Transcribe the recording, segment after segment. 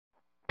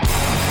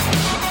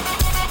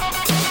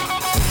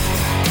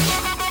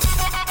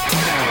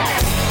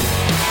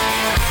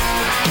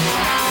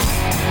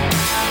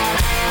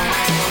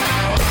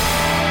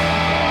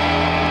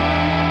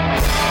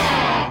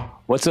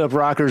What's up,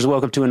 rockers?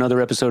 Welcome to another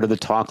episode of the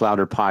Talk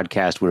Louder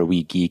podcast, where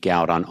we geek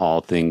out on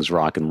all things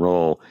rock and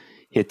roll.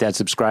 Hit that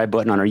subscribe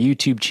button on our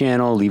YouTube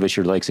channel. Leave us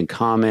your likes and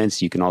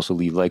comments. You can also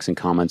leave likes and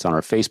comments on our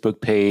Facebook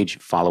page.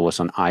 Follow us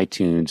on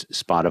iTunes,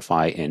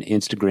 Spotify, and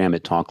Instagram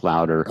at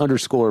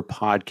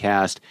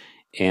TalkLouder_podcast.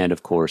 And,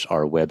 of course,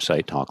 our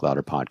website,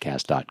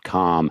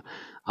 TalkLouderPodcast.com.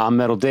 I'm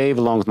Metal Dave,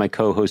 along with my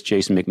co-host,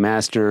 Jason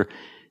McMaster.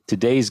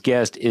 Today's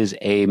guest is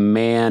a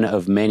man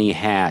of many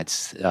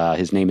hats.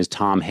 His name is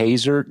Tom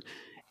Hazzard.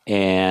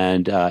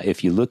 And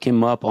if you look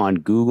him up on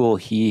Google,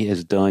 he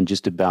has done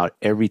just about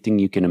everything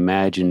you can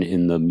imagine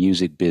in the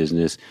music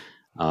business.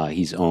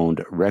 He's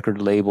owned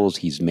record labels.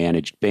 He's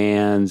managed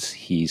bands.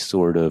 He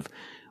sort of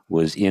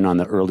was in on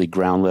the early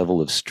ground level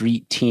of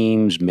street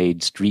teams,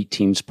 made street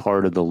teams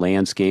part of the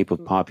landscape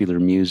of popular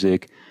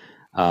music.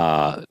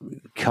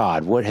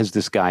 God, what has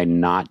this guy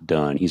not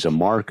done? He's a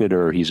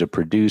marketer. He's a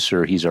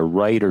producer. He's a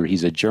writer.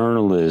 He's a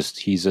journalist.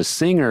 He's a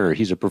singer.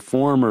 He's a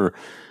performer.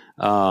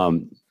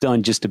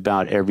 Done just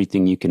about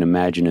everything you can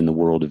imagine in the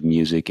world of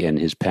music, and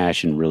his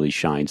passion really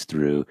shines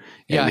through.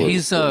 Yeah,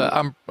 he's.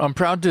 I'm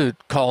proud to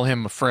call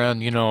him a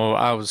friend. You know,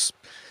 I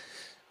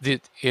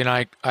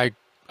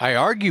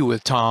argue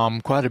with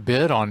Tom quite a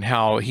bit on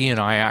how he and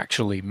I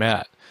actually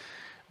met,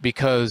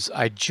 because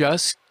I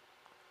just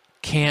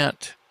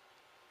can't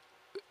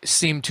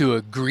seem to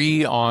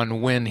agree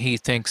on when he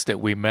thinks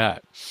that we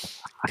met.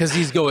 Because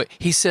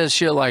he says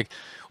shit like,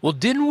 "Well,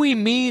 didn't we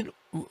meet?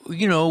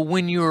 You know,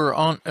 when you were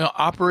on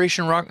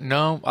Operation Rock?"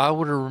 No, I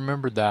would have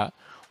remembered that.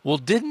 "Well,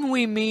 didn't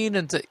we meet?"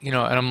 And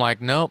I'm like,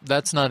 nope,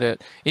 that's not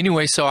it.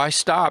 Anyway, so I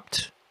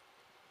stopped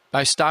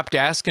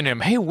asking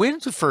him, "Hey,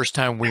 when's the first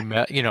time we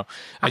met?" You know,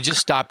 I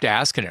just stopped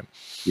asking him.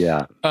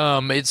 Yeah.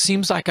 It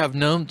seems like I've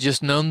known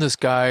this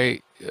guy,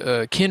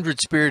 kindred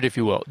spirit, if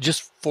you will,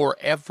 just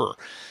forever.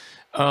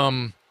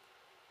 You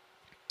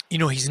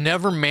know, he's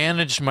never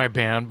managed my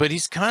band, but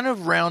he's kind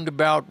of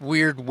roundabout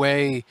weird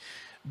way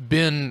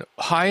been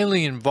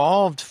highly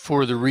involved,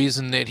 for the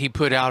reason that he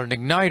put out an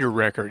Igniter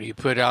record, he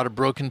put out a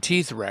Broken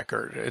Teeth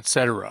record,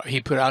 etc. He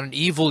put out an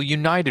Evil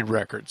United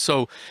record.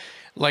 So,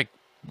 like,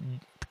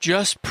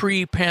 just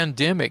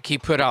pre-pandemic, he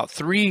put out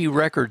 3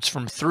 records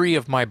from 3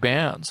 of my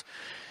bands.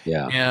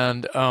 Yeah.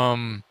 And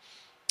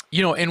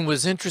you know, and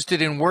was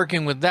interested in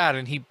working with that.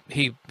 And he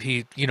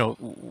you know,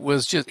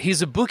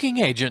 he's a booking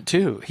agent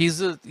too.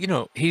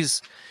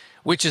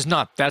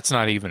 That's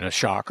not even a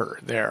shocker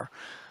there.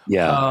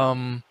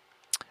 Yeah.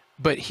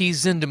 But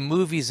he's into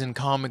movies and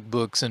comic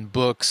books and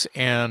books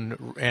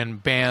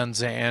and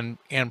bands and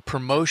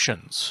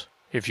promotions,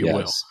 if you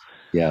will.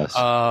 Yes.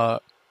 And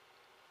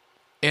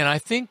I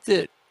think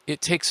that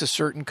it takes a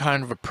certain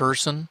kind of a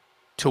person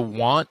to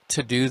want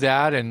to do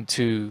that and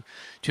to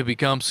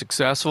become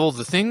successful.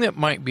 The thing that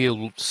might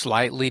be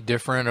slightly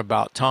different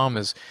about Tom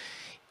is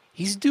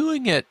he's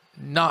doing it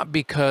not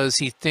because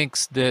he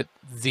thinks that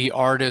the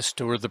artist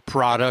or the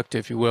product,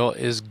 if you will,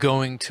 is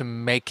going to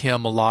make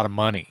him a lot of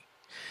money.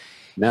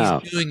 No.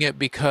 He's doing it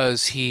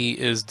because he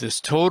is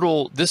this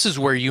is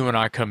where you and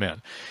I come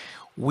in.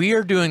 We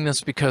are doing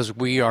this because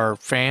we are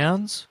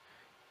fans,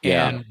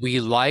 and we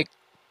like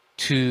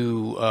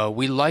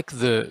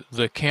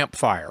the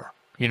campfire,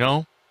 you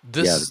know?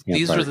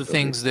 These are the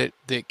things that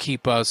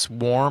keep us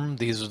warm.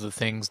 These are the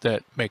things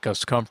that make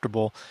us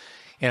comfortable.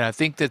 And I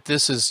think that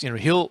this is, you know,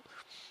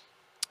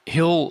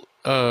 he'll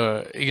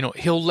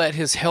let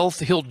his health,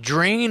 he'll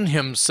drain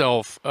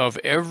himself of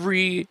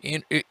every,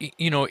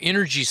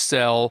 energy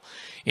cell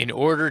in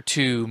order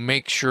to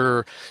make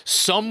sure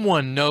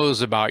someone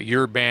knows about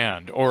your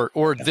band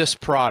or this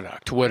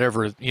product,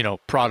 whatever,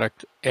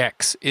 product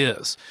X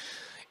is.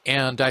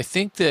 And I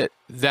think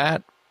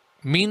that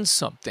means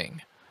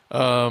something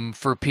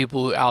for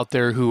people out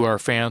there who are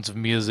fans of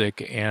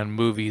music and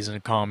movies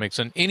and comics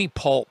and any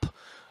pulp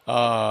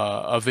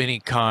of any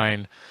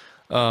kind.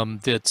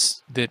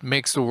 That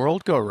makes the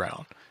world go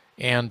round.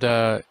 And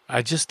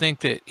I just think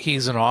that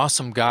he's an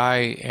awesome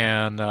guy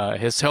and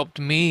has helped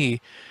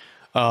me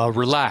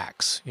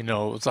relax. You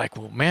know, it's like,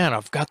 well, man,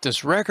 I've got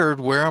this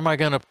record. Where am I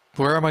gonna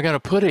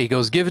put it? He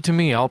goes, "Give it to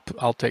me.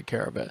 I'll take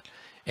care of it."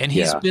 And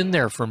he's been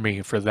there for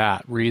me for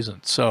that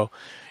reason. So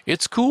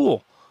it's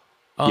cool.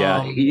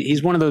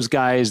 He's one of those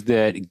guys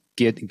that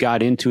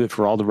got into it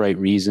for all the right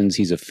reasons.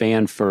 He's a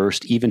fan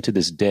first, even to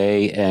this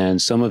day.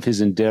 And some of his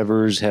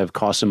endeavors have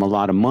cost him a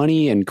lot of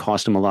money and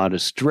cost him a lot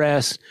of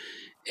stress.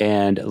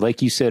 And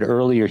like you said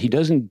earlier, he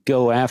doesn't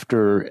go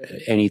after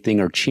anything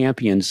or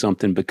champion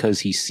something because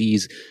he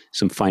sees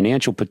some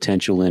financial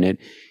potential in it.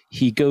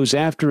 He goes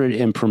after it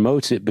and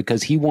promotes it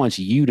because he wants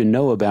you to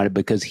know about it,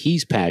 because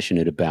he's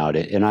passionate about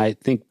it. And I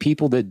think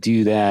people that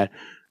do that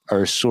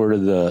are sort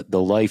of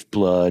the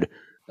lifeblood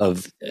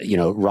of,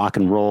 rock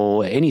and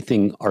roll,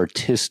 anything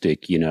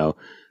artistic,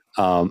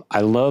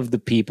 I love the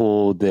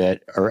people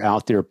that are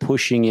out there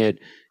pushing it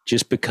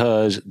just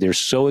because they're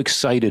so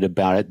excited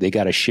about it. They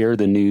got to share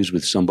the news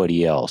with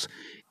somebody else.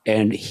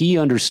 And he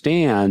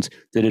understands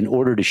that in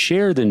order to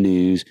share the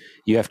news,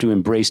 you have to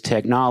embrace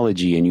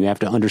technology and you have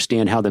to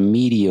understand how the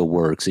media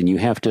works and you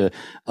have to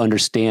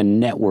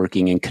understand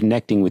networking and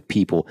connecting with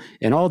people.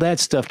 And all that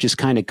stuff just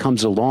kind of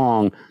comes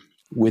along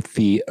with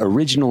the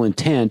original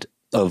intent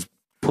of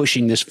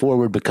pushing this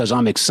forward because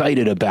I'm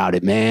excited about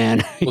it,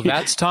 man. Well,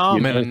 that's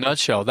Tom in a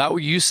nutshell.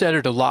 You said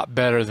it a lot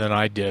better than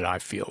I did, I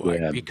feel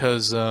like,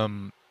 because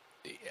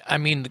I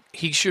mean,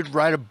 he should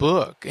write a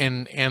book,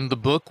 and the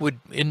book would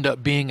end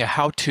up being a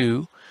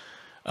how-to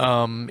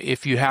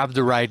if you have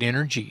the right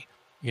energy,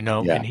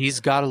 and he's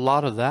got a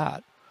lot of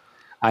that.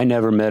 I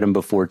never met him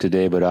before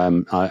today, but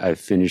I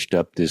finished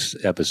up this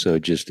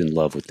episode just in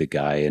love with the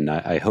guy, and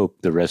I hope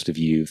the rest of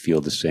you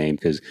feel the same,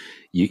 because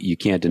you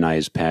can't deny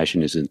his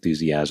passion, his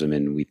enthusiasm,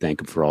 and we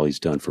thank him for all he's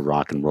done for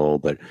rock and roll.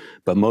 But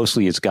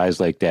mostly it's guys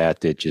like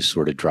that just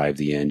sort of drive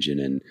the engine,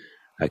 and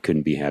I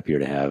couldn't be happier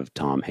to have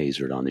Tom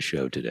Hazard on the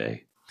show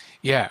today.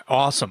 Yeah,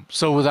 awesome.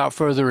 So without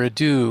further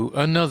ado,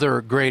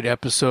 another great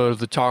episode of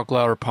the Talk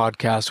Louder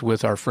podcast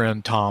with our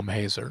friend Tom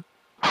Hazard.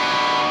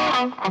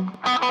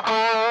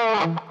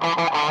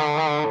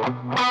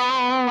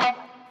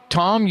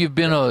 Tom, you've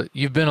been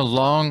a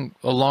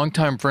long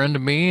time friend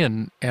of me,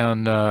 and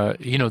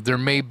there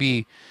may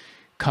be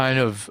kind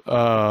of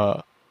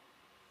I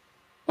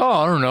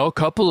don't know, a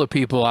couple of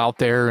people out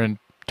there in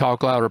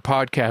Talk Louder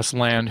podcast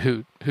land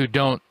who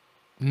don't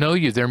know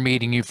you. They're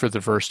meeting you for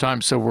the first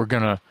time, so we're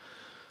gonna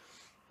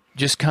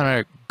just kind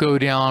of go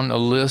down a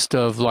list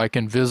of like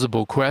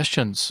invisible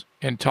questions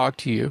and talk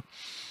to you.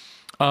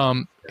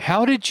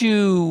 How did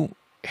you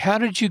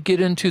get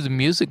into the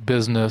music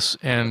business,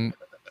 and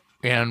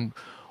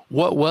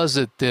what was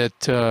it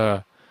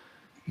that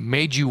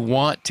made you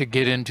want to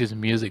get into the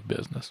music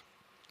business?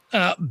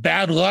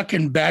 Bad luck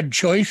and bad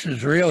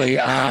choices, really.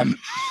 When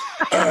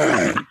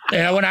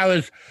I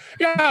was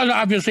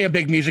obviously a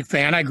big music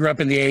fan. I grew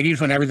up in the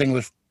 80s when everything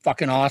was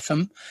fucking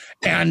awesome.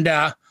 And,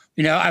 I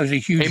was a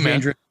huge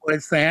Dangerous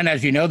Toys fan.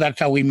 As you know, that's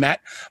how we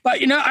met.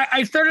 But,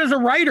 I started as a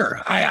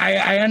writer.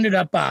 I ended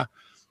up, I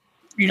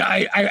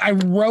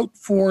wrote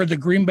for the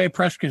Green Bay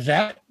Press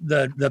Gazette.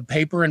 The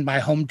paper in my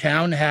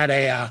hometown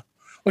had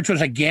which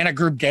was a Gannett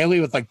Group daily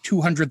with like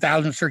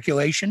 200,000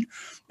 circulation.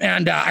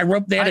 And I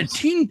wrote, they had a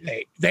teen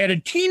page. They had a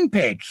teen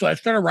page. So I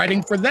started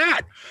writing for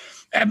that.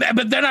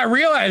 But then I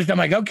realized, I'm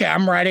like, okay,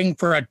 I'm writing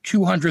for a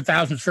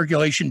 200,000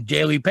 circulation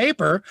daily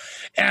paper.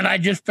 And I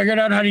just figured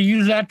out how to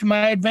use that to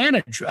my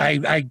advantage.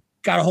 I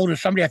got a hold of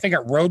somebody, I think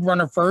at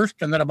Roadrunner first,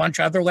 and then a bunch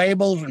of other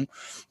labels. And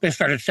they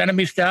started sending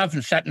me stuff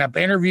and setting up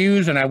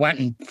interviews. And I went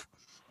and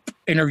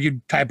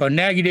interviewed Typo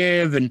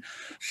Negative and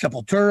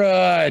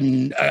Sepultura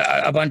and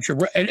a bunch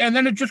of, and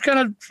then it just kind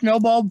of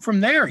snowballed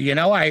from there.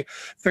 I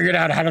figured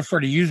out how to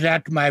sort of use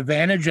that to my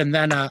advantage. And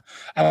then I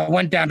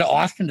went down to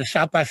Austin to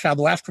South by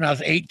Southwest when I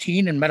was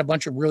 18 and met a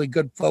bunch of really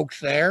good folks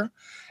there.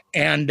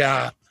 And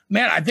man,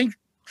 I think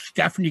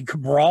Stephanie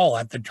Cabral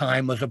at the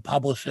time was a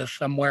publicist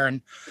somewhere.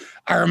 And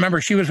I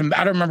remember I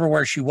don't remember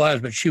where she was,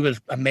 but she was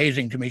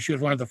amazing to me. She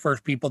was one of the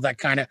first people that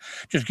kind of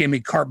just gave me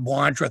carte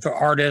blanche with her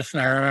artists.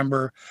 And I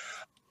remember,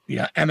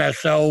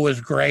 MSO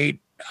was great.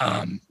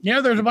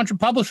 There's a bunch of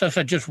publicists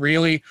that just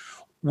really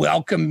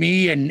welcomed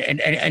me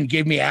and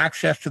gave me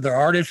access to their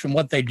artists and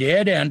what they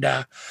did. And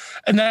then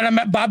I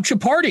met Bob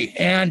Chiappardi,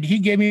 and he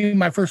gave me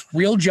my first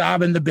real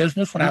job in the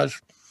business when I was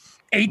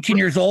 18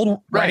 years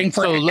old, writing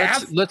for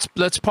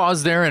let's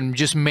pause there and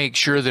just make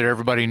sure that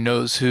everybody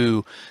knows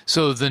who.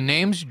 So the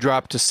names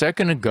dropped a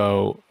second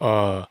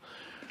ago,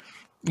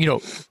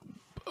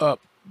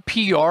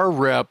 PR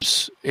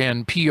reps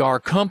and PR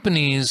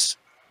companies,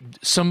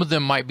 some of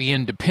them might be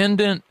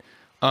independent.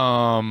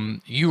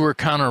 You were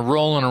kind of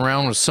rolling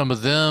around with some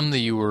of them, that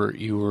you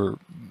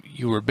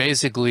were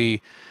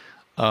basically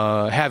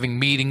having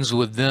meetings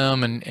with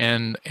them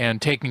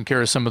and taking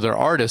care of some of their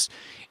artists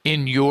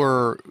in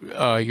your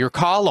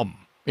column,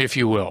 if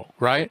you will,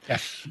 right?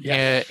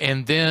 Yes.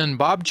 And then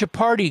Bob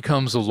Chiappardi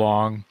comes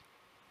along,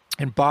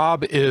 and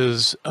Bob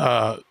is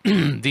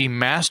the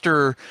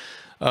master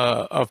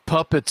of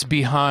puppets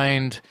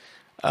behind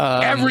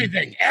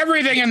everything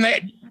in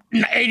the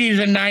 80s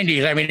and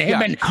 90s. I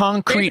mean,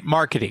 concrete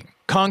marketing.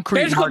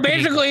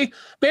 Basically,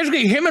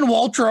 him and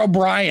Walter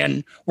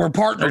O'Brien were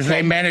partners.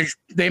 Okay.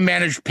 They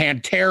managed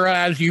Pantera,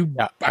 as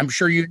I'm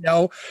sure you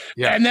know.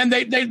 Yeah. And then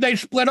they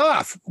split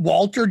off.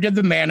 Walter did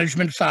the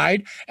management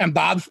side, and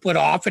Bob split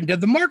off and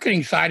did the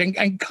marketing side.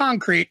 And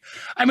Concrete,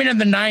 in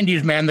the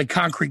 90s, man, the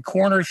Concrete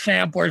Corner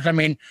samplers.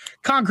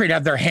 Concrete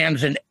had their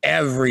hands in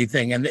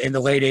everything in the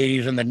late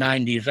 80s and the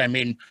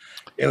 90s.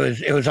 It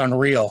was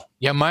unreal.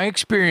 Yeah, my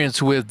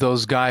experience with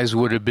those guys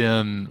would have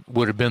been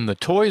the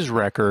Toys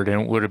record,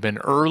 and it would have been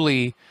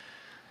early,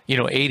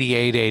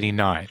 88,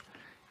 89.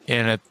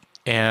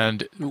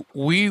 And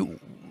we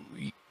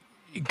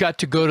got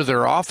to go to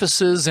their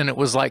offices, and it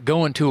was like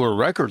going to a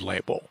record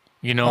label,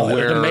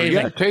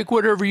 where take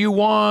whatever you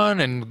want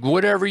and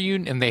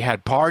and they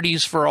had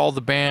parties for all the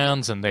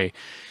bands, and it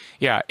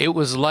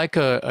was like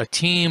a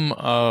team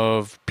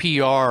of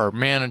PR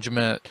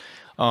management,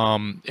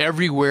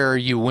 Everywhere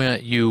you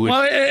went, you would.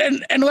 Well,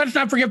 and let's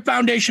not forget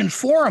Foundations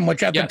Forum,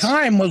 which at the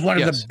time was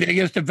one of the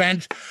biggest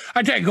events.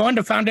 I tell you, going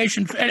to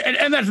Foundations,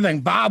 and that's the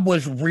thing. Bob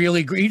was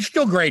really great. He's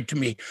still great to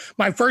me.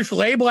 My first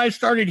label I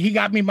started, he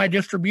got me my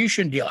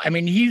distribution deal. I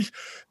mean, he's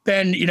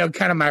been,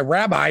 kind of my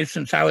rabbi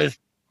since I was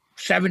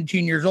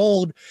 17 years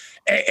old.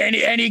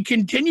 And he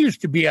continues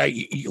to be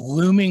a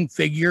looming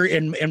figure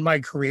in my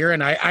career.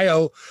 And I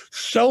owe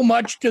so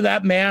much to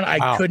that man.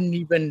 I couldn't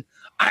even,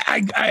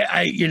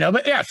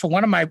 but yeah. So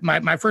one of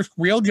my first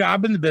real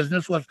job in the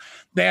business was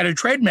they had a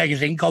trade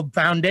magazine called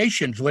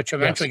Foundations, which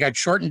eventually got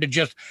shortened to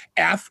just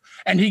F.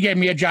 And he gave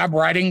me a job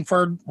writing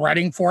for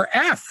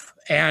F.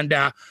 And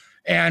that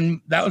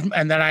was,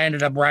 and then I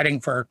ended up writing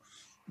for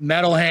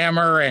Metal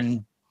Hammer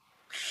and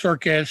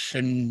Circus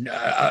and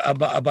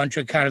a bunch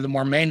of kind of the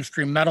more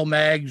mainstream metal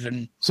mags.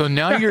 And so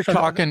now you're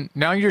talking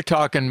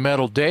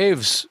Metal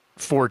Dave's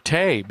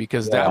forte,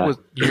 because that was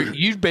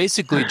you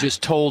basically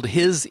just told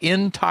his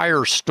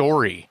entire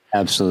story.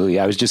 Absolutely.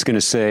 I was just going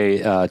to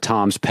say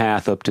Tom's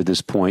path up to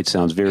this point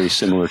sounds very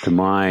similar to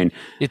mine.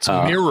 It's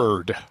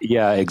mirrored.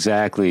 Yeah,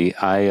 exactly.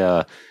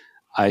 I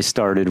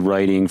started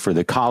writing for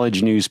the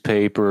college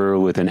newspaper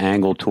with an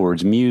angle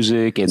towards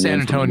music, and San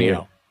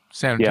Antonio.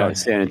 Yeah,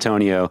 San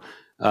Antonio.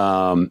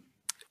 And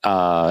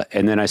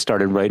then I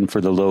started writing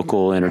for the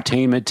local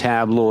entertainment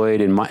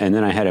tabloid, and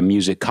then I had a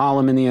music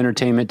column in the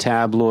entertainment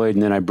tabloid,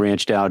 and then I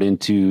branched out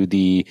into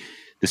the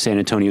San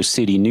Antonio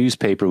City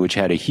newspaper, which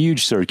had a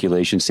huge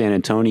circulation. San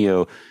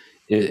Antonio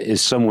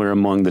is somewhere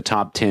among the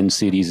top 10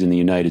 cities in the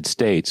United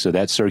States, so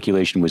that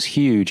circulation was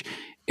huge,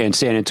 and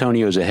San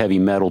Antonio is a heavy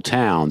metal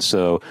town,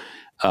 so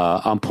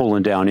I'm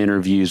pulling down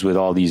interviews with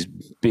all these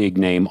big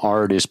name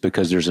artists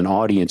because there's an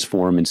audience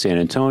for them in San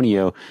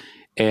Antonio.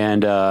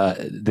 And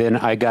then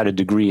I got a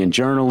degree in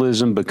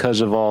journalism because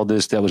of all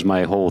this. That was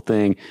my whole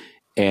thing.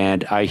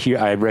 And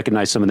I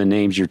recognize some of the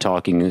names you're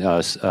talking,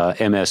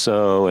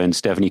 MSO and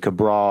Stephanie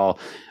Cabral.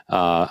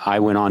 I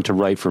went on to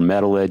write for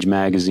Metal Edge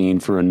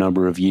magazine for a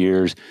number of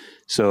years.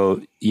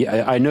 So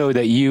yeah, I know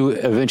that you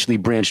eventually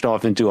branched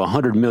off into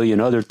 100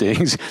 million other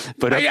things,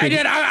 but I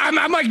did.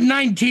 I'm like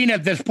 19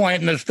 at this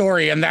point in the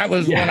story, and that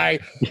was when I,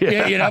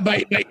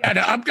 but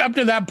up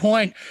to that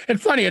point,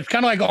 it's funny. It's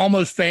kind of like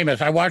Almost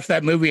Famous. I watched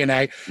that movie, and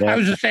I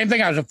was the same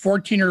thing. I was a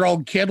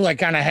 14-year-old kid, like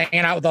kind of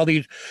hanging out with all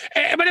these,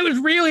 but it was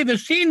really the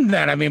scene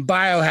then. I mean,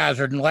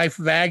 Biohazard and Life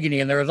of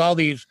Agony, and there was all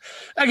these.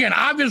 Again,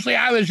 obviously,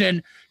 I was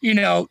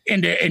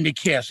into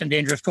Kiss and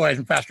Dangerous Toys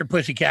and Faster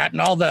Pussycat and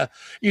all the,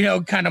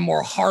 kind of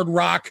more hard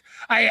rock.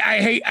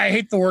 I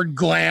hate the word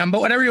glam,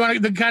 but whatever you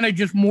want, the kind of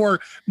just more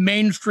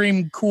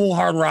mainstream cool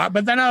hard rock.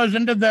 But then I was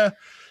into the,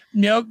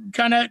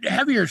 kind of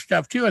heavier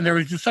stuff too. And there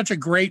was just such a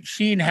great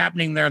scene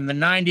happening there in the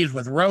 90s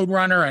with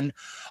Roadrunner and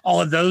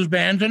all of those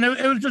bands. And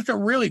it was just a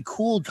really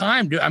cool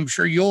time. I'm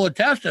sure you'll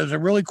attest, it was a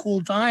really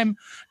cool time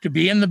to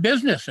be in the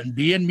business and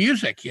be in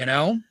music,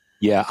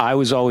 Yeah, I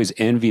was always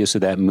envious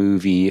of that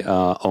movie,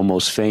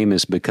 Almost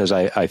Famous, because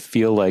I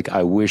feel like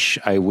I wish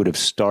I would have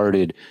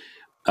started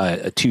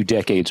 2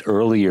 decades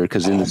earlier,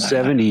 because in the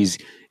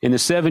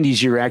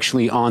 70s, you're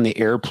actually on the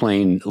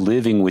airplane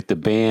living with the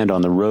band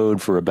on the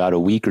road for about a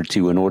week or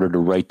two in order to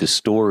write the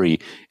story.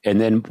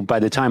 And then by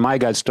the time I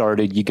got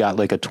started, you got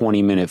like a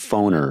 20-minute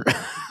phoner.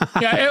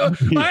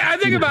 I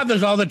think about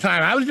this all the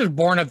time. I was just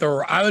born at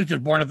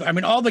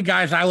all the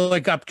guys I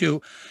look up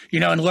to,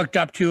 and looked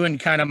up to and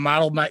kind of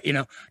modeled my,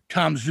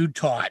 Tom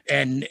Zutaut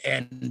and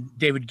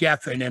David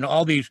Geffen and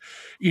all these,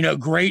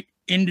 great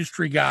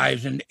industry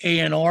guys and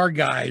A&R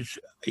guys,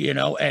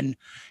 and,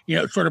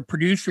 sort of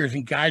producers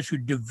and guys who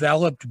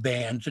developed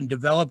bands and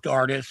developed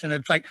artists. And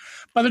it's like,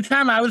 by the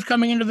time I was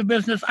coming into the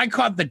business, I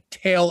caught the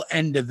tail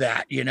end of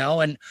that,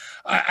 and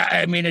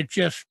I mean, it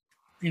just,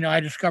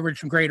 I discovered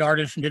some great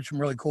artists and did some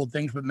really cool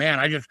things, but man,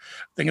 I just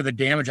think of the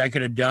damage I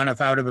could have done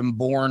if I would have been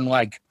born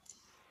like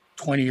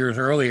 20 years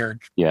earlier.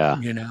 Yeah.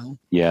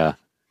 Yeah.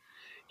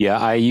 Yeah.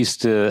 I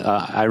used to,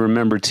 I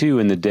remember too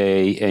in the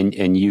day,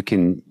 and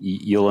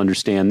you'll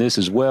understand this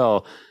as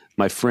well.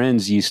 My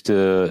friends used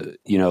to,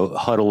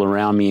 huddle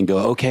around me and go,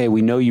 okay,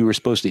 we know you were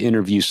supposed to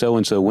interview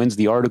so-and-so. When's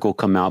the article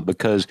come out?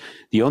 Because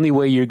the only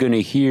way you're going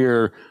to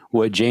hear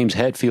what James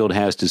Hetfield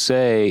has to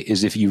say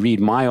is if you read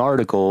my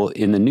article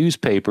in the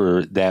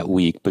newspaper that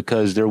week,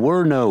 because there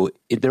was no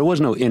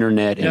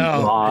internet and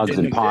blogs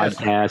and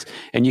podcasts,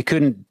 and you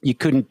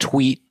couldn't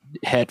tweet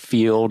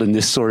Hetfield and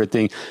this sort of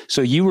thing.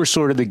 So you were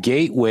sort of the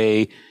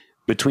gateway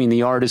between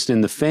the artist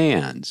and the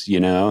fans,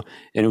 and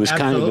it was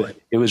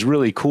it was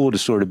really cool to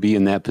sort of be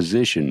in that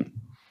position.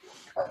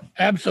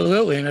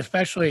 Absolutely. And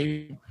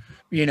especially,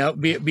 being,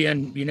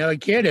 a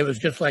kid, it was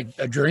just like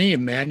a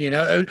dream, man.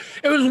 It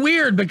was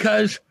weird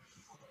because,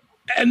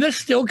 and this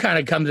still kind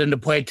of comes into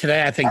play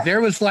today. I think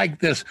there was like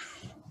this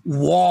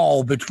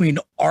wall between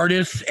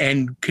artists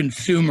and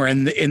consumer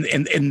in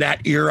that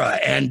era,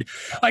 and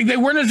like they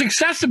weren't as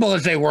accessible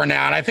as they were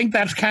now. And I think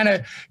that's kind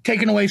of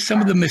taken away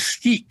some of the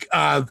mystique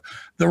of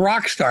the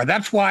rock star.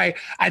 That's why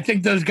I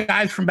think those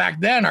guys from back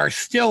then are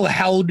still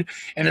held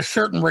in a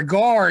certain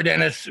regard,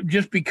 and it's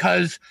just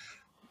because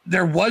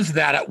there was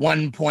that at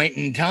one point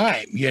in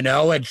time,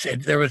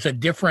 there was a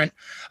different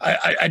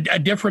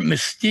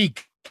mystique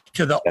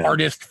to the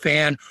artist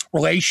fan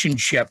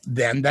relationship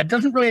then that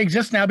doesn't really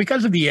exist now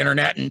because of the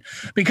internet and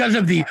because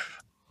of the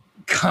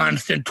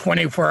constant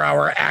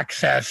 24-hour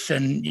access.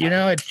 And,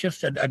 it's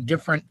just a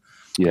different,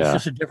 it's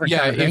just a different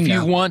kind of thing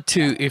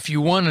if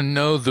you want to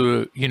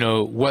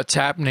know what's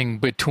happening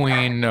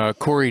between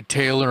Corey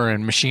Taylor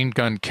and Machine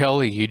Gun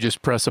Kelly, you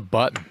just press a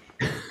button.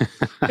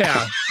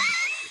 Yeah.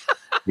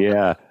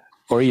 Yeah.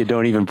 Or you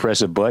don't even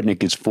press a button. It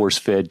gets force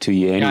fed to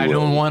you anyway. I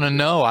don't want to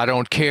know. I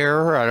don't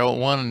care. I don't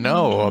want to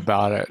know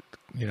about it.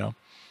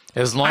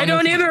 As long I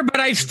don't either, but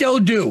I still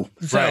do.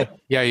 So. Right.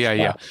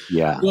 Yeah.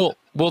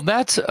 Well,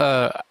 that's,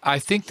 I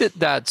think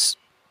that's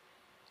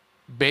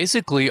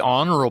basically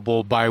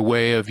honorable by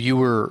way of you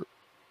were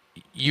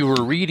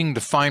reading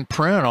the fine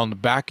print on the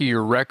back of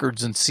your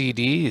records and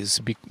CDs.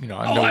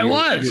 I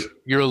was.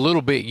 You're a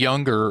little bit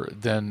younger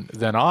than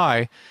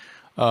I.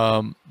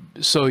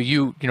 So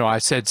I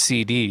said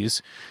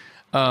CDs.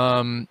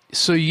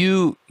 So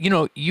you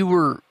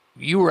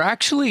were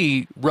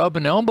actually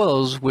rubbing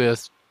elbows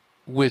with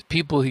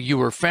people who you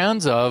were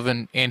fans of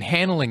and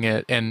handling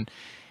it and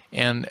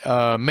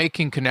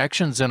making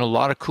connections in a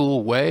lot of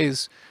cool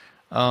ways.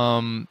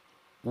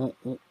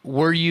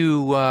 Were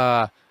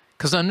you,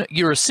 because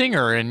you're a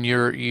singer and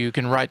you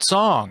can write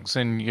songs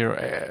and you're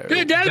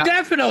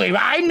definitely.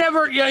 I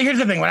never. Here's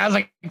the thing. When I was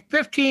like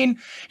 15,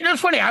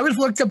 it's funny. I always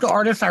looked up to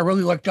artists. I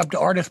really looked up to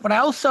artists, but I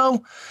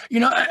also,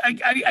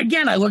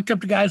 I looked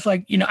up to guys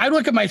like I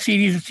look at my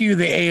CDs and see who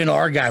the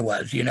A&R guy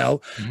was.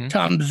 Mm-hmm.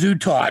 Tom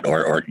Zutaut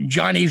or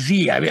Johnny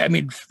Z. I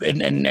mean,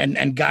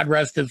 and God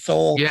rest his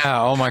soul.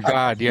 Yeah. Oh my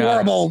God. Yeah.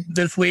 Horrible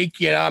this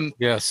week. I'm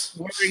yes.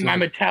 wearing my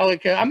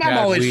Metallica. I'm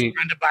always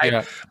surrounded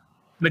by.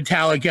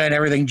 Metallica and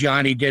everything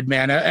Johnny did,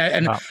 man.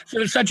 And so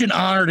it's such an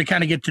honor to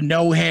kind of get to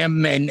know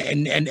him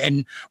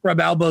and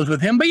rub elbows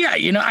with him. But yeah,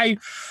 I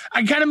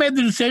kind of made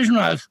the decision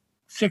when I was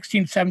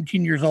 16,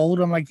 17 years old.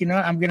 I'm like,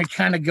 I'm going to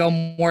kind of go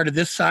more to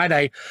this side.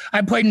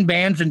 I played in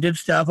bands and did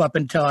stuff up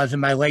until I was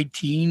in my late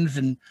teens.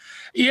 And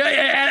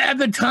at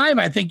the time,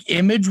 I think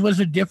image was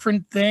a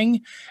different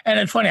thing. And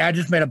it's funny, I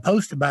just made a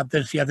post about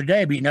this the other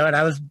day, but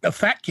I was a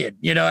fat kid,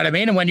 you know what I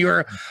mean? And when you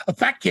were a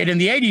fat kid in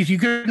the 80s, you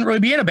couldn't really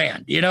be in a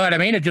band, you know what I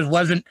mean? It just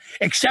wasn't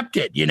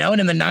accepted, and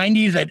in the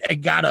 90s,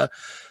 it got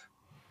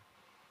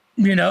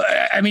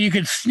you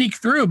could sneak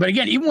through. But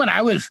again, even when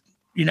I was,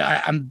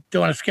 I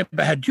don't want to skip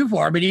ahead too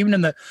far, but even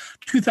in the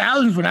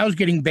 2000s, when I was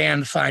getting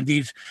bands signed,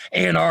 these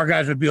A&R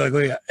guys would be like, oh,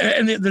 yeah.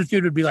 And this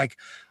dude would be like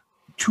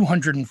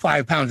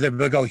 205 pounds. They'd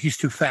be like, oh, he's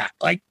too fat.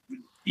 Like,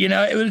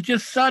 it was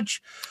just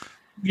such,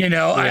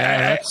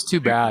 that's too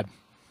bad.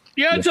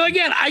 So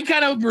again, I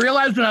kind of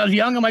realized when I was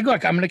young, I'm like,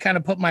 look, I'm going to kind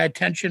of put my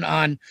attention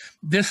on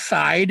this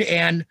side.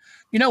 And,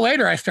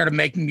 later I started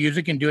making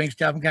music and doing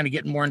stuff and kind of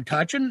getting more in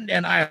touch. And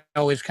I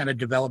always kind of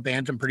develop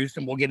bands and produce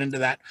them. We'll get into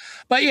that.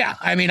 But yeah,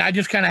 I mean, I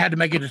just kind of had to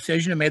make a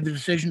decision and made the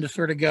decision to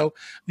sort of go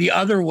the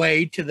other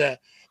way to the,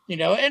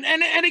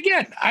 and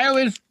again, I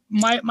always,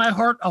 my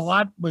heart a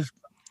lot was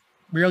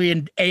really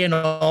in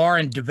A&R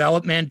and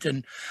development.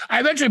 And I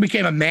eventually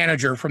became a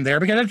manager from there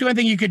because that's the only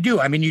thing you could do.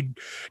 I mean,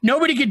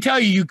 nobody could tell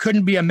you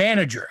couldn't be a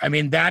manager. I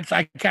mean,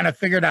 I kind of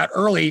figured out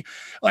early,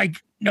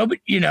 like nobody,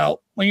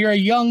 when you're a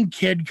young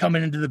kid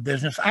coming into the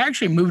business, I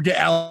actually moved to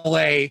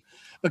LA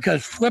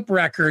because Flip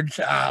Records,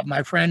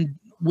 my friend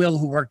Will,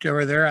 who worked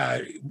over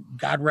there,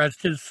 God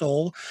rest his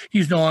soul.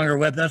 He's no longer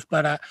with us,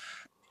 but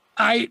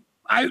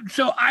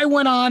so I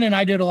went on and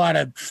I did a lot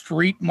of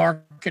street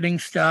marketing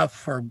stuff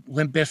for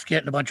Limp Bizkit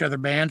and a bunch of other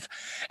bands.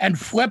 And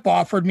Flip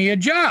offered me a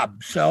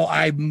job. So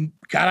I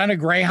got on a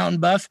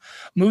Greyhound bus,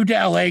 moved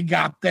to LA,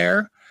 got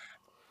there,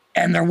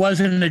 and there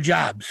wasn't a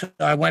job. So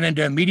I went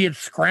into immediate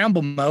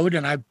scramble mode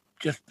and I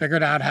just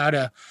figured out how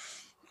to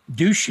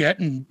do shit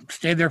and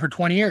stayed there for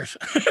 20 years.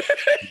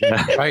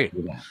 Right.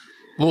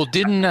 Well,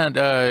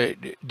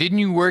 didn't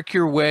you work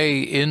your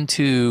way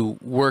into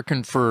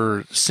working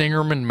for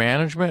Singerman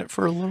Management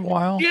for a little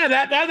while? Yeah,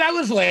 that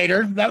was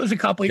later. That was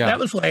that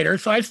was later.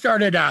 So I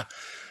started,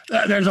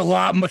 there's a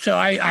lot. So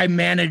I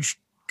managed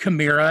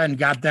Chimera and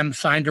got them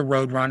signed to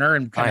Roadrunner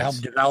and kind of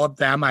helped develop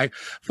them. I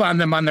found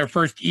them on their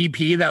first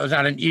EP that was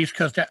out in East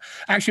Coast. I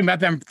actually met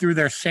them through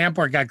their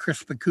sampler guy,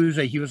 Chris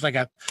Spacuzza. He was like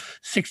a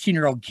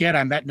 16-year-old kid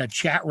I met in a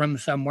chat room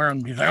somewhere.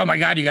 And he's like, oh my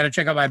God, you got to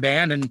check out my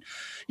band. And,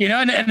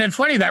 and it's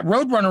funny, that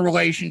Roadrunner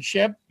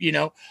relationship,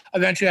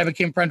 eventually I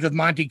became friends with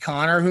Monty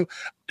Connor, who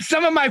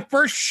some of my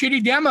first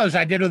shitty demos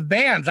I did with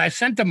bands, I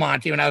sent to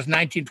Monty when I was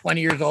 19, 20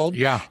 years old.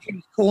 Yeah. He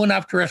was cool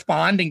enough to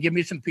respond and give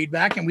me some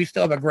feedback, and we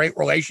still have a great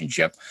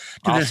relationship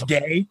to this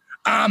day.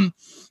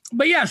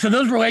 But yeah, so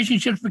those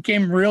relationships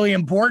became really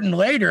important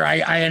later.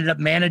 I ended up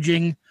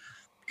managing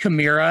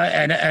Chimera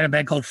and a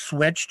band called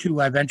Switched,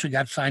 who I eventually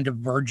got signed to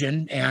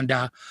Virgin, and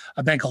a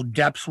band called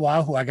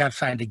Depswa, who I got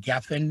signed to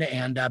Geffen,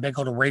 and a band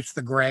called Erase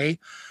the Gray,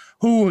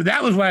 that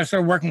was when I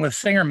started working with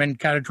Singerman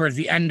kind of towards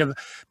the end of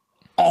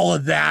all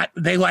of that.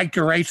 They liked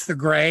Erase the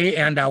Gray,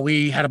 and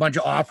we had a bunch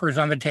of offers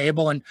on the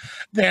table, and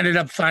they ended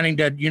up signing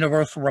to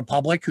Universal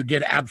Republic, who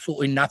did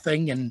absolutely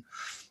nothing. And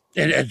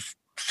it's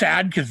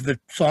sad because the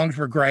songs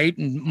were great,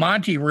 and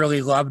Monty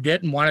really loved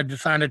it and wanted to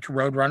sign it to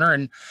Roadrunner.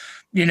 And,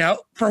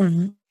 for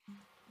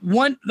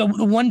the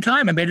one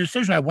time I made a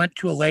decision, I went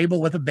to a label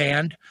with a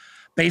band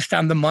based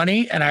on the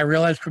money, and I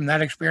realized from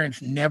that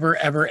experience, never,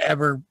 ever,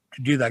 ever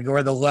to do that. Go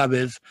where the love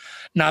is,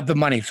 not the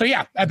money. So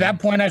yeah, at that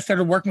point, I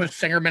started working with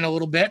Singerman a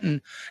little bit,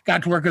 and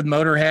got to work with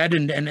Motorhead,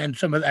 and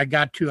some of I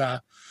got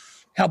to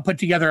help put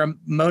together a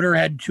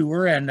Motorhead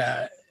tour, and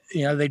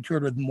they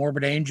toured with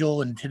Morbid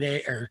Angel, and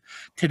Today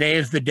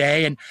Is the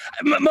Day, and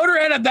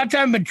Motorhead at that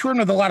time had been touring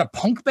with a lot of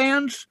punk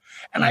bands,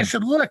 and I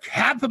said, look,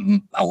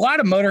 a lot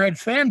of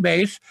Motorhead's fan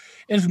base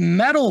is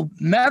metal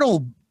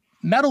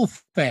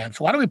fans.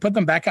 Why don't we put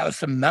them back out with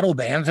some metal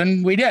bands?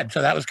 And we did.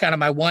 So that was kind of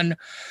my one,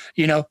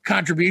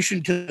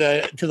 contribution to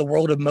the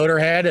world of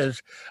Motorhead.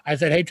 Is I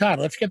said, hey Todd,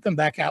 let's get them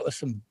back out with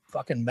some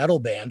fucking metal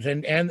bands,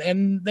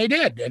 and they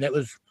did, and it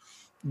was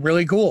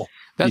really cool.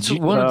 That's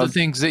one of the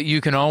things that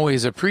you can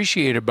always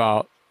appreciate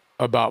about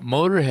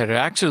Motorhead.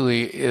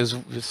 Actually, is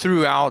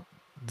throughout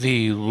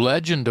the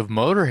legend of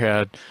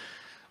Motorhead.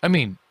 I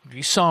mean,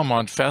 you saw them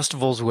on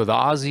festivals with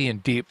Ozzy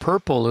and Deep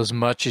Purple as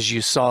much as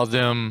you saw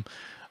them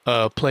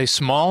play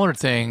smaller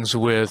things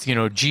with,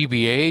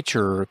 GBH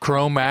or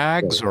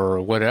Cro-Mags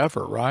or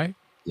whatever, right?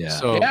 Yeah.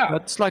 So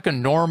that's like a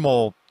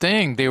normal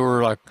thing. They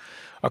were like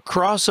a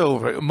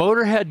crossover.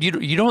 Motorhead,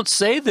 you don't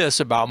say this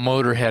about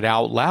Motorhead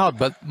out loud,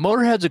 but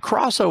Motorhead's a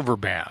crossover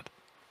band.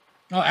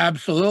 Oh,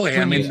 absolutely.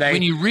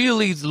 When you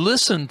really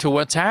listen to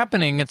what's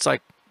happening, it's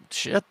like,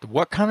 shit,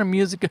 what kind of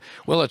music?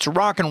 Well, it's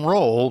rock and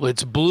roll.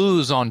 It's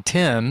blues on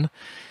tin.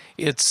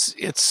 It's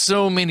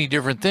so many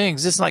different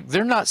things. It's like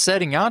they're not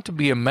setting out to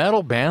be a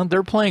metal band.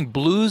 They're playing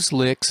blues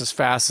licks as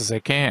fast as they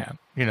can,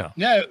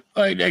 Yeah,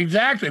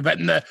 exactly. But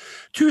in the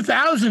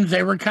 2000s,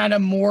 they were kind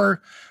of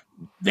more,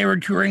 they were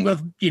touring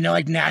with,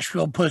 like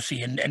Nashville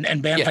Pussy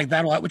and bands like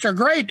that a lot, which are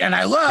great and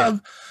I love.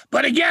 Yeah.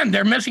 But again,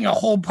 they're missing a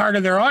whole part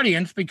of their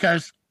audience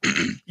because,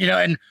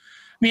 and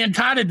me and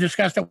Todd had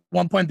discussed at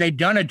one point, they'd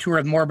done a tour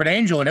with Morbid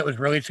Angel and it was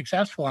really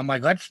successful. I'm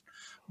like, let's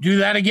do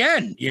that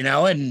again,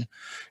 and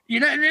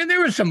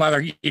there was some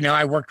other,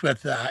 I worked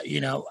with,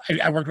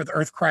 I worked with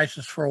Earth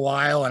Crisis for a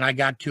while, and I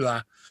got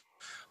to,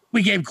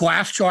 we gave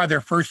Glassjaw their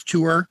first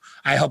tour.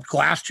 I helped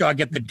Glassjaw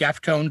get the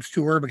Deftones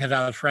tour because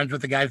I was friends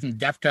with the guys in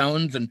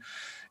Deftones, and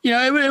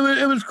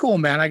it was cool,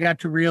 man. I got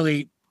to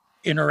really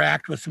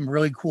interact with some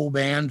really cool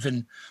bands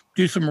and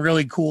do some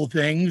really cool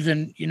things,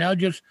 and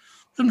just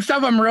some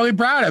stuff I'm really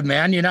proud of,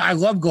 man. I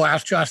love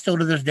Glassjaw still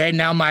to this day.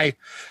 Now my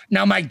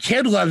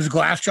kid loves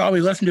Glassjaw.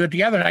 We listen to it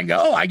together, and I go,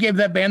 oh, I gave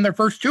that band their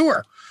first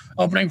tour,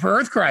 opening for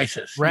Earth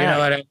Crisis.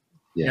 Right.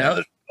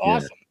 It's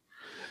awesome.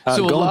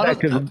 So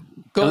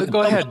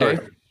go ahead,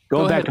 Dave.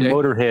 Going back to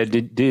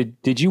Motorhead,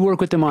 did you work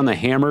with them on the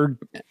Hammered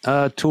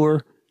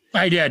tour?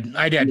 I did.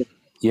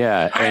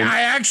 Yeah.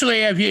 I actually,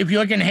 if you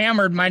look in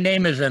Hammered, my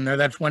name is in there.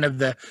 That's one of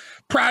the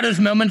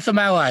proudest moments of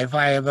my life.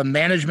 I have a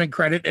management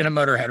credit in a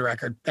Motorhead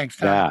record. Thanks,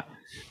 Tom. Yeah.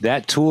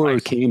 That tour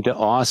came to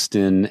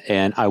Austin,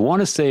 and I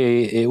want to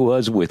say it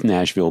was with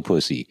Nashville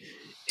Pussy.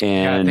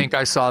 And I think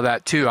I saw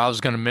that too. I was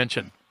going to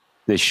mention.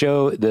 The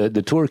show, the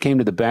tour came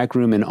to the Back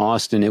Room in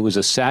Austin. It was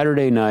a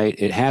Saturday night.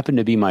 It happened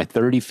to be my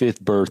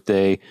 35th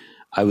birthday.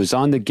 I was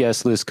on the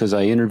guest list because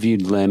I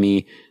interviewed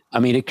Lemmy. I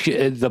mean,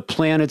 the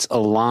planets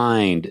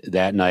aligned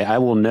that night. I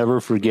will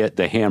never forget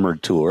the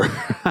Hammered tour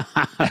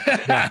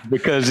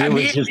because it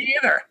was just,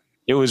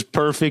 it was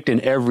perfect in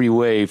every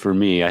way for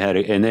me. I had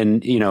it, and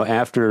then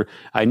after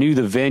I knew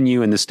the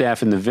venue and the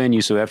staff in the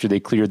venue, so after they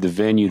cleared the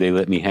venue, they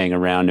let me hang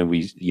around and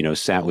we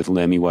sat with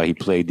Lemmy while he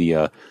played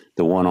the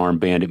one-armed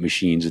Bandit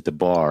machines at the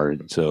bar.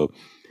 And so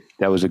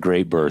that was a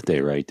great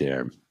birthday right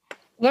there.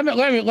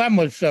 Lem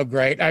was so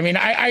great. I mean,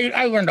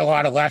 I learned a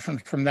lot of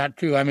lessons from that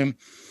too. I mean,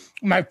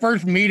 my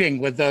first meeting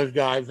with those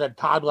guys that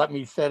Todd let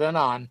me sit in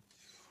on,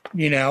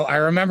 I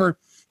remember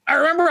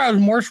I was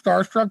more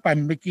starstruck by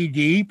Mickey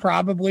D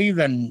probably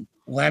than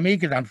Lemmy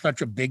because I'm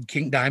such a big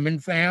King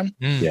Diamond fan.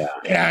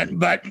 Yeah.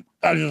 But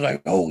I was just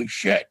like, holy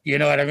shit. You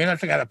know what I mean?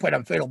 That's the guy that played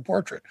on Fatal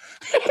Portrait.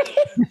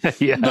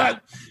 Yeah.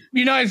 But,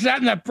 I sat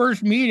in that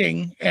first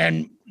meeting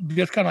and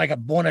just kind of like a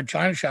bull in a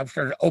china shop,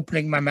 started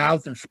opening my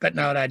mouth and spitting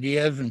out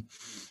ideas. And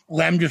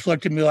Lem just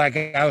looked at me like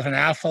I was an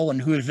asshole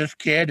and who is this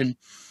kid? And,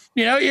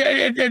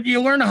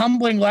 you learn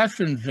humbling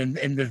lessons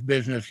in this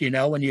business,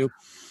 when you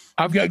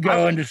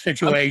go into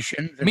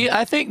situations.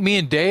 I think me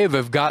and Dave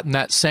have gotten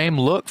that same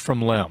look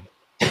from Lem.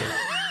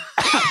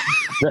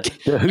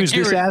 Who's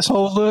this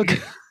asshole look?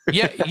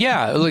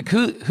 Yeah. Like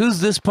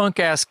who's this punk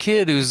ass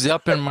kid who's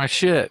up in my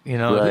shit? Right.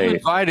 Who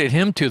invited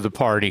him to the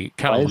party?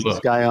 Why is this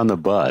guy on the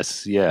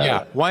bus?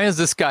 Yeah. Why is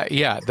this guy?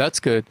 Yeah,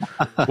 that's good.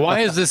 Why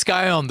is this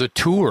guy on the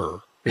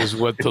tour? Is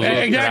what the look.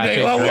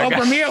 Exactly. Well,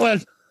 for me it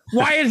was,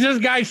 why is this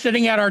guy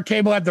sitting at our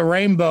table at the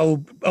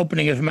Rainbow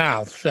opening his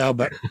mouth? So,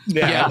 but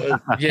yeah.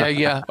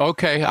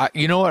 Okay.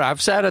 You know what?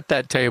 I've sat at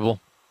that table.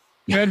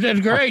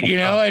 It's great.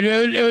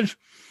 It was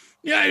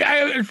Yeah,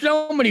 I had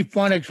so many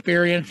fun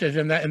experiences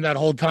in that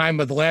whole time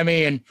with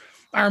Lemmy. And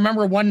I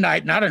remember one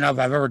night, and I don't know if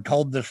I've ever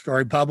told this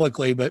story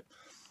publicly, but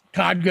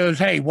Todd goes,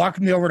 "Hey, walk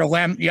me over to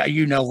Lem." Yeah,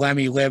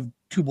 Lemmy lived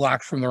 2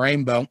 blocks from the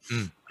Rainbow.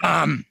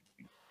 And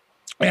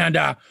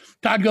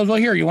Todd goes, "Well,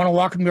 here, you want to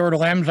walk me over to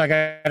Lem's? I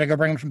got to go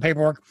bring him some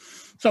paperwork."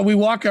 So we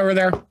walk over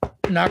there,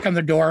 knock on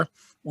the door.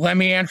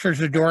 Lemmy answers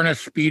the door in a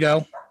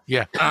Speedo.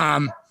 Yeah.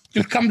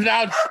 Just comes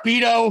out,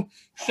 Speedo,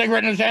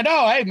 cigarette in his hand.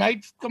 "Oh, hey,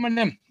 mate, coming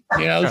in."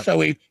 So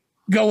we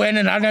go in,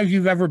 and I don't know if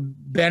you've ever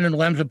been in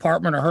Lem's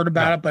apartment or heard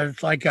about it, but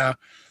it's like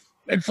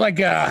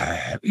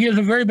he is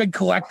a very big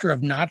collector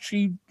of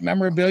Nazi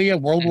memorabilia,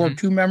 World War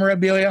II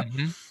memorabilia.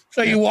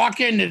 So you walk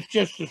in, it's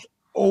just this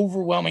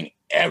overwhelming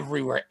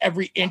everywhere.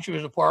 Every inch of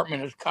his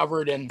apartment is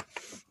covered in,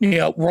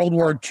 World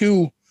War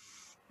II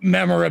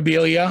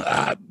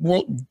memorabilia,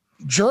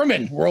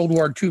 German World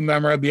War II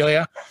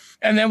memorabilia.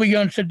 And then we go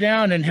and sit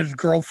down, and his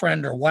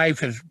girlfriend or wife,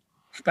 his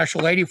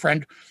special lady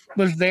friend,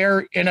 was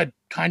there in a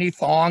tiny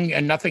thong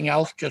and nothing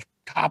else, just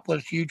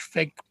topless, huge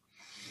fake.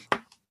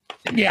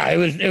 Yeah, it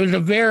was a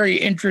very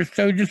interesting.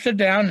 So we just sit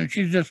down, and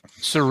she's just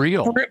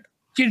surreal.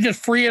 She's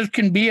just free as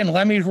can be, and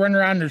Lemmy's running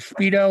around in a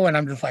Speedo, and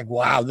I'm just like,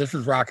 wow, this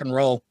is rock and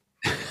roll.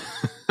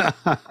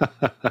 I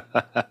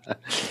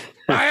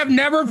have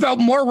never felt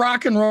more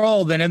rock and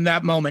roll than in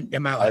that moment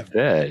in my life. I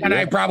bet, and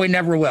I probably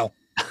never will.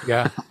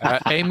 Yeah.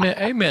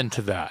 Amen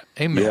to that.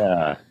 Amen.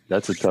 Yeah,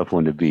 that's a tough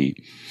one to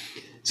beat.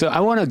 So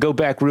I want to go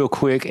back real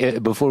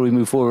quick before we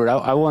move forward.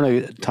 I want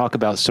to talk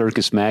about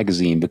Circus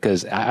Magazine,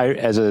 because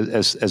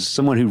as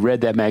someone who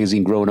read that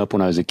magazine growing up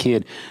when I was a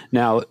kid.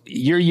 Now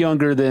you're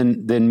younger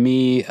than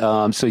me,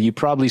 so you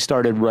probably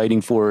started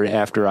writing for it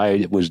after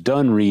I was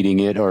done reading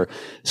it.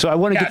 So I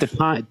want to get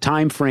the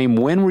time frame.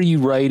 When were you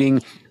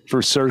writing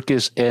for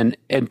Circus, and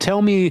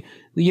tell me,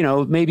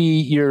 maybe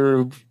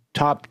your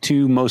top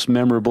 2 most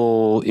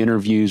memorable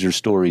interviews or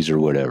stories or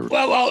whatever.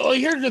 Well,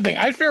 here's the thing.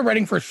 I started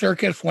writing for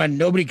Circus when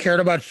nobody cared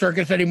about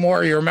Circus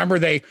anymore. You remember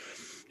it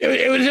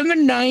was in the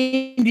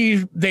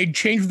 90s. They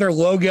changed their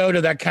logo to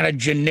that kind of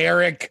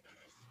generic,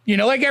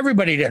 like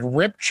everybody did.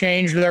 Rip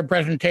changed their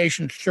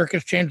presentation.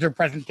 Circus changed their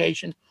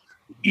presentation.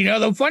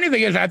 The funny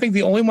thing is, I think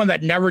the only one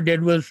that never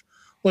did was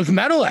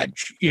Metal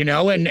Edge, and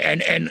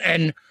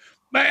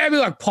I mean,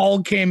 like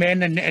Paul came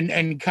in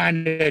and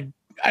kind of,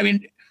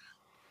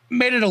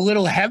 made it a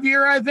little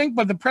heavier, I think,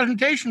 but the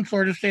presentation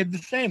sort of stayed the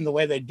same, the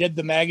way they did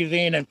the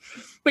magazine.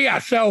 But yeah,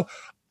 so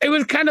it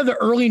was kind of the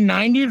early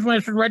 90s when I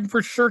started writing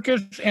for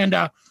Circus. And,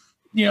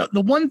 the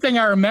one thing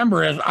I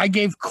remember is I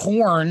gave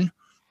Korn,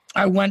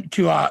 I went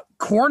to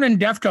Korn and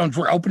Deftones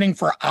were opening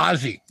for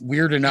Ozzy,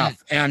 weird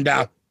enough. And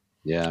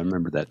yeah, I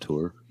remember that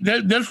tour.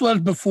 This was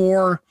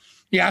before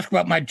you asked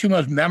about my 2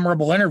 most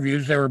memorable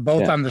interviews. They were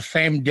both on the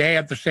same day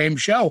at the same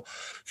show.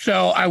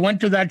 So I went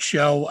to that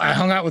show. I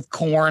hung out with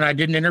Korn. I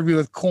did an interview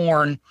with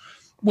Korn,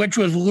 which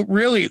was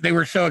really, they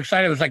were so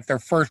excited. It was like their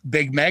first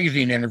big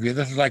magazine interview.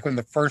 This is like when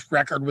the first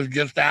record was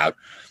just out.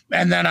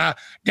 And then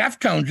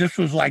Deftones, this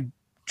was like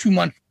 3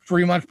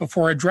 months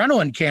before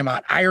Adrenaline came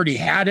out. I already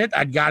had it.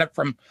 I'd got it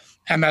from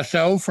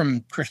MSO,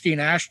 from Christine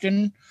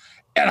Ashton.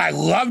 And I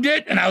loved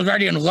it, and I was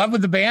already in love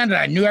with the band, and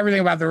I knew everything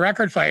about the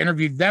record, so I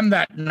interviewed them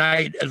that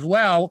night as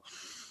well,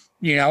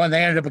 and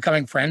they ended up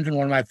becoming friends and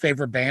one of my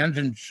favorite bands,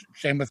 and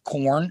same with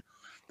Korn.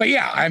 But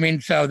yeah,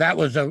 so that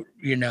was the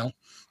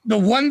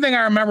one thing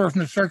I remember from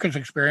the Circus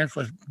experience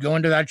was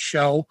going to that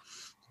show,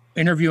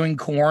 interviewing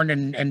Korn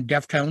and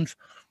Deftones.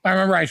 I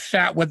remember I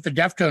sat with the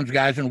Deftones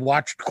guys and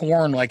watched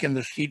Korn like in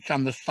the seats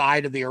on the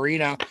side of the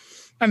arena,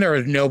 and there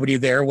was nobody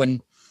there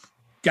when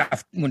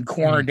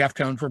Korn or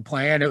Deftones were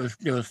playing. It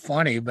was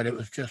funny, but it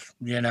was just,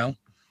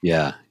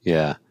 Yeah.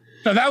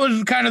 So that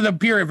was kind of the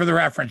period for the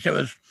reference. It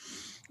was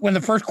when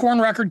the first Korn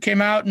record came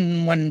out,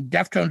 and when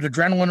Deftones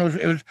Adrenaline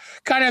it was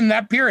kind of in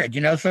that period,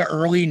 so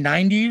early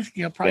 90s,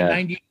 probably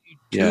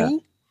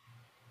 92.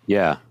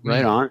 Yeah,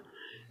 right on.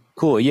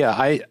 Cool.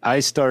 Yeah, I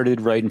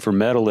started writing for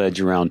Metal Edge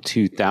around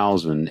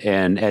 2000,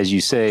 and as you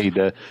say,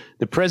 the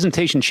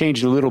presentation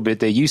changed a little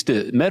bit.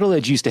 Metal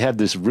Edge used to have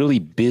this really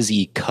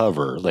busy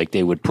cover, like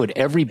they would put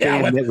every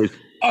band that was.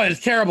 Oh,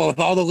 it's terrible with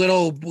all the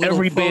little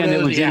every photos, band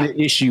that was in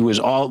the issue was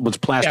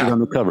plastered on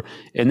the cover.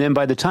 And then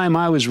by the time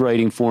I was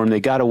writing for them, they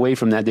got away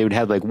from that. They would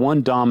have like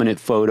one dominant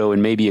photo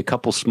and maybe a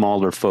couple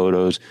smaller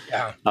photos.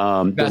 Yeah,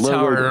 that's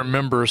how I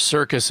remember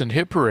Circus and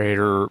Hit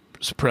Parader's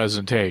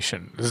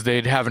presentation, is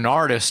they'd have an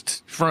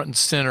artist front and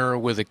center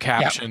with a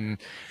caption.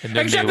 Yeah. And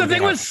then except the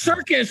thing with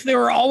Circus, they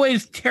were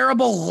always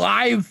terrible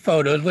live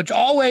photos, which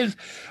always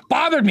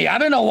bothered me. I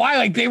don't know why.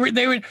 Like they would,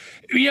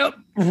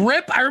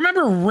 Rip. I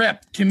remember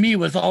Rip to me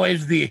was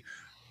always the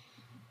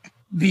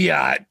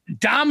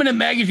dominant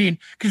magazine,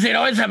 because they'd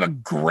always have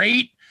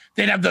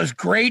they'd have those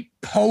great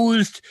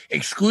posed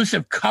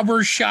exclusive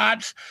cover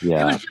shots.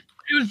 Yeah.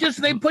 It was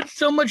just, they put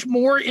so much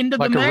more into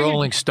like the magazine. Like a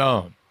Rolling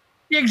Stone.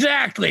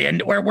 Exactly.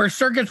 And where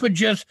Circus would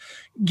just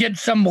get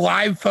some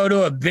live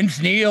photo of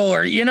Vince Neil,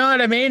 or, you know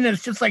what I mean?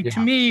 It's just like, to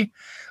me,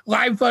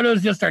 live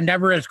photos just are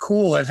never as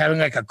cool as having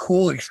like a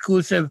cool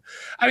exclusive.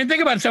 I mean,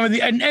 think about some of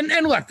the,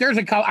 and look, there's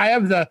I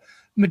have the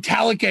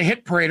Metallica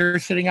hit parader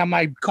sitting on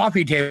my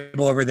coffee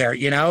table over there.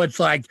 It's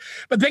like,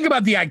 but think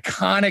about the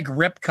iconic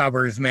Rip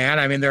covers, man.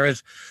 I mean, there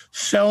was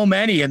so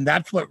many, and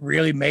that's what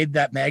really made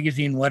that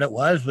magazine what it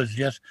was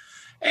just,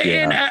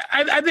 and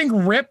I think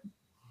Rip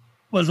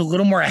was a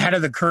little more ahead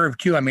of the curve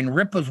too. I mean,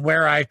 Rip was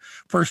where I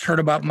first heard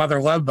about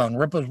Mother Love Bone.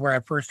 Rip was where I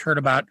first heard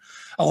about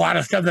a lot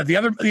of stuff that the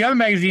other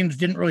magazines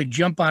didn't really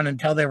jump on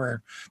until they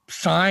were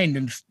signed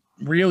and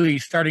really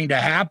starting to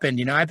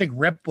happen. I think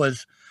Rip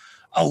was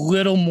a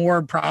little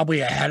more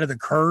probably ahead of the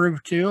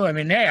curve too. I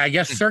mean, hey, I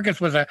guess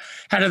Circus was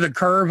ahead of the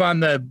curve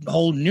on the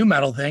whole new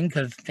metal thing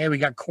because hey, we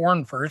got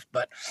Korn first,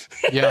 but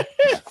yeah.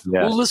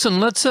 Well, listen,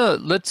 let's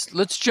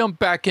jump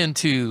back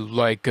into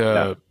like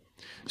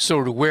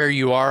sort of where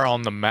you are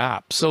on the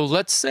map. So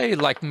let's say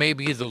like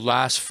maybe the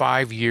last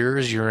 5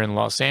 years you're in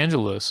Los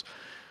Angeles.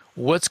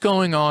 What's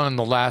going on in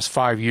the last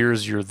 5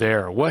 years you're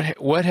there?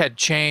 What had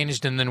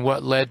changed, and then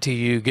what led to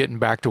you getting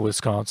back to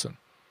Wisconsin?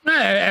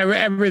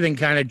 Everything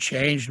kind of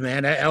changed,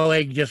 man.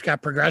 LA just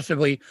got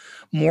progressively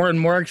more and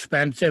more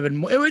expensive,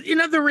 and it was,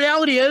 the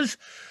reality is,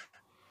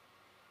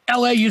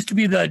 LA used to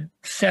be the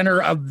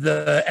center of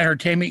the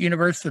entertainment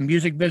universe, the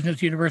music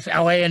business universe.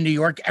 LA and New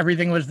York,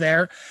 everything was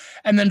there.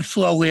 And then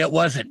slowly it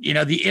wasn't.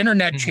 The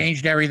internet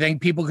changed everything.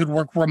 People could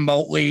work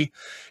remotely.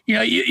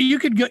 You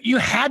could go, you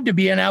had to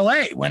be in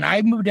LA. When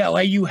I moved to LA,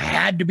 you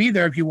had to be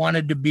there if you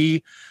wanted to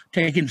be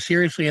taken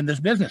seriously in this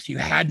business. You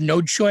had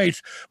no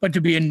choice but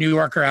to be in New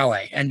York or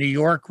LA. And New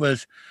York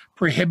was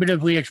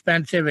prohibitively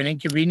expensive and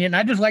inconvenient.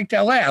 I just liked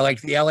LA. I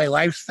liked the LA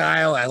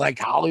lifestyle. I liked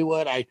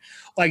Hollywood. I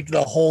liked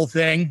the whole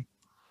thing.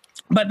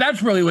 But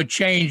that's really what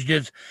changed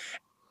is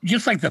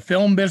just like the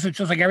film business,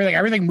 just like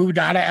everything moved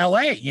out of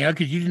LA,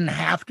 because you didn't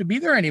have to be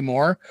there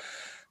anymore.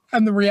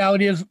 And the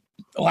reality is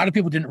a lot of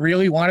people didn't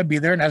really want to be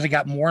there. And as it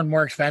got more and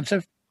more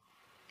expensive,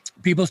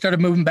 people started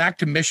moving back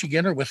to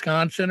Michigan or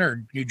Wisconsin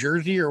or New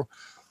Jersey or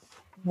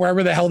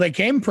wherever the hell they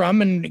came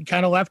from, and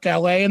kind of left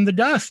LA in the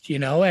dust,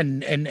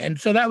 and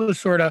so that was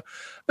sort of,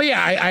 but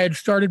yeah, I had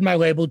started my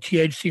label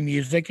THC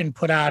Music and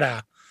put out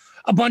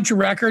a bunch of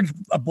records,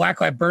 a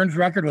Black Light Burns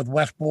record with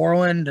Wes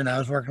Borland, and I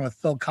was working with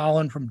Phil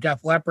Collen from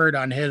Def Leppard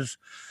on his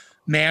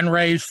Man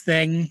Rays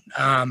thing.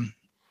 I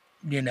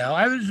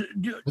was,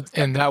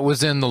 and that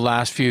was in the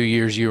last few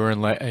years you were in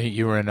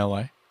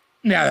LA.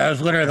 Yeah, that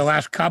was literally the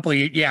last couple of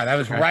years. Yeah, that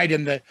was right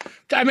in the.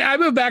 I mean, I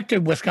moved back to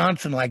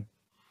Wisconsin like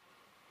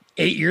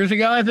 8 years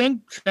ago, I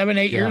think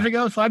 7-8 years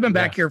ago. So I've been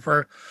back here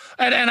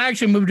and I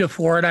actually moved to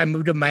Florida. I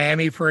moved to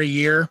Miami for a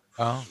year.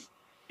 Oh.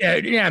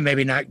 Yeah,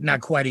 maybe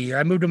not quite a year.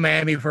 I moved to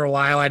Miami for a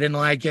while. I didn't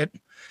like it.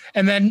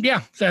 And then,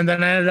 and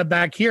then I ended up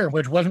back here,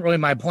 which wasn't really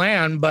my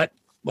plan, but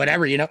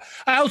whatever, I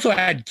also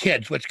had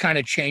kids, which kind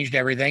of changed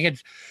everything.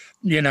 It's,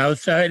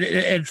 so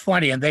it's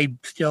funny. And they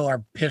still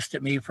are pissed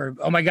at me for,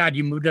 oh my God,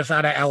 you moved us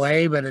out of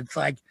LA. But it's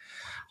like,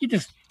 you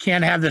just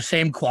can't have the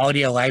same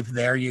quality of life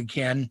there. You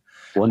can.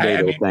 One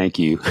day they'll thank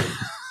you.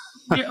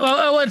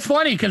 Well, it's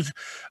funny because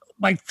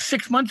like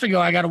 6 months ago,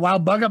 I got a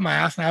wild bug up my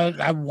ass,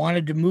 and I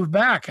wanted to move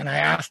back. And I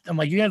asked them,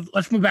 like, you guys,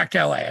 let's move back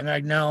to LA. And they're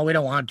like, no, we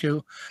don't want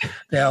to.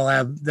 They'll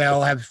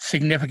have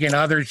significant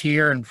others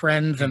here and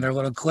friends and their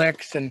little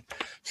cliques, and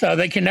so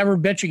they can never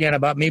bitch again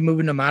about me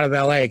moving them out of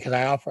LA because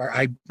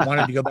I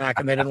wanted to go back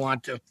and they didn't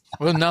want to.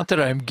 Well, not that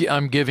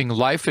I'm giving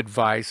life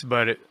advice,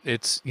 but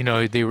it's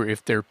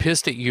if they're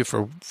pissed at you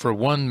for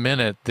 1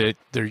 minute that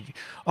they're,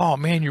 oh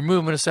man, you're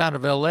moving us out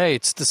of LA.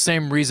 It's the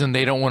same reason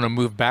they don't want to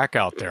move back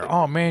out there.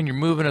 Oh man, you're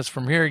moving us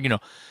from here.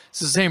 It's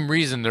the same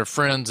reason their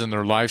friends and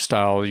their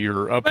lifestyle.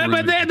 You're up.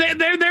 But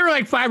they were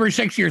like 5 or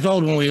 6 years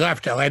old when we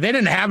left LA. They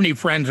didn't have any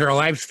friends or a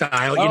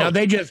lifestyle.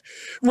 They just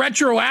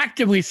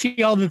retroactively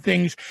see all the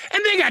things,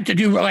 and they got to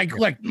do like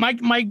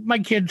my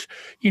kids.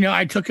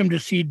 I took them to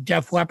see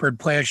Def Leppard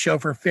play a show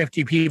for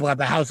 50 people at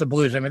the House of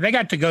Blues. I mean, they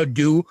got to go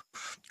do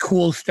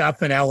cool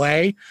stuff in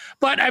LA,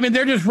 but I mean,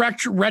 they're just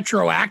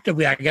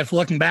retroactively, I guess,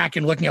 looking back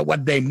and looking at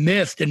what they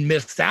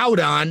missed out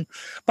on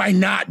by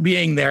not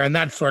being there. And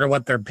that's sort of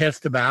what they're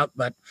pissed about,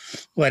 but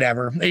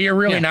whatever. You're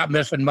really not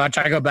missing much.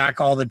 I go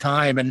back all the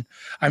time, and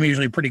I'm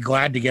usually pretty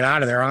glad to get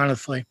out of there,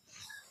 honestly.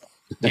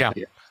 Yeah.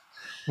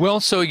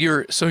 Well, so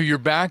you're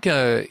back,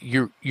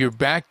 you're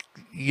back,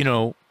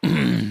 in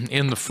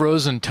the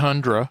frozen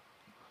tundra.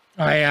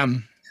 I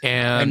am.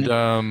 And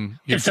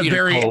it's a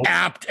very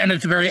apt, and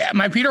it's very,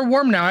 my feet are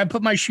warm now. I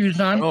put my shoes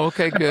on. Oh,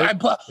 okay, good.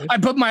 I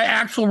put my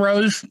Axl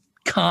Rose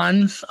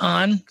cons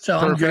on, so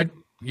perfect. I'm good.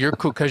 You're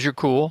cool because you're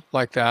cool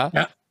like that.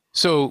 Yeah.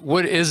 So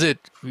what is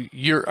it?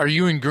 Are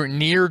you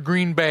near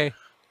Green Bay?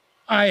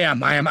 I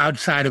am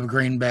outside of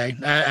Green Bay.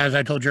 As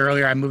I told you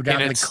earlier, I moved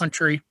out in the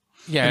country.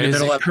 Yeah, in the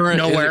middle of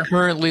nowhere. Is it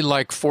currently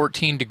like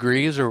 14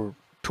 degrees or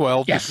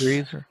 12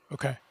 degrees?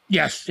 Okay.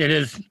 Yes, it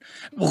is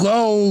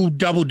low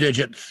double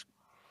digits.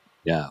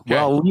 Yeah. Okay.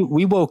 Well,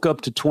 we woke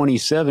up to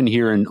 27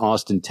 here in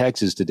Austin,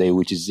 Texas today,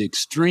 which is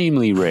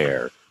extremely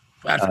rare.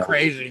 That's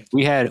crazy.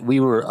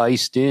 We were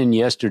iced in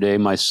yesterday.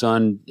 My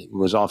son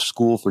was off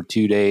school for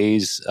 2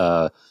 days.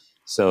 You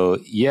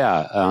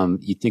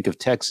think of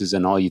Texas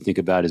and all you think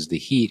about is the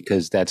heat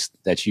because that's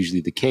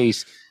usually the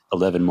case.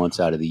 11 months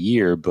out of the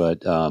year.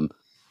 But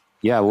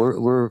yeah,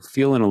 we're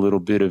feeling a little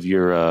bit of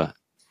your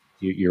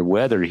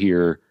weather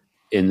here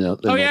in the.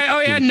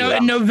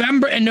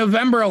 No, in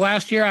November of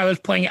last year, I was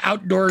playing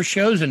outdoor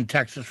shows in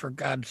Texas, for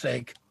God's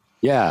sake.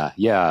 Yeah.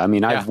 I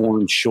mean, I've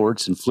worn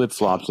shorts and flip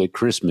flops at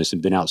Christmas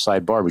and been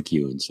outside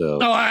barbecuing. So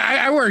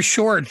I wear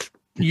shorts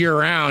year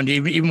round,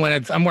 even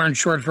when I'm wearing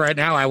shorts right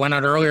now. I went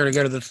out earlier to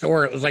go to the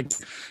store. It was like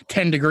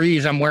 10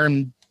 degrees. I'm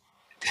wearing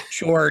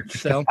shorts.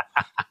 So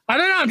I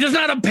don't know. I'm just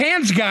not a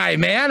pants guy,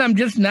 man. I'm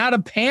just not a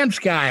pants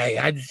guy.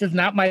 It's just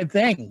not my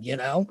thing, you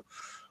know.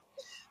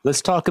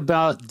 Let's talk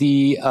about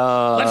the.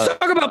 Let's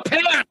talk about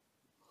pants.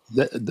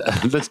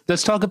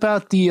 Let's talk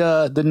about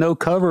the No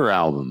Cover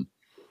album.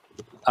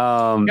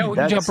 Yeah, we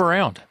can jump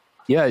around.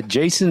 Yeah,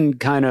 Jason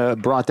kind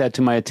of brought that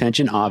to my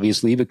attention,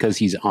 obviously, because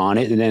he's on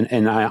it,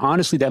 and I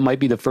honestly, that might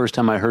be the first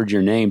time I heard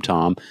your name,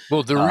 Tom.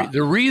 Well,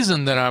 the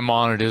reason that I'm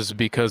on it is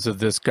because of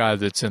this guy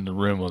that's in the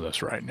room with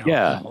us right now.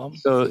 Yeah.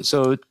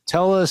 So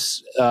tell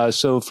us.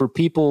 So for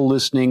people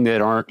listening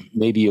that aren't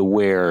maybe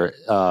aware,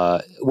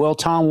 well,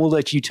 Tom, we'll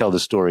let you tell the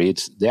story.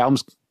 It's the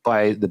album's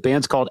by the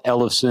band's called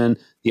Ellefson.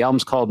 The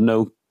album's called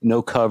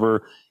No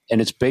Cover, and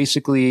it's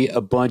basically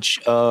a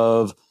bunch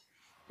of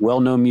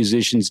well-known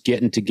musicians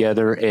getting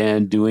together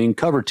and doing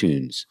cover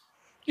tunes.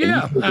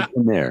 Yeah.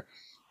 From there.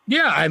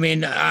 Yeah. I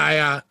mean,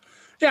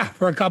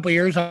 for a couple of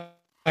years, I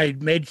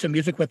made some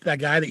music with that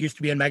guy that used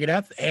to be in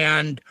Megadeth.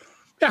 And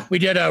yeah, we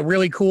did a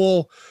really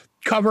cool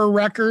cover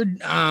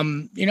record.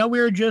 We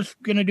were just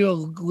going to do a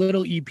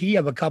little EP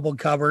of a couple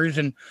covers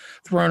and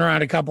throwing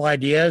around a couple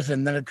ideas.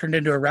 And then it turned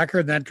into a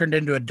record, and then it turned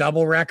into a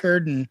double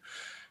record. And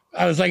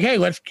I was like, hey,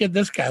 let's get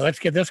this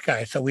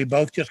guy. So we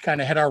both just kind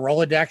of had our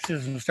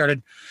Rolodexes and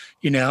started,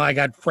 I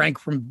got Frank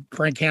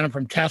Hannon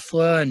from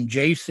Tesla and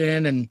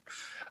Jason and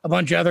a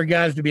bunch of other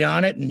guys to be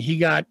on it. And he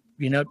got,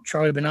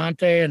 Charlie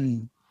Benante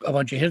and a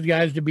bunch of his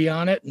guys to be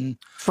on it. And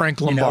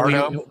Frank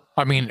Lombardo.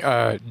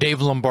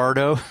 Dave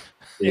Lombardo.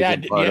 Yeah.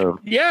 And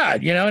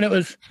it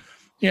was,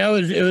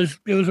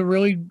 it was a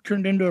really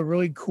turned into a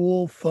really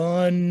cool,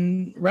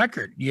 fun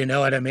record. You know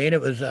what I mean?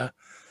 It was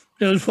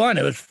fun.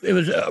 It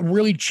was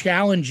really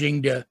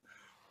challenging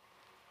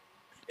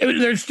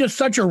there's just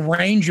such a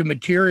range of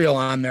material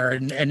on there.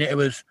 And it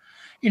was,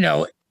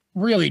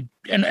 really,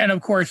 and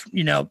of course,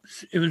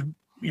 it was,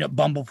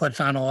 Bumblefoot's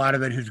on a lot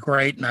of it, who's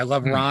great. And I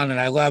love Ron, and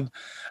I love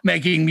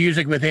making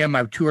music with him.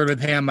 I've toured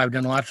with him. I've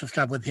done lots of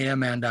stuff with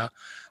him, and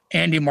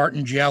Andy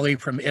Martingelli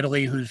from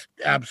Italy, who's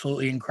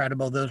absolutely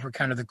incredible. Those were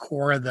kind of the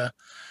core of the,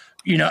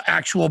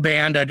 actual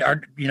band.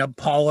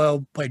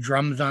 Paulo played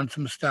drums on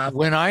some stuff.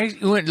 When I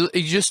went,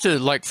 just to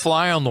like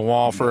fly on the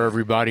wall for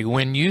everybody,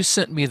 when you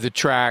sent me the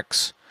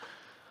tracks,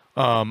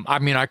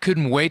 I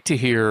couldn't wait to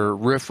hear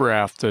Riff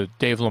Raff, the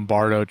Dave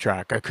Lombardo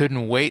track. I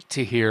couldn't wait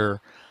to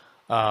hear,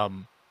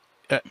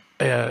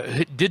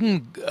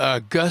 didn't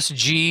Gus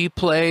G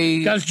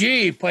play? Gus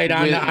G played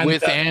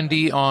with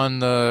Andy on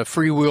the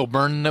Freewheel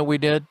Burning that we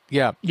did.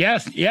 Yeah.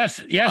 Yes.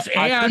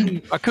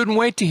 And I couldn't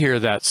wait to hear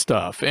that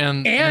stuff.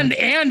 And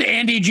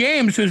Andy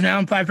James, who's now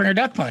in Five Finger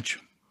Death Punch.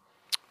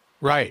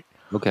 Right.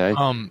 Okay.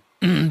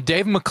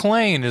 Dave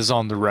McClain is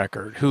on the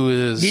record. Who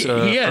is he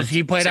is?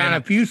 He played on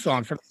a few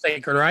songs from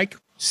Sacred Reich.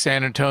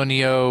 San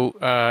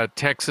Antonio,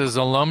 Texas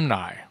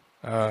alumni.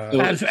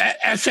 That's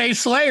S.A.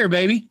 Slayer,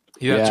 baby.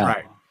 Yeah, that's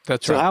right.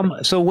 That's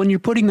right. So when you're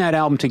putting that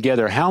album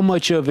together, how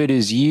much of it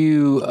is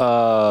you?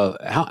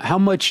 How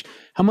much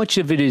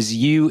of it is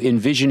you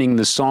envisioning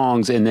the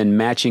songs and then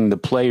matching the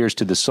players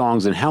to the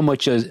songs, and how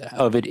much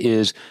of it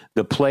is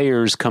the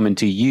players coming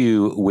to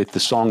you with the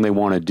song they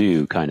want to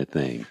do, kind of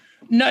thing?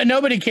 No,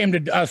 nobody came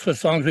to us with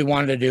songs we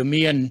wanted to do.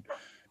 Me and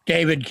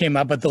David came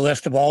up with the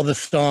list of all the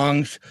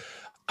songs.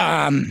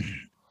 You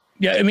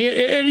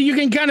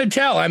can kind of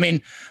tell. I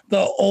mean,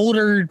 the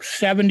older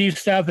 70s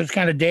stuff is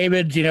kind of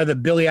David's, the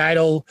Billy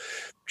Idol,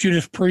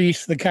 Judas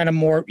Priest, the kind of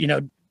more,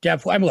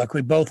 Def Leppard. Look,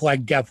 we both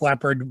like Def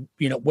Leppard.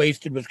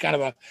 Wasted was kind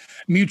of a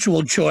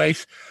mutual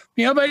choice.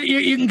 But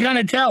you can kind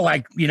of tell,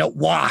 like,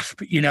 Wasp,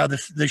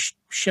 the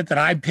shit that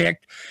I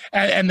picked,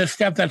 and the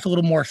stuff that's a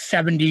little more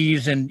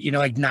 70s and,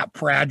 like Not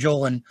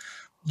Fragile and,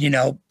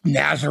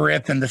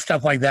 Nazareth and the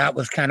stuff like that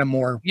was kind of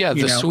more,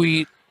 the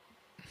sweet.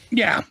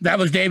 Yeah, that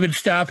was David's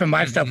stuff, and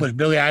my stuff was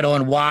Billy Idol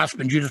and Wasp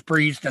and Judas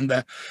Priest and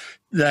the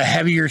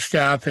heavier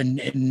stuff, and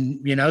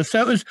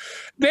so it was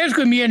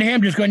basically me and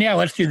him just going, yeah,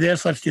 let's do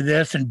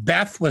this. And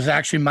Beth was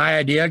actually my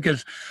idea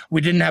because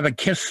we didn't have a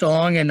Kiss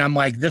song, and I'm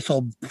like, this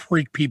will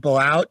freak people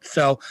out.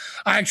 So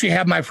I actually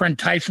had my friend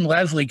Tyson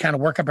Leslie kind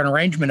of work up an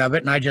arrangement of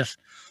it, and I just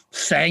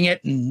sang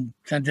it and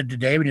sent it to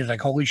David. He's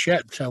like, holy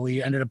shit. So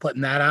we ended up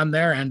putting that on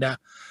there, and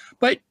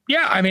but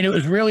yeah, I mean, it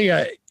was really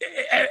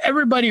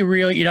everybody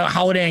really,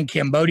 Holiday in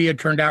Cambodia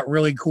turned out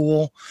really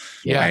cool.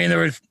 Yeah. I mean, there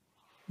was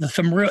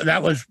some real,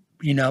 that was,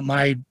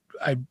 my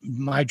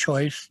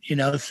choice,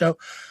 so.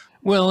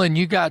 Well, and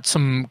you got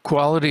some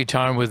quality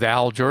time with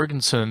Al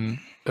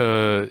Jorgensen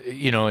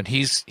and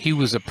he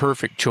was a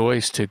perfect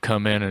choice to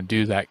come in and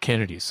do that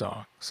Kennedy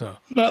song. So,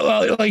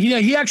 well,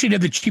 he actually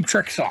did the Cheap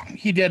Trick song.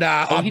 He did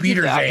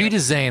Abida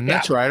Zane.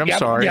 That's right. I'm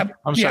sorry.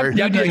 I'm sorry.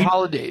 Who did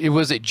Holiday?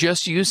 Was it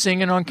just you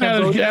singing on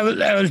Cambodia?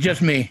 That was just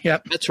me.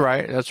 Yep. That's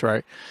right.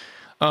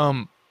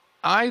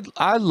 I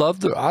love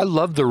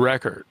the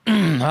record.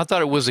 I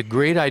thought it was a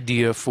great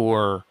idea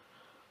for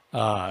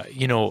a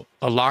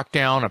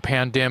lockdown, a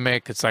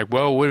pandemic. It's like,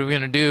 well, what are we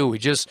going to do? We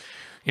just,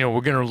 we're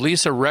going to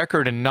release a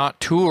record and not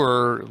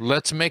tour.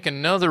 Let's make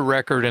another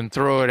record and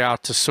throw it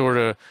out to sort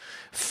of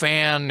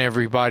fan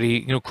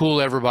everybody,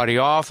 cool everybody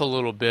off a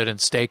little bit and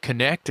stay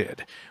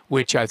connected,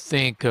 which I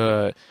think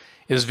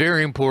is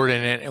very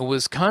important. And it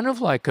was kind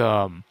of like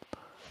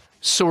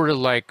sort of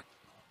like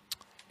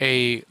it's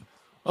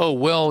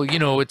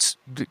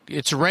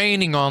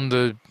raining on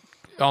the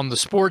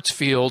sports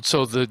field,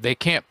 so they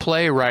can't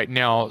play right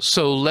now.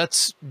 So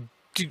let's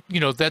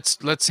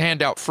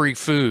hand out free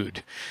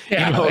food,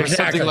 exactly.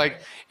 Something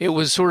like. It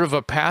was sort of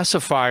a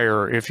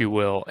pacifier, if you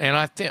will, and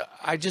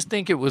I just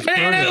think it was.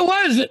 And it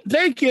was,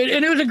 thank you,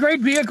 and it was a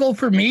great vehicle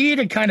for me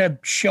to kind of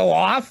show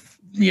off,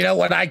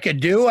 what I could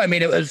do. I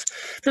mean, there's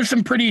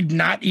some pretty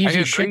not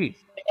easy shit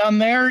on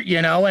there,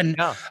 and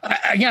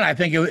again, I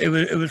think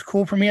it was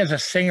cool for me as a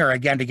singer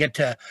again to get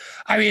to,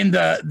 I mean,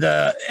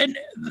 the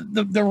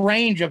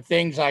range of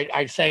things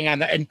I sang on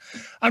that. And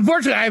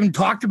unfortunately, I haven't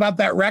talked about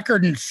that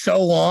record in so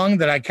long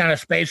that I kind of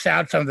spaced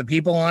out some of the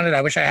people on it.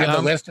 I wish I had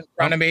the list in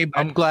front of me. But,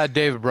 I'm glad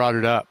David brought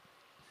it up.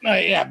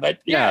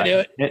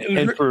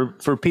 And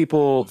for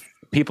people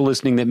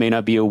listening that may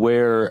not be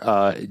aware,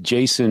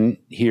 Jason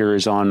here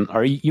is on.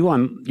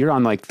 You're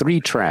on like 3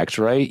 tracks,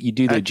 right? You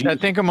do the. I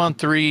think I'm on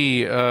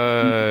 3. Eat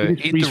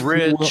the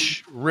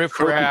Rich, Riff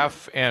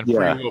Raff, and Free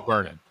Will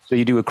Burning. So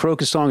you do a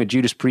Crocus song, a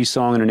Judas Priest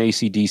song, and an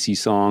AC/DC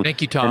song.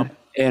 Thank you, Tom.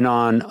 And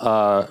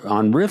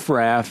on Riff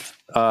Raff,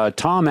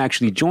 Tom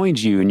actually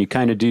joins you, and you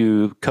kind of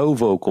do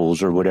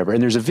co-vocals or whatever.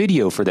 And there's a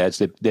video for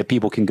that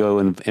people can go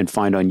and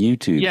find on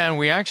YouTube. Yeah, and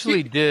we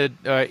actually did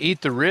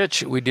Eat the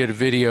Rich. We did a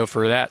video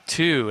for that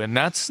too, and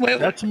that's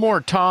more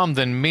Tom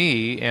than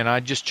me. And I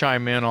just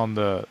chime in on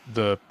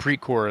the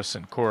pre-chorus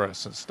and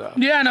chorus and stuff.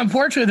 Yeah, and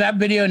unfortunately, that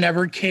video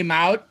never came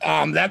out.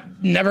 That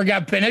never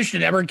got finished. It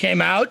never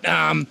came out.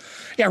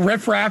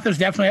 Riff Raff is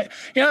definitely.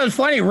 It's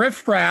funny.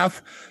 Riff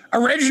Raff.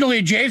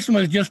 Originally, Jason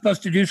was just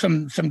supposed to do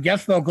some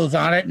guest vocals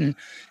on it, and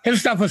his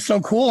stuff was so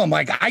cool. I'm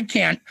like, I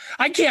can't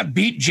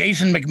beat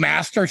Jason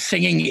McMaster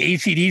singing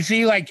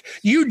AC/DC. Like,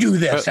 you do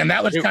this, and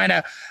that was kind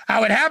of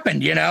how it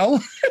happened, Yeah,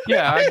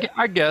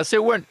 I guess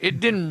it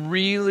didn't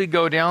really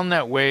go down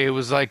that way. It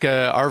was like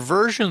our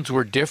versions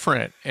were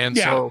different, and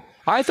so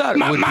I thought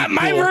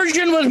my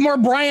version was more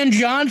Brian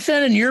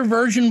Johnson, and your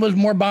version was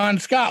more Bon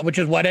Scott, which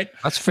is what it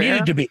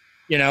needed to be.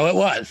 It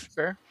was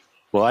fair.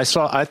 Well, I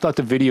thought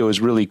the video was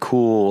really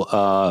cool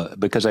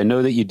because I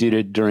know that you did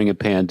it during a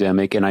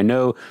pandemic, and I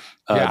know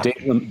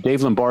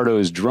Dave Lombardo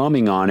is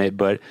drumming on it.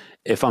 But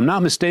if I'm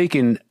not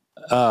mistaken,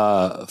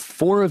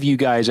 4 of you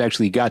guys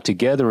actually got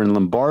together, and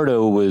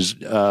Lombardo was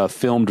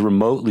filmed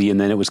remotely, and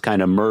then it was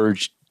kind of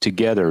merged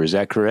together. Is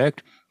that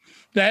correct?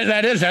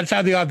 That's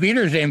how the Off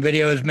Beaters Aim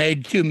video is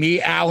made too.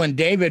 Me, Al, and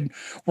David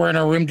were in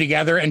a room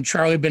together, and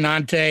Charlie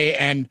Benante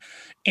and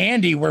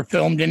Andy were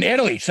filmed in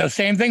Italy. So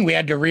same thing. We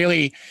had to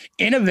really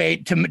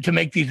innovate to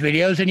make these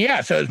videos.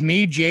 And so it was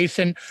me,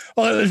 Jason.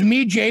 Well, it was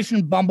me,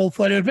 Jason,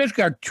 Bumblefoot. It was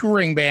basically our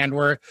touring band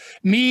where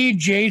me,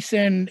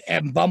 Jason,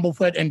 and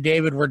Bumblefoot and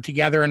David were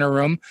together in a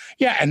room.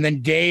 Yeah. And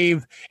then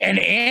Dave and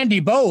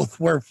Andy both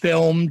were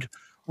filmed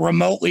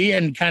remotely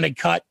and kind of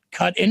cut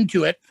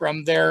into it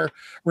from their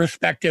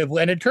respective.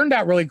 And it turned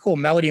out really cool.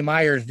 Melody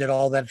Myers did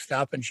all that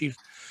stuff. And she's,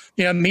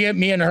 me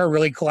and her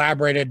really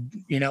collaborated,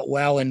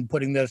 well in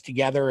putting those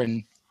together.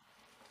 And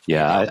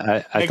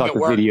yeah, I thought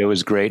the video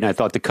was great, and I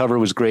thought the cover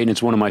was great, and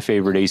it's one of my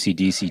favorite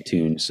AC/DC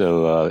tunes.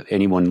 So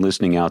anyone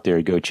listening out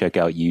there, go check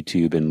out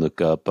YouTube and look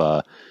up.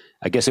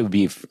 I guess it would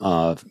be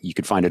you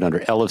could find it under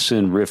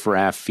Ellefson Riff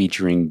Raff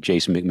featuring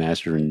Jason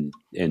McMaster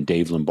and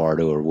Dave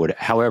Lombardo or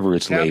however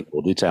it's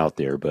labeled. It's out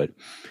there, but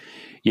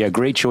yeah,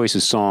 great choice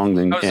of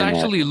song. I was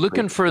actually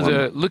looking for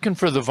the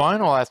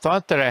vinyl. I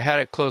thought that I had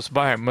it close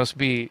by. It must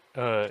be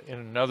in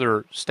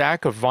another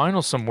stack of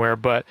vinyl somewhere,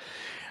 but.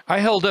 I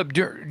held up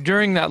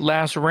during that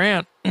last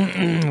rant,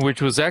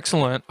 which was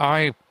excellent.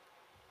 I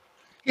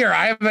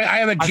have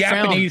a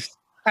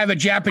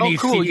Japanese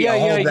cool. CD.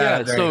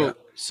 Yeah.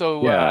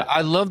 So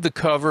I love the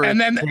cover.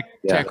 And then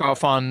Tech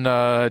Off on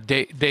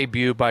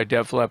Debut by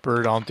Def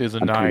Leppard on Through the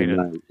Night.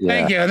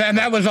 Thank you. And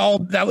that was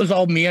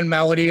all me and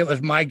Melody. It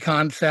was my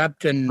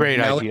concept and great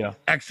idea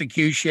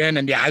execution.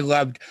 And I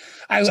loved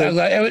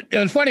it. It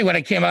was funny when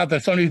it came out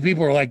that some of these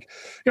people were like,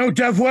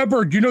 Def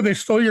Leppard, they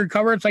stole your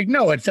cover. It's like,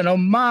 no, it's an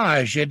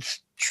homage. It's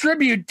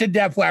tribute to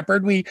Def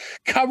Leppard. We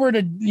covered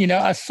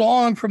a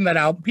song from that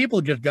album.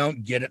 People just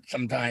don't get it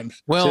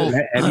sometimes. Well, so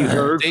have you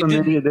heard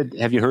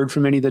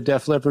from any of the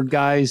Def Leppard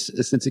guys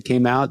since it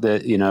came out?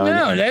 That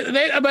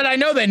no, but I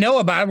know they know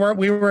about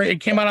it. It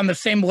came out on the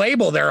same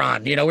label they're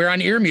on. We were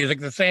on Ear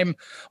Music, the same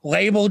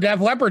label Def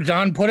Leppard's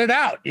on. Put it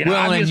out.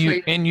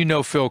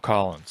 And Phil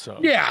Collins. So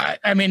yeah,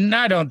 I mean,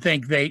 I don't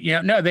think they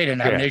they didn't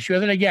have an issue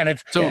with it. Again,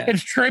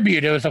 it's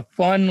tribute. It was a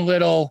fun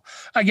little.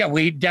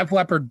 Again, Def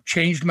Leppard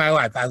changed my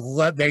life. I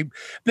love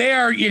they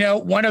are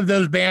one of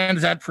those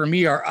bands that for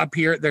me are up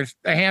here. There's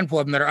a handful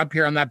of them that are up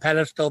here on that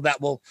pedestal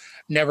that will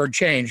never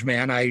change,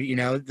 man.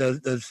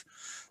 Those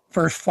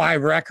first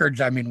 5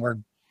 records, I mean, were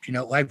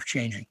life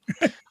changing.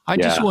 I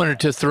just wanted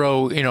to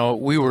throw,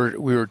 we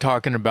were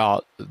talking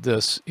about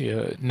this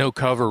No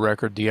Cover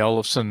record, the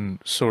Ellefson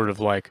sort of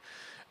like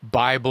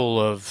Bible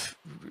of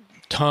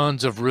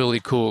tons of really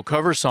cool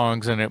cover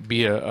songs, and it'd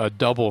be a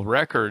double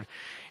record.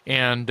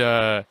 And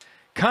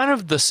kind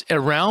of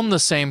around the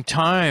same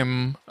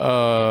time,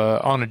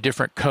 on a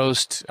different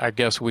coast, I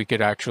guess we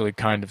could actually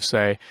kind of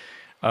say,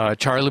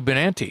 Charlie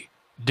Benante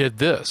did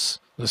this,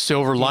 the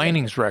Silver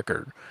Linings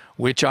record,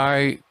 which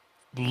I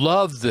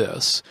love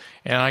this.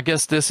 And I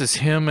guess this is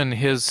him and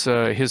his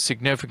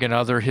significant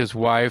other, his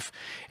wife,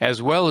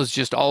 as well as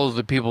just all of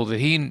the people that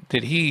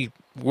he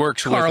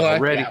works with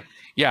already.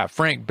 Yeah,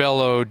 Frank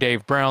Bello,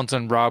 Dave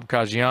Brownson, Rob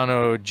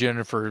Caggiano,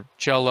 Jennifer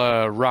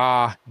Cella,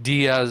 Ra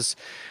Diaz,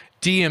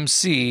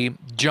 DMC,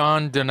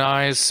 John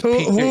Denise,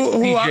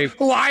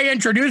 who I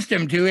introduced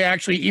him to. He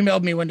actually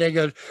emailed me one day,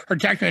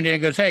 texted me one day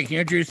and goes, "Hey, can you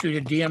introduce you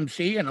to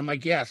DMC?" And I'm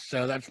like, "Yes."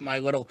 So that's my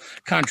little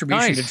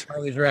contribution to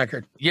Charlie's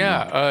record.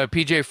 Yeah,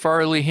 PJ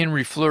Farley,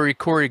 Henry Fleury,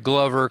 Corey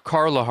Glover,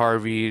 Carla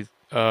Harvey,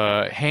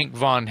 Hank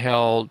Von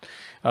Held,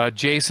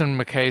 Jason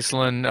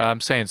McCaslin, I'm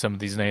saying some of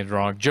these names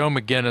wrong, Joe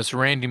McGinnis,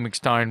 Randy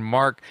McStein,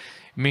 Mark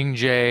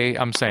Mingay,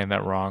 I'm saying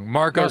that wrong,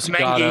 Marco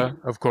Scada,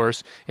 of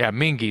course. Yeah,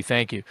 Mingy,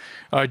 thank you.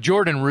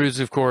 Jordan Ruse,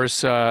 of course,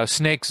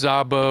 Snake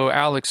Zabo,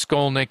 Alex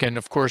Skolnick, and,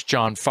 of course,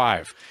 John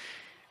Five.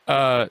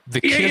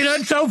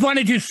 It's so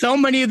funny, too. So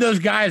many of those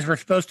guys were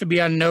supposed to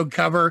be on No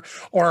Cover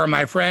or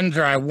my friends,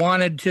 or I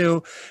wanted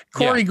to.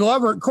 Corey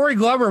Glover,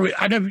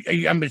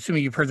 I'm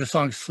assuming you've heard the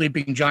song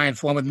Sleeping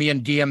Giants, one with me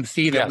and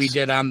DMC that we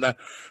did on the...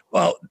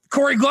 Well,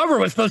 Corey Glover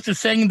was supposed to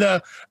sing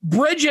the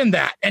bridge in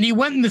that, and he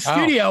went in the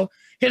studio.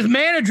 His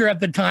manager at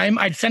the time,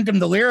 I'd sent him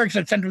the lyrics,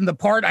 I'd sent him the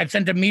part, I'd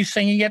sent him me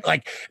singing it.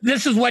 Like,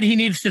 this is what he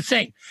needs to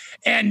sing.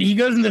 And he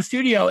goes in the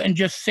studio and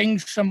just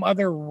sings some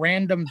other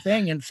random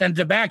thing and sends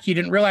it back. He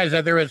didn't realize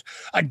that there was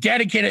a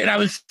dedicated, and I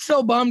was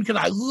so bummed because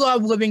I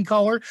love Living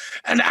Color.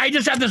 And I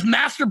just had this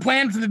master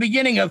plan from the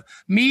beginning of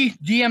me,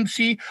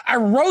 DMC. I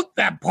wrote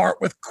that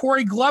part with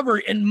Corey Glover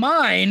in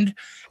mind.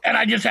 And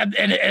I just had,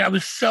 and I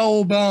was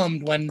so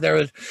bummed when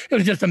it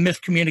was just a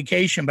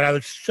miscommunication, but I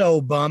was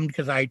so bummed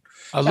because I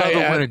love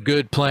it when a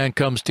good plan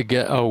comes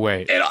together. Oh,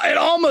 wait. It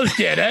almost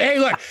did. Hey,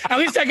 look, at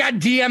least I got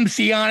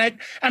DMC on it.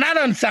 And I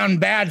don't sound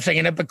bad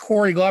singing it, but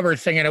Corey Glover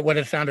singing it would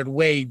have sounded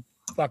way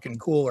fucking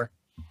cooler.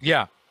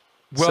 Yeah.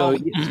 Well,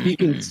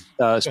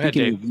 so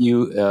speaking of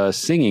you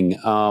singing,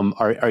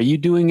 are you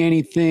doing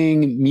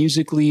anything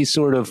musically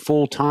sort of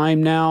full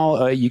time now?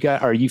 Are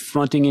you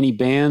fronting any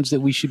bands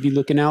that we should be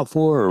looking out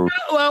for? Or?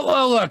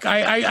 Well, look,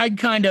 I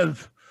kind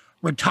of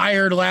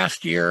retired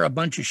last year. A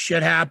bunch of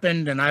shit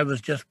happened, and I was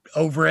just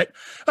over it.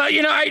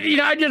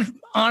 I just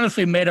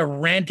honestly made a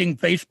ranting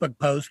Facebook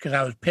post because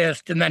I was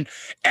pissed. And then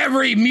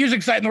every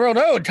music site in the world,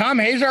 Tom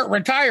Hazart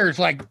retires.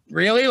 Like,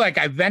 really? Like,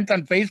 I vent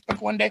on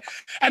Facebook one day.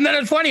 And then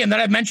it's funny. And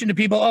then I mentioned to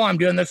people, I'm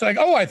doing this. Like,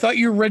 I thought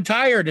you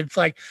retired. It's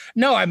like,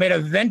 no, I made a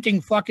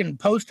venting fucking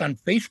post on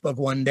Facebook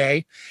one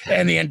day,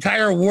 and the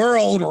entire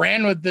world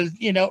ran with the,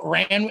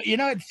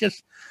 it's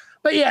just.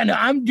 But yeah, no,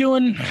 I've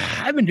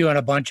been doing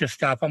a bunch of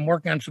stuff. I'm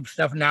working on some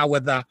stuff now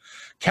with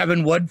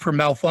Kevin Wood from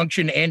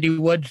Malfunction, Andy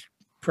Woods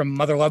from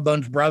Mother Love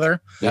Bone's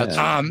brother. That's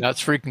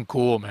freaking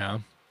cool,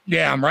 man.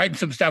 Yeah, I'm writing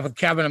some stuff with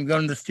Kevin. I'm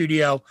going to the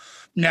studio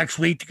next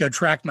week to go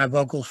track my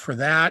vocals for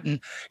that. And,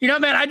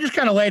 man, I just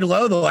kind of laid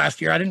low the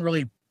last year. I didn't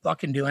really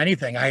fucking do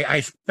anything. I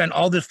spent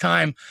all this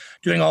time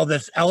doing all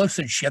this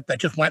Ellefson shit that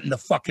just went in the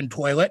fucking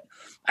toilet.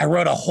 I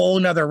wrote a whole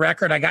nother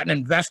record. I got an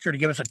investor to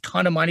give us a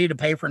ton of money to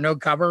pay for No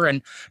Cover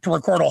and to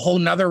record a whole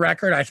nother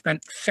record. I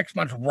spent 6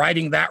 months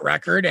writing that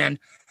record. And,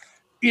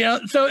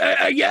 so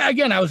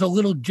again, I was a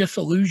little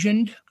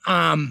disillusioned.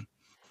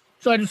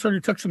 So I just sort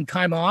of took some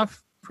time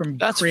off from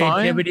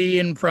creativity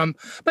and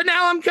but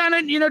now I'm kind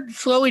of,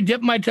 slowly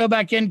dipping my toe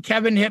back in.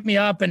 Kevin hit me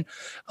up, and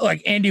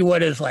like Andy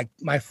Wood is like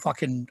my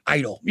fucking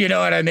idol. You know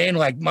what I mean?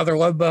 Like Mother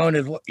Love Bone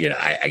is,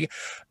 I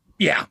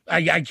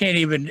can't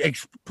even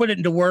put it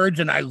into words.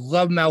 And I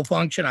love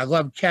Malfunction. I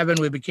love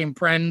Kevin. We became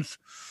friends,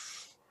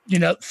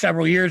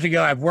 several years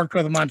ago. I've worked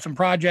with him on some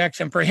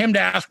projects, and for him to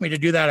ask me to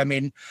do that, I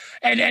mean,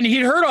 and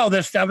he'd heard all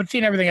this stuff and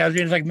seen everything I was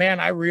doing. He's like, man,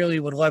 I really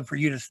would love for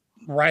you to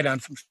write on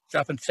some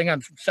stuff and sing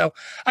on some. So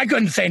I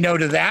couldn't say no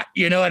to that.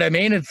 You know what I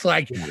mean? It's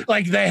like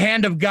the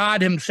hand of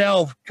God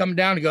himself coming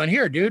down and going,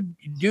 here, dude,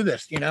 you do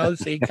this, So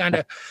he kind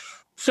of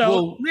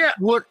So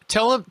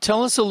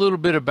tell us a little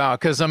bit about,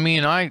 because I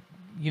mean,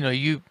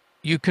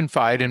 you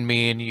confide in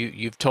me, and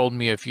you've told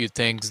me a few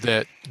things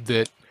that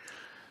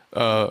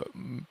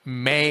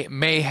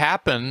may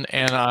happen,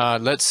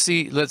 and let's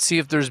see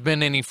if there's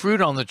been any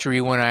fruit on the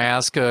tree. When I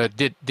ask,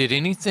 did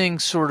anything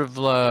sort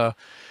of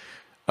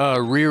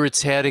rear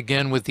its head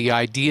again with the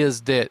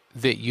ideas that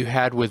you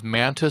had with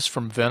Mantis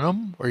from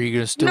Venom? Or are you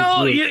going to still?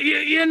 No,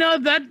 you know,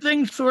 that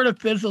thing sort of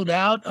fizzled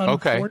out,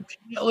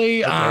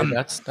 unfortunately. Okay,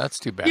 that's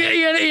too bad.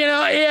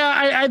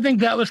 I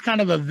think that was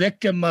kind of a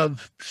victim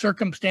of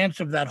circumstance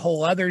of that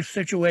whole other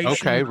situation.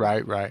 Okay,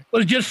 right.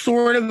 Was just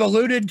sort of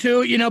alluded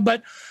to,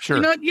 but sure.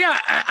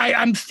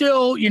 I'm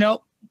still,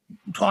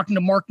 talking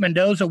to Mark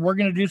Mendoza. We're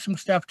going to do some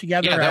stuff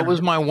together. Yeah, that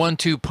was my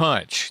 1-2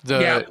 punch.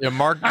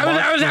 Mark.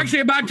 I was actually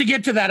about to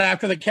get to that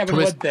after the Kevin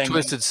Wood thing.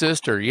 Twisted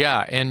Sister,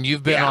 yeah. And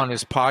you've been on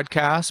his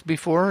podcast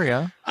before,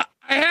 yeah?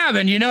 I have,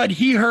 and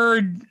he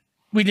heard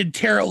we did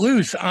Tear It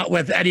Loose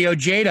with Eddie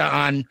Ojeda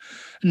on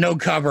No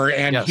Cover,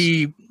 and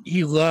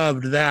he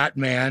loved that,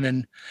 man.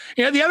 And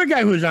the other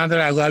guy who was on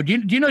that I loved. Do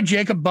you know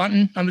Jacob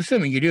Bunton? I'm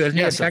assuming you do. Isn't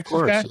he a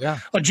Texas guy? Yeah.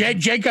 Well,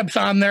 Jacob's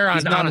on there.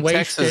 He's not a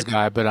Wasted. Texas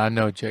guy, but I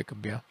know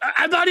Jacob. Yeah.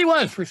 I thought he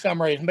was for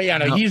some reason, but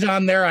he's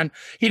on there.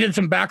 He did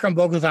some background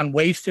vocals on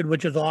Wasted,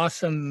 which is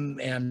awesome.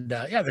 And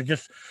there's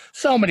just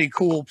so many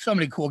cool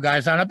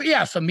guys on it.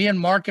 But so me and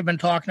Mark have been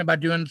talking about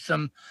doing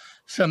some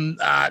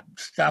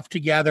stuff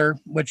together,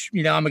 which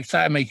I'm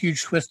excited. I'm a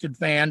huge Twisted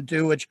fan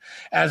too, which,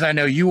 as I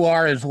know, you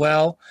are as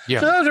well. Yeah.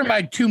 So those are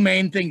my two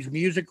main things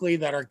musically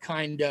that are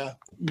kind of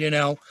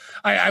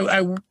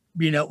I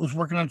was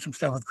working on some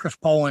stuff with Chris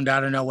Poland.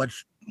 I don't know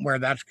where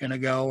that's going to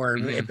go, or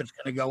if it's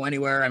going to go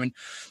anywhere. I mean,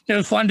 it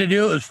was fun to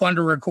do. It was fun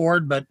to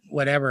record, but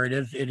whatever it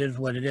is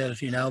what it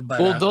is.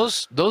 But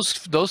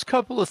those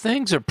couple of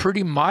things are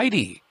pretty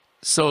mighty.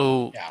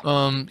 So,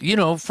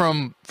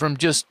 from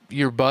just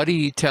your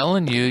buddy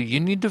telling you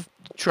need to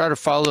try to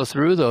follow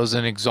through those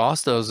and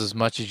exhaust those as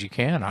much as you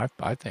can,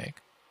 I think.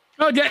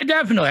 Oh,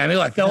 definitely. I mean,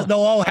 look, they'll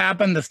all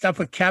happen. The stuff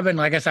with Kevin,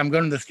 like I said, I'm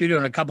going to the studio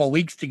in a couple of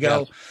weeks to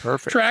go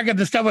track it.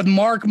 The stuff with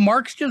Mark.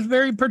 Mark's just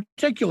very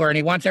particular, and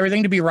he wants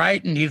everything to be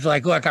right. And he's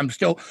like, look, I'm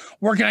still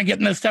working on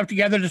getting this stuff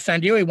together to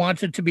send you. He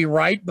wants it to be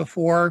right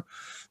before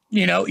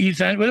he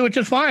sent, which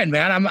is fine,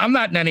 man. I'm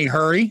not in any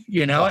hurry,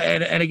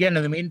 and again,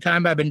 in the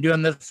meantime, I've been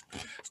doing this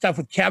stuff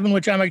with Kevin,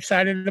 which I'm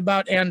excited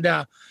about. And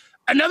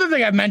another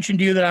thing I've mentioned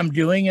to you that I'm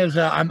doing is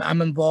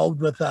I'm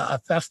involved with a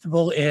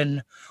festival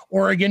in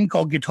Oregon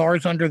called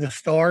Guitars Under the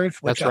Stars,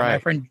 which my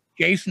friend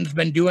Jason's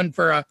been doing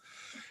for a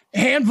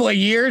handful of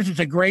years. It's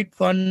a great,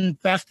 fun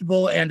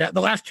festival. And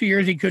the last 2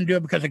 years, he couldn't do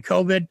it because of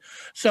COVID.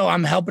 So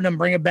I'm helping him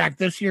bring it back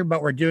this year,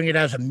 but we're doing it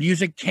as a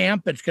music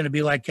camp. It's going to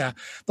be like the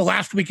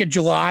last week of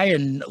July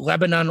in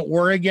Lebanon,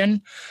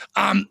 Oregon.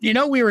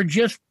 We were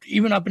just,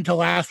 even up until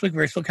last week, we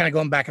were still kind of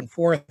going back and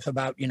forth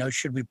about,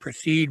 should we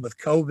proceed with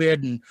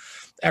COVID and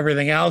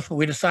everything else? But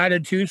we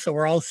decided to, so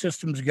we're all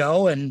systems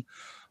go. And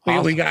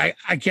I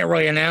can't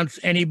really announce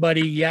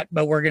anybody yet,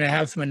 but we're going to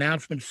have some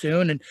announcements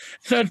soon. And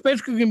so it's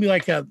basically going to be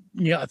like a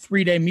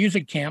 3-day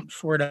music camp,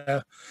 sort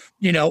of,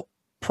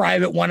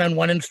 private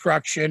one-on-one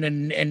instruction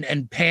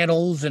and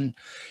panels. And,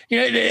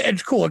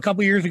 it's cool. A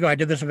couple of years ago, I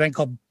did this event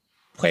called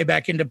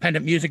Playback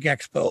Independent Music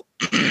Expo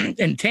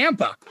in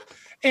Tampa.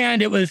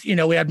 And it was,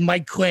 we had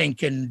Mike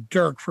Klink and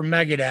Dirk from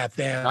Megadeth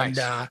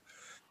and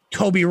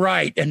Toby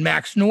Wright and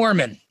Max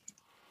Norman.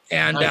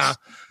 And,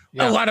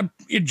 a lot of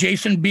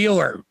Jason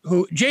Bieler,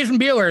 Jason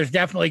Bieler is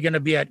definitely going to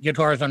be at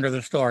Guitars Under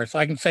the Stars. So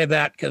I can say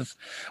that because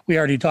we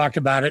already talked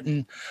about it.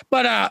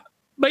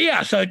 But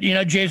yeah, so,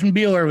 Jason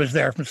Bieler was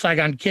there from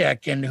Saigon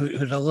Kick, and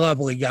who's a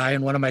lovely guy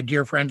and one of my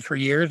dear friends for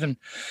years. And,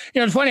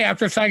 it's funny,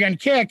 after Saigon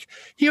Kick,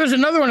 he was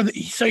another one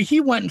so he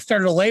went and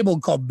started a label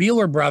called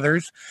Bieler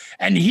Brothers,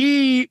 and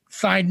he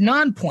signed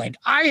Nonpoint.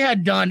 I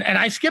had done, and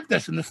I skipped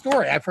this in the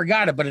story, I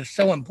forgot it, but it's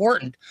so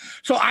important.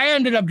 So I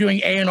ended up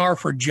doing A&R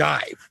for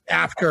Jive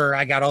after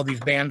I got all these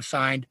bands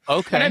signed.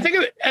 Okay. And I think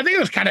it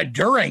was kind of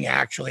during,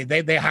 actually.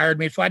 They hired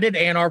me. So I did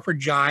A&R for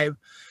Jive.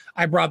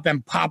 I brought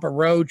them Papa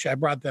Roach. I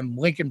brought them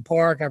Linkin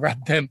Park. I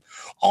brought them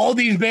all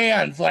these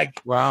bands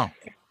wow,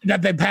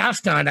 that they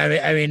passed on.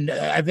 I mean,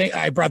 I think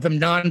I brought them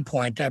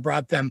Nonpoint. I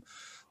brought them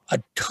a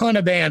ton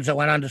of bands that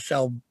went on to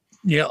sell,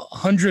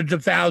 hundreds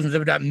of thousands,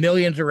 if not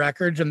millions of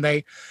records, and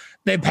they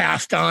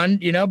passed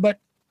on, but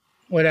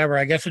whatever.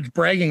 I guess it's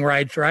bragging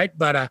rights, right?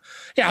 But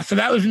so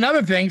that was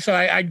another thing. So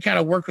I'd kind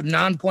of worked with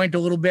Nonpoint a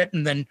little bit,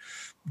 and then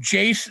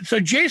Jason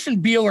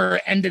Bieler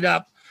ended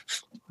up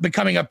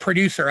becoming a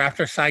producer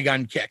after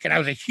Saigon Kick. And I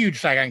was a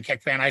huge Saigon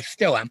Kick fan. I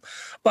still am.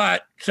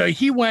 But so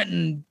he went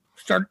and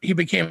he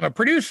became a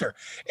producer.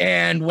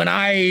 And when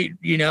I,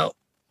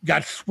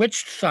 got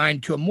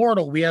signed to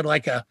Immortal, we had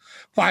like a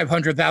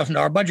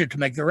 $500,000 budget to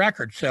make the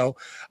record. So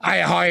I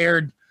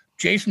hired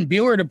Jason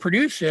Bieler to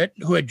produce it,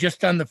 who had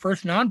just done the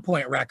first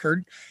Nonpoint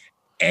record,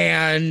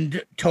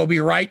 and Toby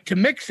Wright to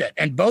mix it.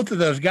 And both of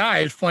those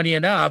guys, funny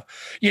enough,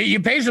 you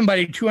pay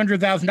somebody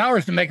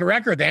 $200,000 to make a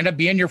record, they end up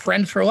being your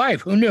friends for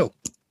life. Who knew?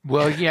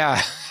 Well,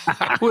 yeah,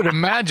 I would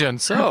imagine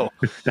so.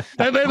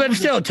 but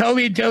still,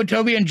 Toby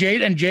and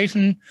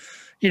Jason,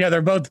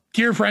 they're both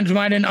dear friends of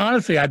mine, and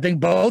honestly, I think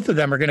both of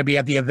them are going to be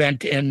at the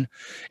event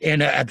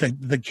at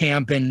the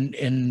camp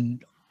in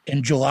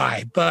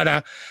July.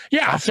 But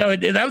yeah, so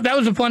that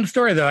was a fun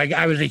story though.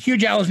 I was a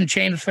huge Alice in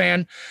Chains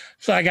fan,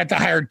 so I got to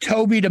hire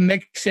Toby to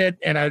mix it,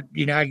 and I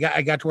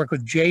got to work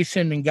with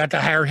Jason and got to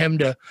hire him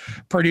to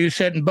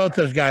produce it, and both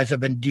those guys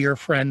have been dear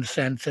friends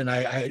since, and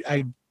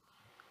I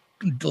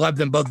love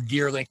them both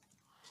dearly.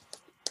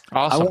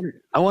 Awesome.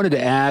 I wanted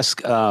to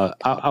ask,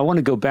 I want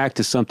to go back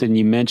to something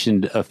you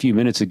mentioned a few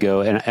minutes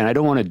ago, and I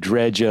don't want to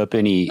dredge up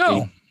any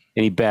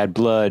bad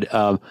blood,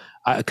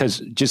 because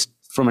just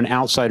from an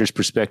outsider's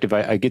perspective,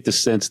 I get the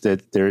sense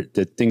that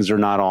things are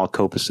not all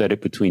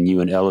copacetic between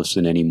you and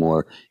Ellefson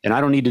anymore, and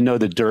I don't need to know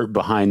the dirt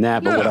behind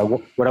that. But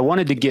what I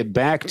wanted to get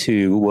back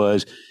to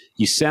was,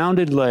 you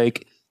sounded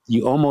like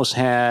you almost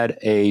had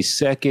a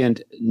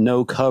second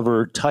no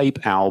cover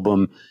type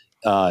album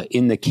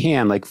in the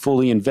can, like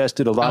fully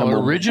invested a lot of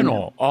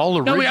original, all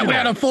original. No, we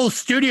had a full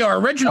studio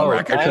original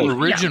record. All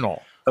original.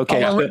 Yeah.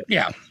 Okay.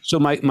 Yeah. So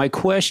my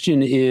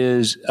question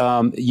is,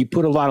 you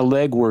put a lot of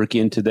legwork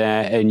into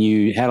that, and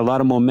you had a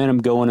lot of momentum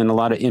going and a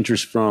lot of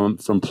interest from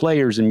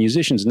players and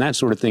musicians and that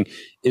sort of thing.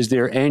 Is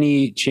there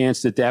any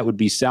chance that would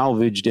be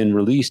salvaged and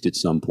released at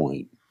some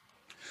point?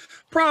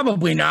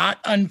 Probably not.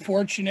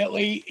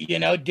 Unfortunately,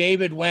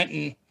 David went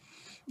and,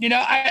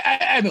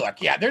 I mean,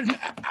 look, yeah,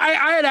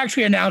 I had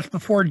actually announced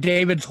before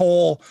David's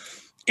whole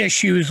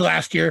issues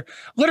last year,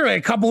 literally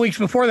a couple weeks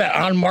before that,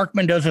 on Mark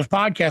Mendoza's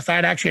podcast, I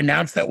had actually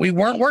announced that we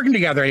weren't working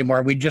together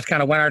anymore. We just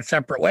kind of went our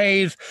separate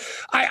ways.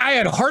 I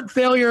had heart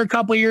failure a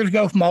couple of years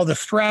ago from all the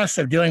stress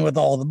of dealing with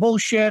all the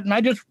bullshit, and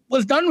I just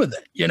was done with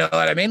it. You know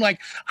what I mean? Like,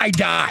 I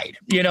died.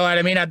 You know what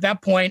I mean? At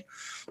that point,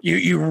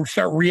 you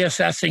start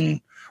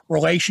reassessing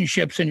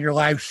relationships in your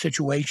life,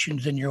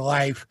 situations in your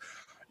life.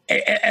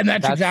 And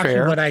that's exactly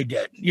fair. What I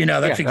did.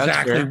 That's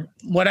exactly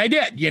what I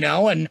did,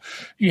 and,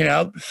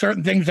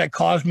 certain things that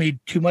caused me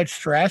too much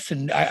stress,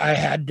 and I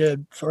had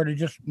to sort of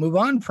just move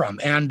on from.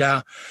 And,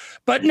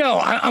 but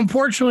no,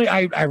 unfortunately,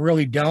 I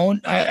really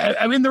don't.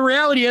 I mean, the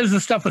reality is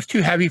the stuff was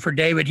too heavy for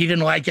David. He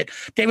didn't like it.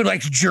 David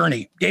likes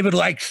Journey. David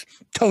likes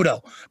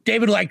Toto.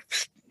 David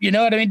likes, you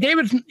know what I mean?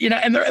 David's,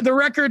 and the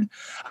record,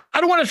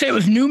 I don't want to say it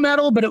was new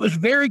metal, but it was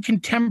very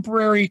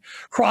contemporary,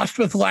 crossed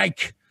with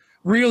like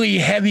really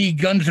heavy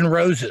Guns N'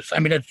 Roses. I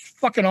mean, it's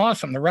fucking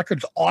awesome. The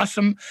record's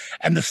awesome,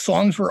 and the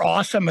songs were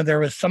awesome. And there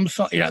was some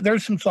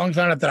there's some songs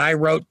on it that I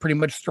wrote pretty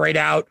much straight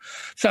out.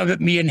 Some of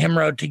it me and him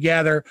wrote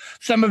together.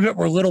 Some of it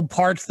were little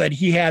parts that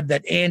he had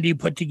that Andy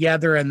put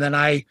together, and then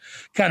I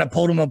kind of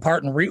pulled them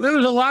apart and it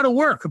was a lot of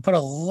work. I put a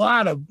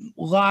lot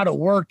of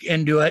work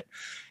into it,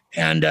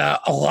 and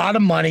a lot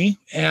of money.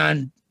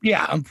 And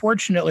yeah,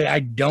 unfortunately, I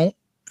don't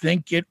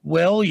think it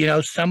will.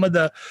 Some of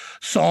the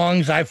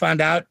songs I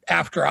found out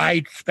after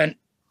I spent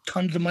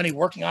tons of money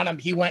working on them,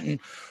 he went and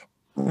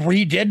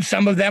redid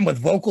some of them with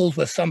vocals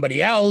with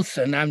somebody else,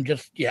 and I'm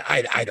just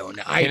I don't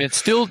know. And it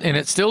still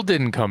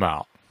didn't come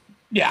out.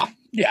 Yeah.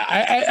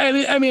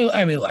 I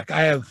mean, look,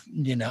 I have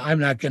I'm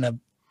not gonna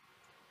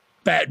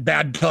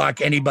bad talk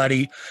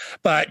anybody,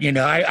 but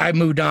I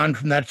moved on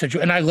from that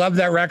situation, and I love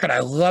that record.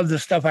 I love the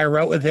stuff I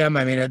wrote with him.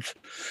 I mean, it's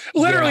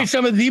literally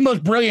some of the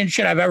most brilliant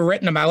shit I've ever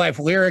written in my life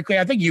lyrically.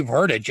 I think you've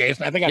heard it,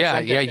 Jason. I think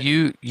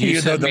you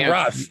sent me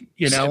rough,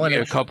 sent me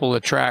a couple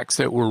of tracks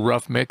that were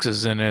rough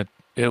mixes, and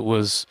it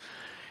was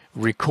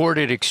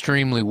recorded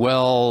extremely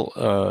well.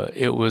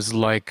 It was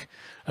like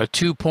a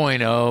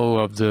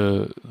 2.0 of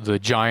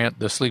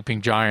the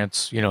Sleeping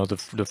Giants,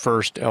 the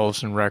first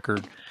Ellefson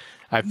record.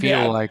 I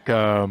feel like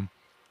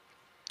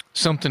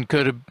something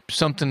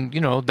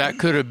that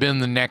could have been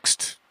the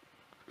next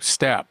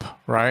step,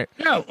 right?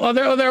 Yeah, well,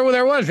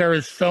 there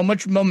was so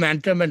much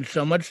momentum and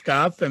so much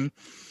stuff, and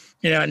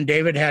and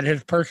David had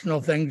his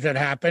personal things that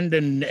happened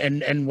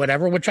and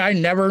whatever, which I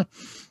never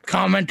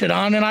commented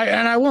on, and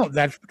I won't.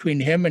 That's between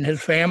him and his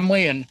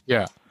family and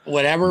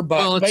whatever.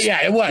 But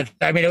yeah, it was.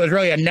 I mean, it was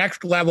really a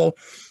next level.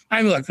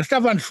 I mean, look, the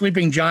stuff on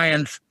Sleeping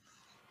Giants,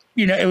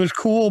 it was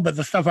cool, but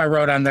the stuff I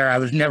wrote on there, I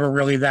was never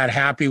really that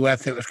happy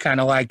with. It was kind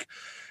of like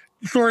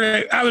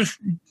I was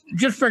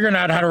just figuring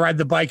out how to ride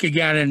the bike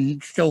again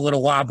and still a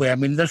little wobbly. I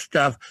mean, this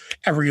stuff,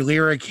 every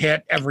lyric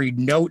hit, every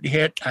note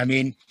hit. I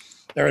mean,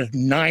 there was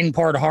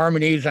 9-part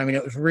harmonies. I mean,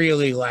 it was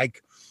really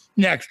like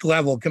next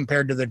level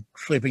compared to the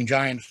Sleeping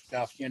Giants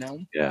stuff,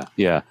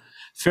 Yeah.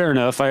 Fair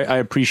enough. I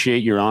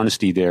appreciate your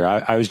honesty there.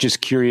 I was just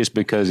curious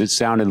because it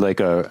sounded like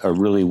a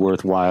really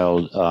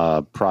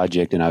worthwhile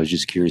project, and I was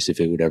just curious if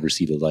it would ever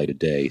see the light of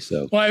day.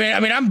 So, well, I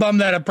mean, I'm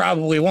bummed that it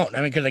probably won't.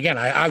 I mean, because again,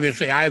 I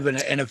have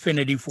an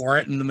affinity for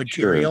it and the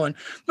material. Sure.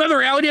 And the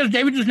reality is,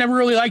 David just never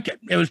really liked it.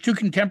 It was too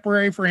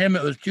contemporary for him.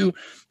 It was too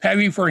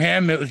heavy for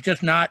him. It was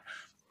just not.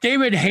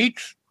 David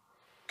hates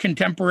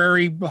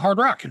contemporary hard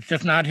rock. It's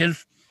just not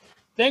his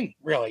thing,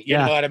 really. You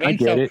know what I mean? I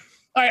get it.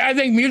 I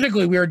think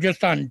musically, we were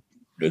just on.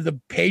 The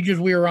pages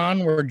we were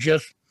on were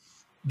just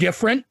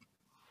different.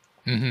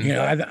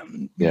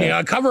 Mm-hmm.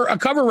 A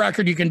cover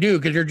record you can do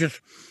because you're just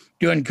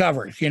doing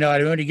covers, I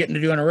don't want to get into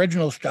doing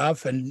original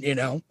stuff and,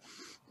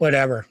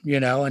 whatever,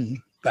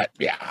 but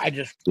yeah,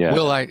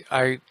 Well,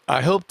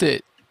 I hope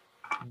that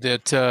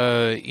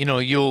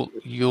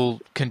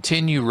you'll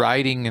continue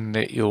writing and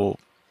that you'll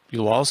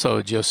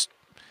also just,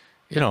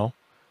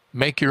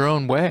 make your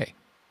own way.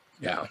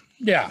 Yeah.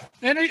 Yeah.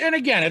 And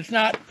again, it's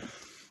not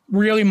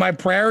really my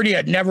priority.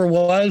 It never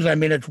was. I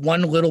mean, it's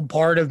one little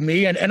part of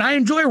me, and I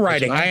enjoy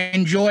writing. I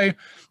enjoy,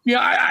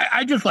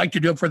 I just like to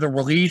do it for the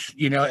release.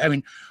 I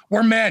mean,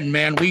 we're men,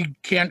 man. We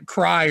can't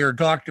cry or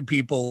talk to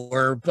people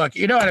or like,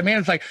 you know what I mean?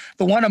 It's like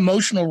the one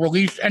emotional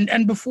release.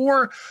 And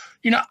before,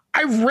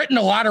 I've written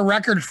a lot of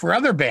records for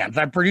other bands.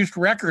 I've produced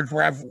records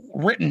where I've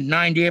written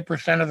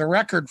 98% of the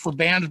record for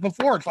bands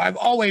before. So I've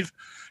always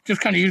just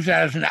kind of used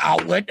that as an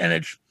outlet, and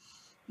it's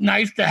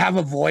nice to have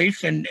a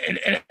voice. And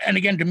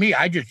again, to me,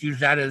 I just use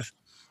that as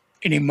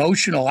an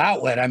emotional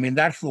outlet. I mean,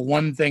 that's the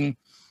one thing,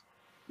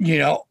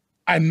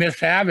 I miss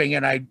having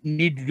and I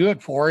need to do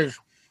it for is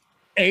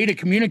to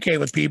communicate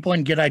with people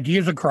and get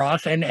ideas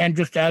across and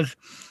just as,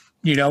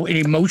 an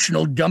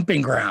emotional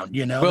dumping ground,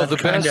 Well,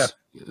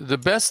 the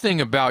best thing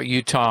about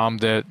you, Tom,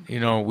 that,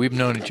 we've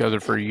known each other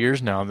for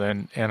years now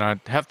then, and I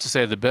have to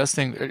say the best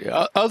thing,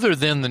 other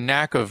than the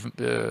knack of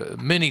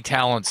many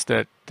talents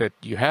that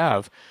you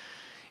have,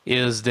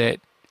 is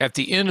that at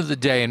the end of the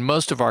day, in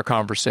most of our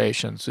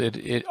conversations,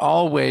 it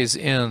always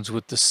ends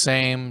with the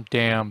same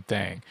damn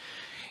thing.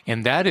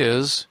 And that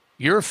is,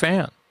 you're a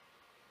fan.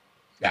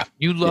 Yeah.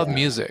 You love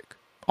music,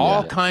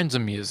 all kinds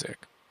of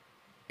music.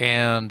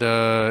 And,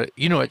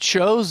 it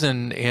shows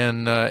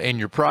in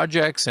your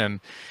projects and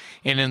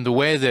in the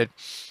way that,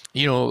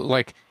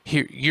 like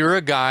you're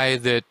a guy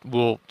that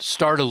will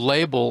start a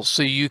label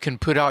so you can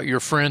put out your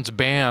friends'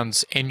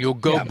 bands and you'll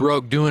go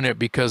broke doing it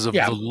because of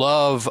the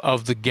love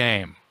of the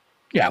game.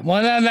 Yeah,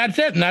 well, that's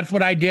it. And that's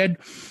what I did.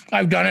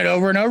 I've done it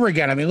over and over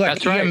again. I mean,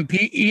 look,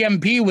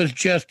 EMP was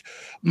just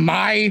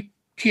my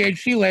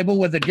THC label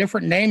with a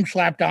different name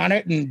slapped on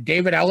it and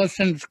David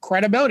Ellison's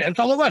credibility. That's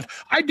all it was.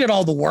 I did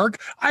all the work.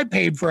 I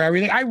paid for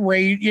everything. I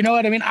raised, you know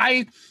what I mean?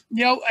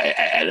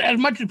 As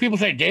much as people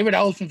say David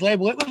Ellison's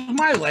label, it was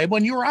my label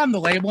and you were on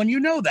the label and you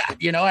know that,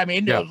 It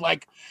was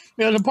like,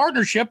 it was a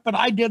partnership, but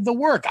I did the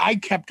work. I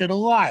kept it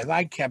alive.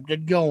 I kept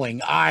it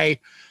going. And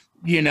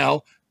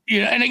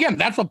again,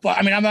 that's what,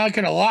 I'm not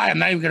going to lie. I'm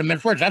not even going to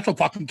mince words. That's what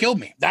fucking killed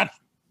me. That's,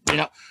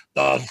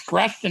 the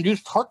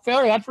stress-induced heart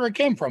failure, that's where it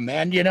came from,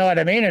 man. You know what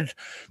I mean? It's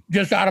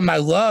just out of my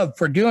love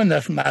for doing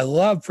this, my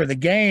love for the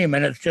game.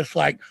 And it's just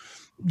like,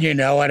 you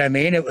know what I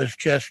mean? It was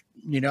just,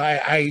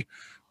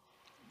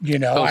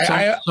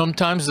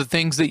 sometimes the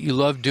things that you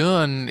love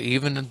doing,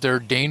 even if they're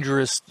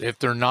dangerous, if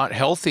they're not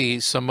healthy,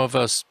 some of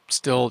us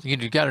still,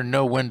 you got to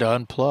know when to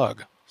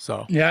unplug.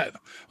 So, yeah,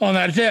 well,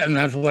 that's it. And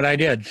that's what I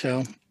did.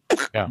 So,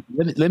 yeah.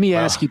 Let me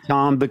ask you,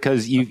 Tom,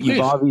 because you've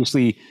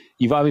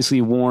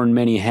obviously worn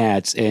many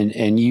hats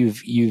and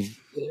you've,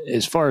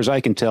 as far as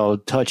I can tell,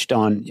 touched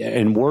on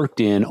and worked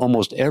in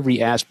almost every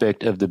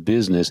aspect of the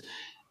business.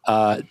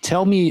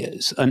 Tell me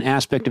an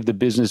aspect of the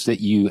business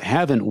that you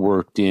haven't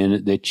worked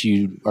in that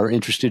you are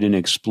interested in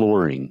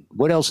exploring.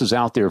 What else is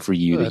out there for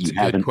you that you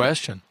haven't? Good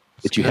question.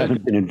 That you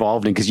haven't been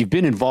involved in, because you've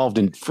been involved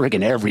in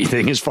friggin'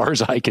 everything, as far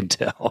as I can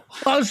tell.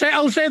 Well,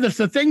 I'll say this: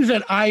 the things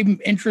that I'm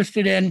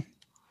interested in,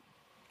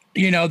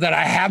 that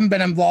I haven't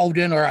been involved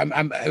in or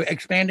I'm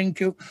expanding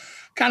to,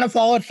 kind of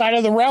fall outside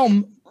of the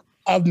realm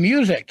of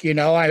music.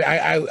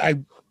 I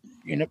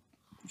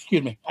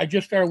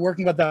just started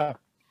working with a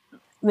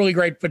really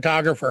great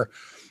photographer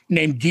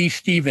named Dee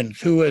Stevens,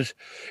 who is,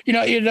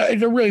 he's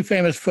a really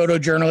famous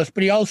photojournalist,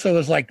 but he also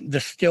is like the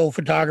still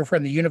photographer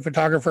and the unit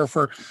photographer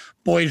for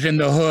Boys in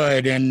the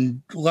Hood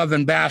and Love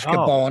and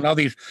Basketball and all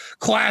these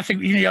classic,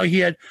 he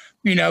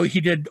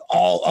did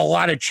a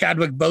lot of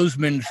Chadwick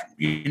Boseman's,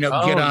 Get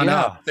On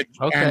Up.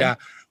 Okay. And,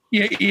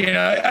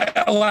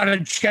 a lot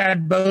of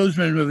Chad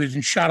Boseman movies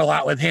and shot a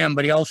lot with him,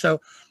 but he also,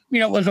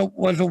 was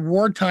a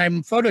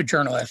wartime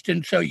photojournalist.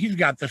 And so he's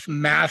got this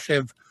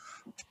massive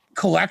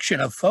collection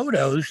of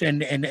photos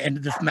and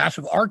this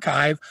massive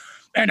archive.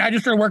 And I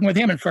just started working with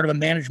him in sort of a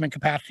management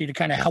capacity to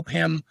kind of help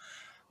him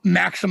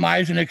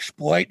maximize and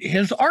exploit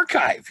his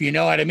archive, you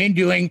know what I mean?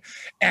 Doing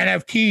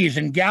NFTs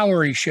and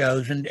gallery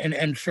shows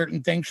and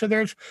certain things. So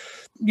there's,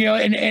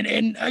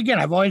 and again,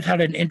 I've always had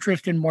an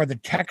interest in more the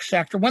tech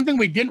sector. One thing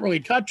we didn't really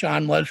touch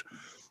on was,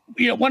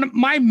 one of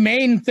my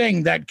main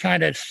thing that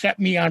kind of set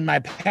me on my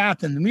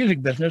path in the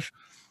music business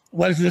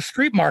was the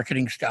street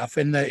marketing stuff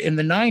in the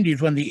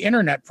 90s when the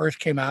internet first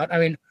came out. I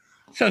mean,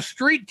 so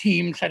street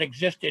teams had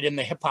existed in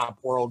the hip hop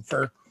world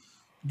for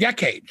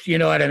decades, you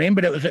know what I mean?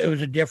 But it was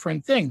a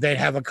different thing. They'd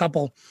have a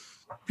couple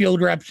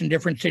field reps in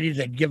different cities.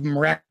 They'd give them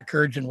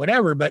records and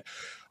whatever. But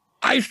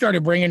I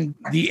started bringing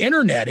the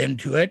internet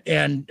into it,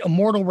 and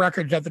Immortal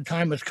Records at the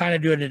time was kind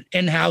of doing it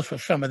in-house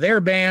with some of their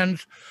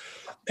bands.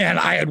 And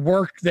I had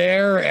worked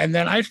there, and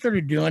then I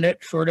started doing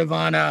it sort of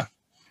on a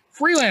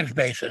freelance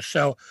basis.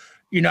 So,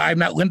 I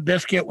met Limp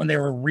Bizkit when they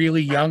were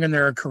really young in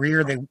their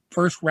career. Their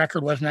first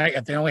record wasn't out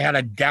yet. They only had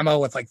a demo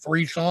with like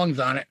 3 songs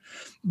on it.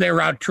 They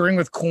were out touring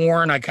with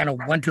Korn. I kind of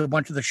went to a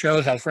bunch of the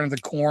shows. I was friends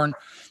with Korn.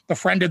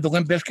 Befriended the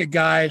Limp Bizkit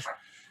guys.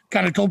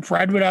 Kind of told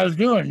Fred what I was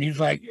doing. He's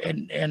like,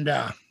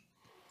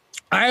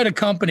 I had a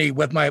company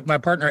with my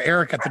partner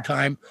Eric at the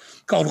time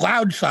called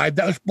Loudside.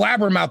 That was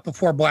Blabbermouth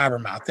before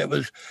Blabbermouth. It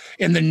was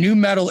in the new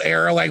metal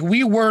era. Like,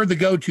 we were the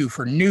go-to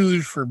for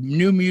news, for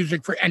new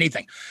music, for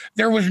anything.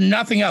 There was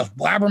nothing else.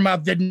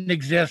 Blabbermouth didn't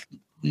exist.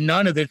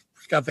 None of this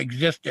stuff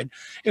existed.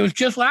 It was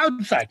just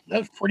Loudside. That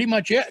was pretty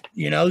much it,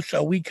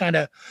 So we kind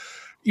of,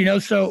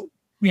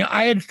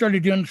 I had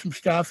started doing some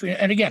stuff,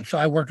 and again, so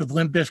I worked with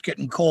Limp Bizkit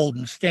and Cold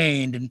and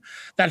Stained, and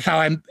that's how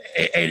I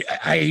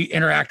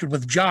interacted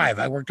with Jive.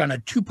 I worked on a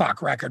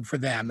Tupac record for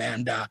them,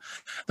 and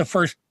the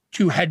first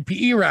 2 Head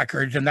PE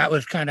records, and that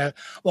was kind of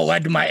what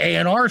led to my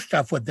A&R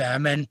stuff with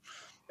them, and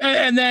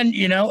then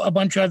a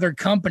bunch of other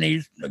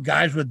companies,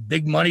 guys with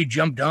big money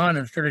jumped on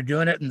and started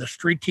doing it, and the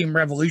Street Team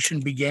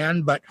revolution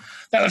began. But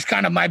that was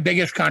kind of my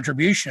biggest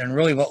contribution, and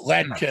really what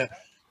led to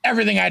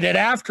everything I did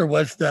after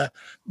was the,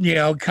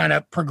 kind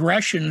of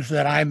progressions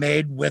that I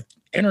made with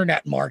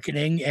internet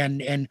marketing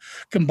and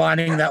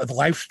combining that with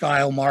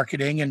lifestyle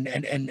marketing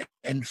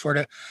and sort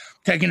of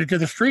taking it to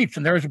the streets.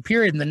 And there was a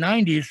period in the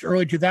 90s,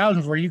 early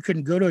 2000s, where you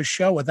couldn't go to a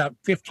show without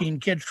 15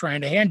 kids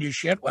trying to hand you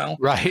shit. Well,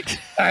 right.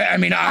 I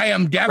mean, I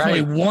am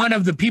definitely one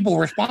of the people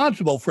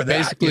responsible for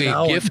that. Basically,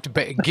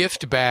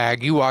 gift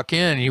bag. You walk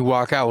in, you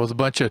walk out with a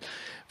bunch of,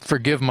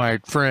 forgive my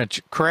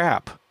French,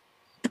 crap.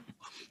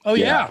 Oh,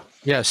 yeah.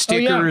 Yeah,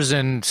 stickers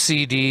and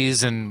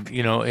CDs and,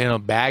 in a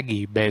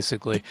baggie,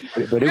 basically.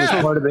 But it was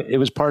part of it. It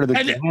was part of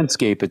the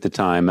landscape at the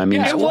time. I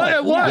mean, it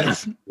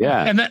was.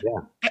 Yeah.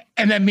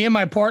 And then me and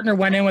my partner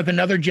went in with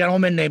another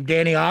gentleman named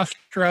Danny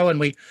Ostro, and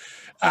we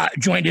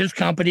joined his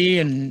company,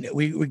 and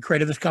we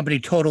created this company,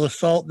 Total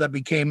Assault, that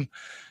became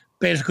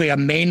basically a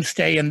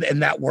mainstay in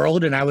that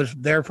world. And I was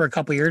there for a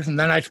couple of years, and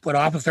then I split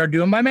off and started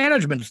doing my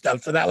management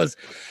stuff. So that was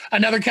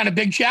another kind of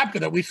big chapter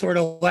that we sort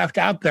of left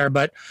out there.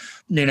 But,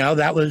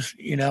 that was,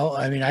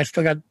 I mean, I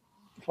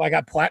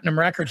got platinum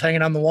records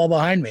hanging on the wall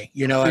behind me.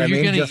 You know what I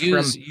mean?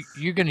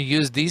 You're going to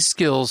use these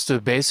skills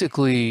to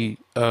basically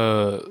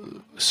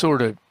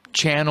sort of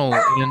channel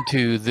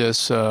into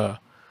this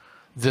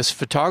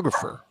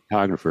photographer.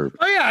 Oh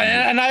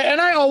yeah, and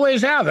I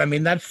always have. I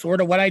mean, that's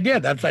sort of what I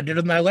did. That's what I did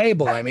with my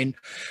label. I mean,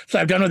 so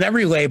I've done with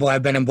every label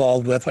I've been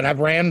involved with, and I've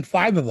ran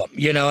 5 of them.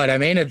 You know what I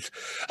mean? It's,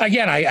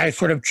 again, I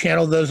sort of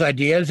channel those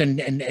ideas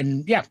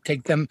and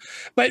take them.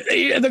 But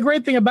the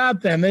great thing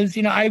about them is,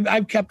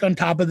 I've kept on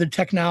top of the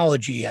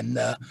technology and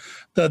the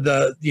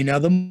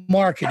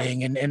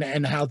marketing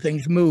and how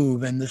things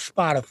move, and the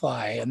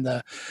Spotify and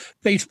the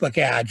Facebook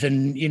ads,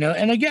 and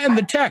and again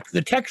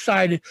the tech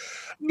side.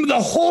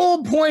 The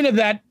whole point of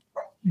that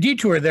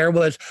detour there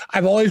was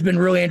I've always been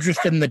really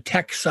interested in the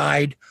tech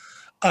side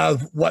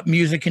of what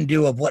music can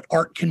do, of what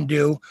art can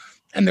do.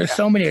 And there's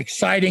so many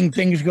exciting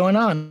things going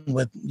on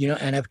with,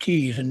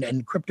 NFTs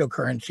and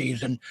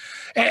cryptocurrencies and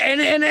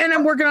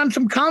I'm working on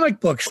some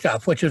comic book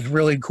stuff, which is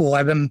really cool.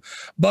 I've been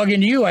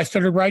bugging you. I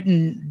started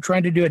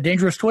trying to do a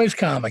Dangerous Toys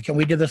comic, and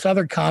we did this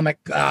other comic,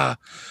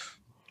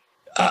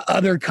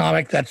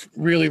 that's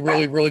really,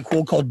 really, really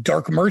cool called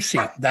Dark Mercy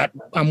that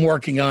I'm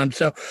working on.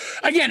 So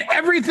again,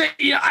 everything,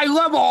 I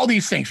love all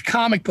these things,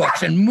 comic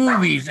books and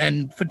movies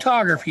and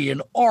photography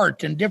and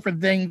art and different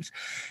things.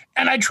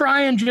 And I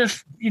try and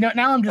just,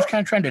 now I'm just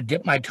kind of trying to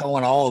dip my toe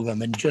in all of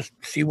them and just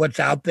see what's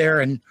out there.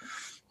 And,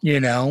 I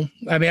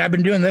mean, I've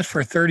been doing this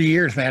for 30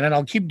 years, man, and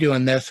I'll keep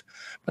doing this,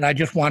 but I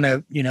just want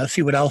to,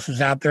 see what else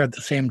is out there at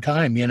the same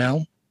time,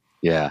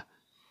 Yeah.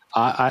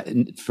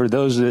 For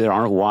those that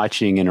aren't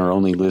watching and are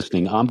only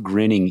listening, I'm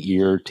grinning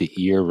ear to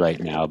ear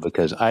right now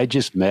because I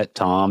just met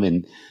Tom,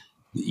 and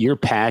your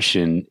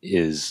passion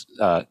is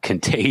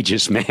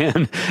contagious,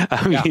 man.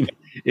 I mean,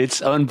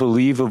 it's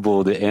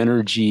unbelievable, the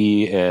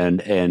energy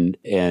and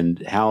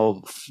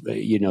how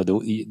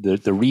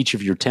the reach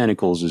of your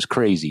tentacles is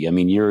crazy. I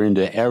mean, you're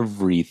into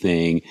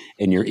everything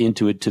and you're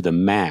into it to the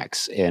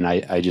max, and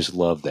I just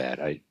love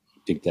that. I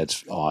think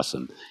that's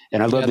awesome.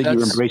 And I love that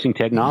you're embracing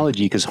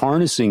technology, because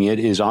harnessing it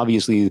is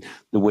obviously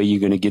the way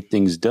you're going to get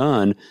things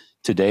done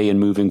today and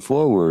moving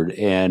forward.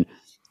 And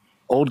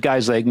old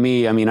guys like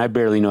me, I mean, I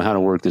barely know how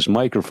to work this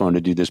microphone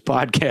to do this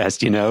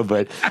podcast,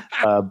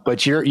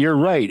 but you're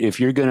right. If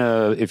you're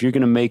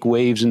going to make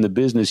waves in the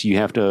business, you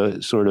have to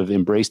sort of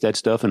embrace that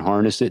stuff and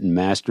harness it and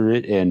master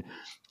it. And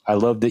I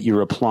love that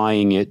you're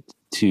applying it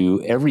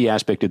to every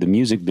aspect of the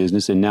music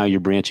business, and now you're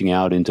branching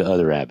out into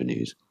other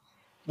avenues.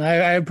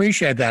 I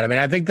appreciate that. I mean,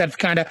 I think that's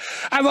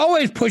I've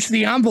always pushed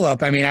the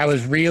envelope. I mean, I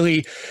was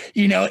really,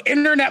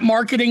 internet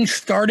marketing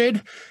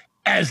started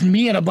as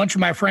me and a bunch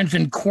of my friends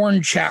in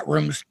Korn chat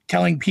rooms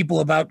telling people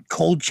about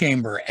Cold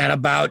Chamber and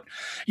about,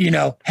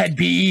 Head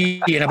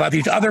PE and about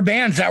these other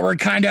bands that were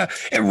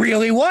it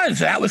really was.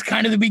 That was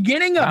kind of the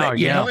beginning of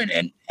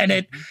it, and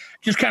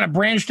just kind of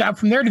branched out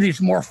from there to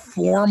these more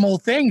formal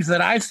things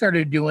that I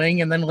started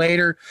doing, and then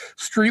later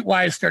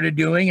Streetwise started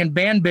doing, and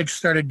Band Bitch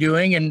started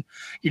doing, and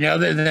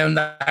then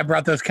I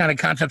brought those kind of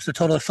concepts to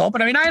Total Assault.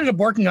 But I mean, I ended up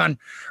working on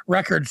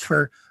records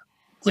for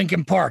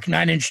Linkin Park,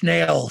 Nine Inch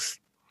Nails,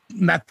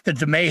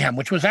 Methods of Mayhem,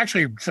 which was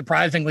actually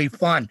surprisingly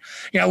fun.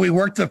 We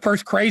worked the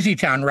first Crazy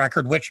Town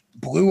record, which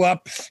blew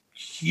up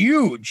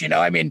huge.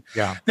 I mean,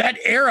 that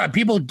era,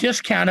 people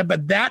discount it,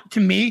 but that, to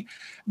me,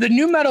 the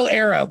new metal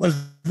era was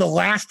the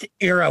last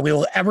era we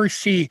will ever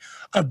see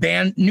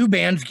new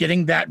bands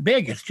getting that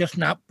big. It's just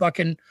not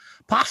fucking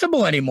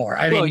possible anymore.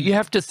 I mean, you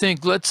have to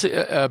think. Let's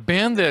say a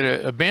band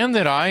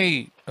that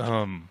I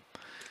am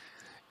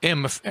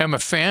a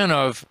fan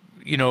of,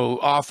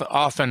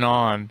 off and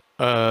on.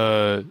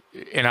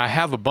 And I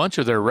have a bunch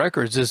of their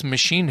records is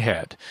Machine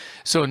Head.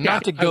 So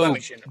not to go,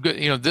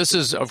 this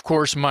is, of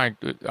course, I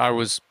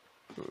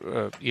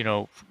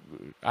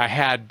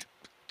had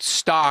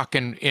stock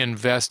and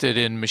invested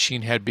in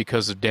Machine Head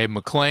because of Dave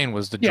McClain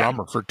was the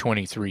drummer for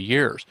 23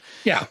 years.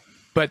 Yeah.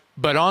 But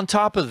on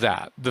top of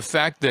that, the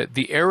fact that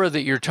the era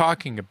that you're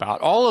talking about,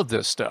 all of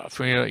this stuff,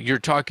 you're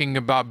talking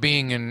about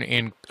being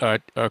in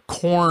a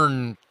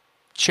Korn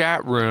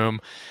chat room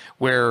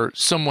where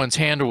someone's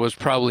handle was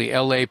probably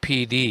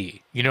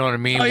LAPD. You know what I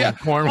mean? Oh, yeah. When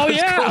Korn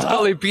was called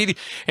LAPD,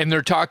 and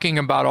they're talking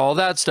about all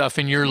that stuff,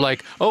 and you're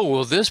like, oh,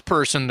 well, this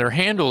person, their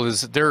handle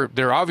is,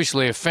 they're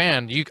obviously a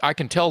fan. I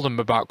can tell them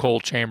about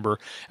Cold Chamber.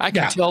 I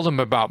can tell them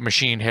about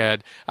Machine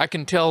Head. I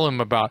can tell them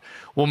about,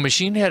 well,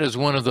 Machine Head is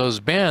one of those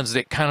bands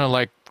that kind of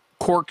like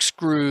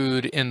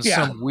corkscrewed in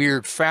some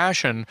weird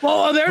fashion.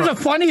 Well, there's a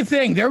funny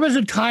thing. There was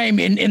a time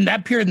in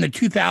that period in the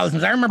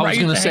 2000s. I remember I was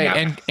going to say,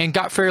 and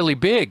got fairly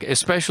big,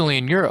 especially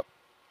in Europe.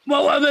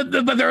 Well,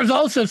 but there was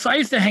also, so I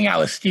used to hang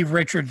out with Steve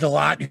Richards a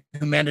lot,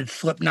 who managed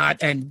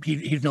Slipknot, and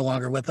he's no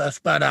longer with us.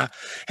 But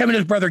him and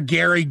his brother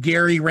Gary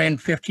ran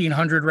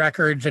 1,500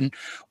 records and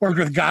worked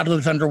with God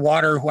Lives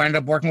Underwater, who I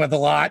ended up working with a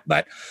lot.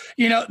 But,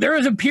 there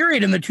was a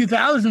period in the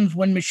 2000s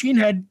when Machine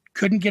Head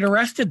couldn't get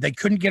arrested. They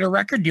couldn't get a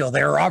record deal.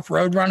 They were off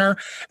Roadrunner.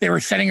 They were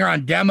sending her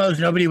on demos.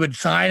 Nobody would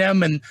sign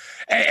them.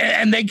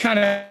 And they kind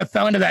of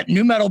fell into that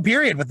new metal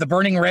period with the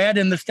Burning Red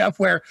and the stuff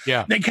where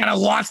they kind of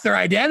lost their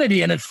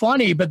identity. And it's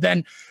funny, but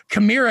then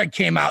Chimera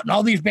came out and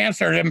all these bands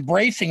started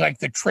embracing like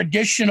the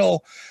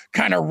traditional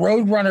kind of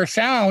Roadrunner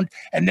sound.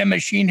 And then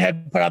Machine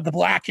Head put out The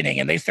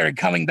Blackening and they started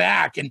coming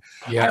back. And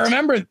I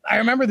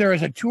remember there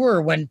was a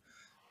tour when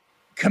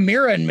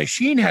Chimera and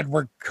Machine Head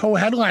were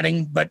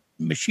co-headlining, but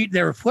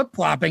they were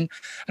flip-flopping,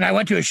 and I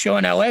went to a show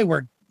in LA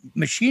where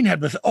Machine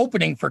Head was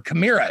opening for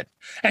Chimera,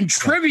 and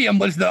Trivium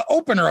was the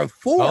opener of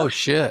Four. Oh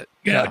shit!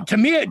 To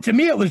me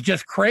it was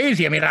just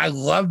crazy. I mean, I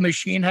love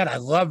Machine Head. I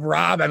love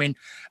Rob. I mean,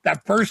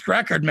 that first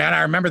record, man. I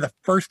remember the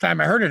first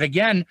time I heard it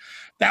again.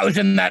 That was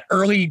in that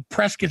early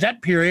Press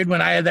Gazette period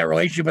when I had that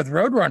relationship with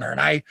Roadrunner, and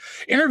I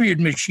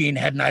interviewed Machine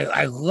Head, and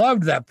I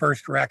loved that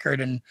first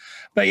record.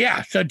 But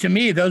so to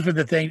me, those were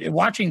the things.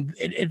 Watching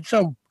it's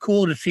so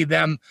cool to see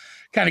them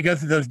kind of go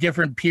through those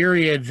different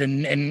periods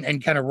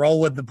and kind of roll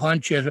with the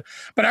punches.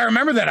 But I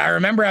remember that. I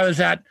remember I was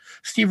at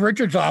Steve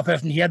Richards'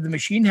 office and he had the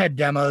Machine Head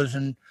demos,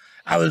 and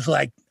I was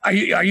like, are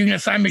you going to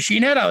sign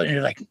Machine Head? And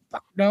he's like,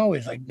 fuck no.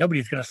 He's like,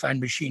 nobody's going to sign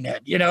Machine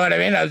Head. You know what I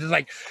mean? I was just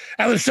like,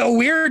 that was so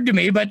weird to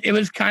me, but it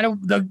was kind of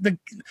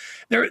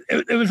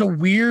it was a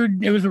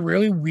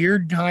really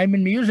weird time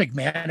in music,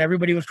 man.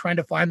 Everybody was trying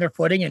to find their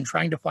footing and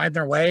trying to find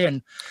their way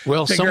and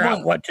figure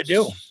out what to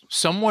do.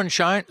 Someone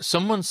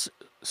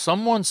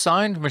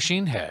signed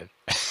Machine Head.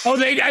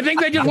 I think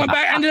they just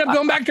ended up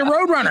going back to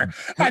Roadrunner.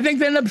 I think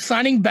they ended up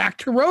signing back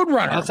to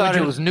Roadrunner. I thought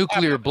it was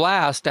Nuclear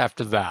Blast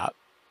after that.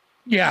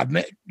 Yeah.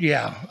 Maybe.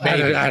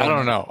 I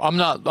don't know. I'm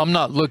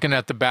not looking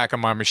at the back of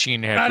my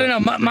Machine Head. I don't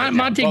know.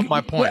 Monty,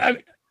 my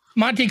point.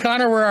 Monty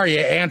Connor, where are you?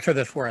 Answer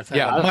this for us.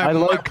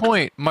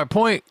 My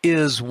point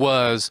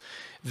was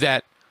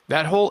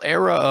that whole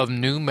era of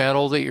new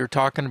metal that you're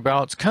talking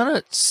about, it's kind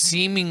of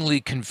seemingly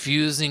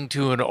confusing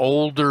to an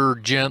older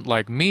gent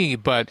like me,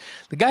 but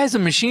the guys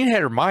in Machine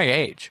Head are my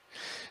age.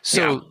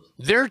 So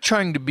they're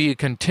trying to be a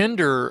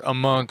contender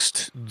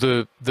amongst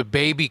the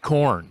baby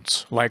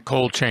Korns, like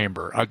Cold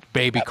Chamber,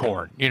 baby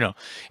Korn,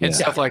 and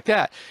stuff like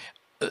that.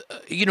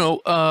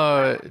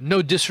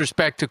 No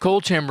disrespect to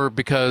Cold Chamber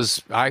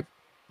because I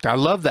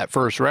love that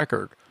first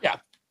record. Yeah.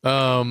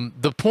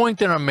 The point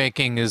that I'm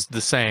making is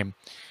the same.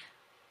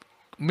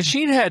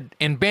 Machine Head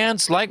and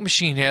bands like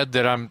Machine Head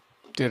that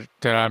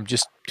I'm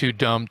just too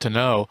dumb to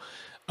know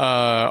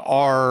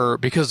are,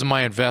 because of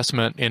my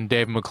investment in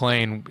Dave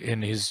McClain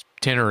in his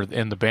tenor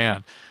in the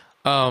band.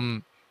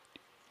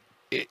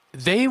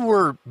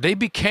 They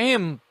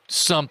became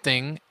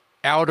something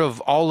out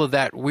of all of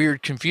that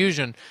weird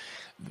confusion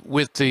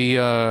with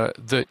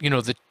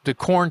the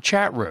Korn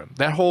chat room.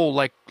 That whole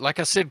like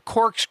I said,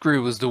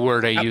 corkscrew was the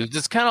word I used.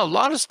 It's kind of a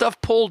lot of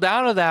stuff pulled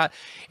out of that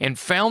and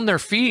found their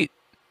feet.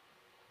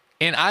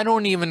 And I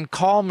don't even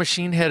call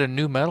Machine Head a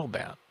new metal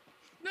band.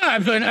 No, I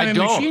mean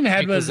Machine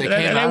Head was they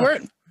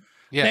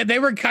Yeah. They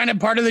were kind of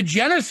part of the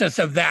genesis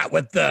of that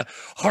with the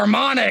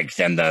harmonics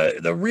and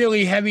the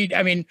really heavy.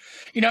 I mean,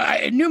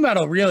 nu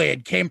metal really,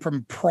 it came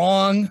from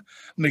Prong,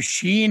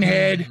 Machine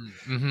Head,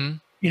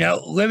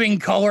 Living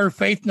Color,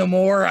 Faith No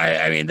More.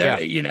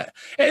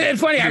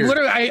 It's funny.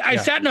 I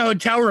sat in a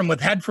hotel room with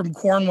Head from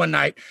Korn one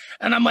night,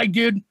 and I'm like,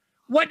 dude,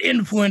 what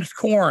influenced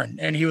Korn?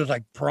 And he was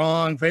like,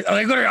 Prong, Faith.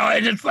 I'm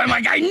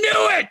like, I knew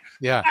it.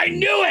 Yeah, I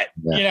knew it.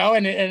 Yeah.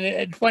 And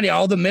it's funny,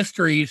 all the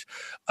mysteries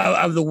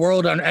of the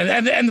world. And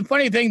the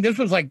funny thing, this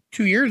was like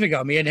 2 years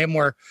ago. Me and him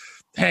were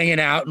hanging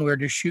out, and we were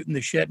just shooting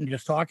the shit and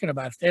just talking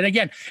about it. And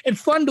again,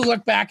 it's fun to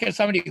look back at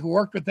somebody who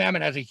worked with them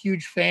and as a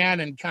huge fan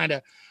and kind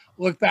of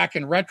look back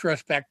in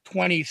retrospect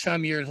 20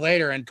 some years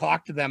later and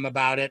talk to them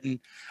about it. And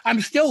I'm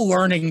still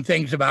learning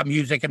things about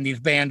music and these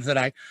bands that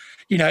I,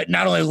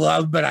 not only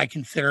love, but I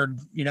consider,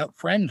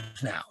 friends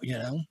now,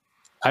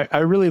 I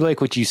really like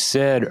what you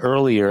said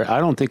earlier. I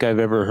don't think I've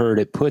ever heard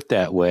it put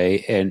that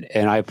way, and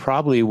I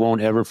probably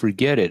won't ever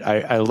forget it.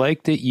 I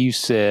like that you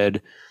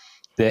said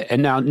that,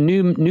 and now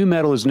new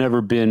metal has never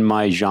been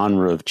my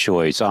genre of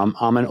choice. I'm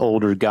an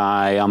older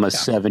guy. I'm a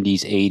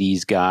 70s,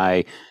 80s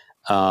guy.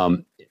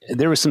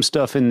 There was some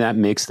stuff in that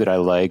mix that I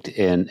liked,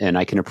 and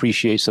I can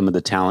appreciate some of the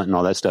talent and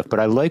all that stuff.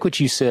 But I like what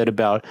you said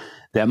about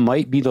that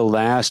might be the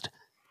last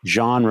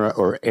genre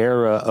or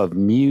era of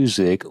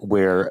music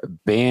where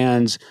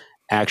bands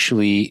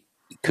actually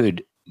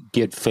could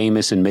get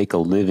famous and make a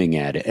living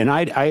at it. And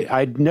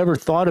I'd never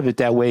thought of it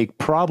that way,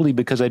 probably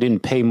because I didn't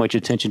pay much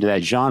attention to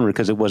that genre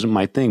because it wasn't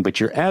my thing. But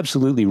you're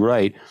absolutely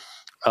right.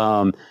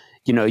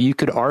 You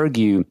could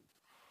argue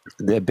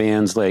that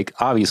bands like,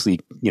 obviously,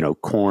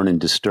 Korn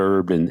and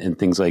Disturbed and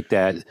things like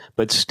that,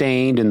 but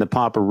Stained and the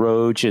Papa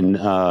Roach and,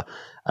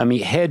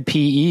 Head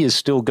PE is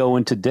still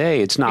going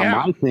today. It's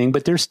not my thing,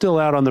 but they're still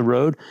out on the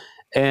road.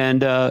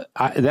 And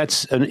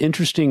that's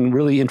an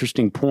really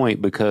interesting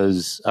point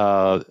because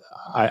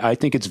I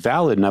think it's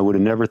valid, and I would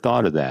have never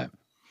thought of that.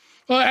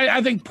 Well,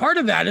 I think part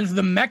of that is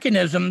the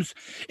mechanisms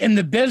in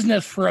the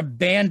business for a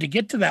band to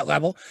get to that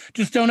level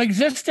just don't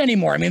exist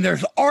anymore. I mean,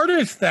 there's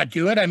artists that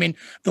do it. I mean,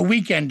 The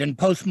Weeknd and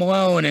Post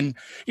Malone and,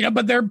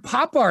 but they're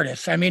pop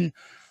artists.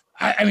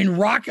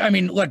 Rock.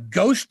 Look,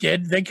 Ghost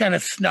did. They kind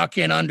of snuck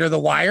in under the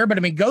wire, but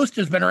Ghost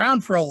has been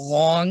around for a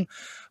long.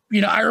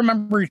 I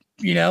remember,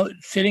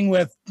 sitting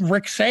with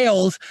Rick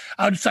Sales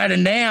outside of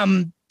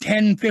NAMM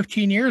 10,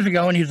 15 years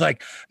ago, and he's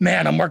like,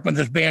 man, I'm working with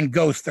this band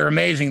Ghost. They're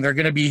amazing. They're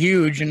going to be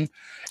huge. And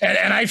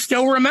I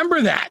still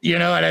remember that, you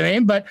know what I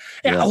mean? But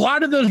a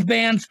lot of those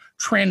bands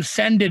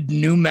transcended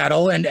nu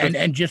metal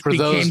and just for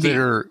those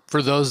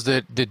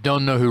that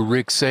don't know who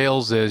Rick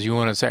Sales is, you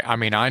want to say,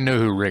 I know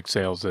who Rick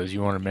Sales is.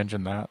 You want to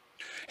mention that?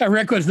 Yeah,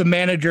 Rick was the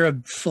manager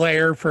of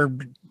Slayer for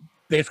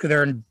basically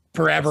their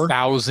forever.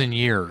 1,000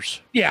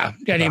 years. Yeah.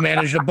 And he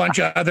managed a bunch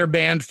of other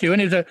bands too.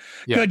 And he's a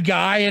good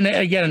guy. And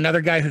again,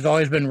 another guy who's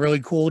always been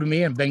really cool to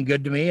me and been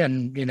good to me.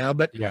 And,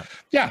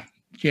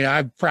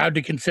 I'm proud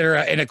to consider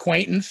an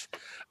acquaintance.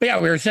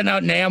 But we were sitting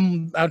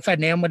outside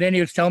NAMM when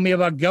he was telling me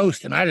about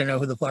Ghost, and I didn't know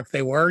who the fuck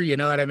they were. You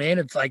know what I mean?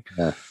 It's like,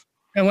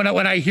 and when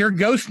I hear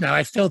Ghost now,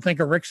 I still think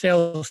of Rick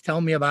Sales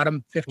telling me about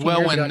him 15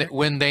 years ago.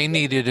 When they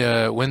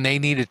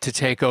needed to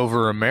take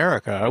over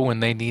America,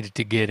 when they needed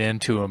to get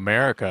into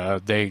America,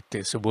 they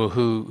said, well,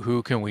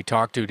 who can we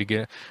talk to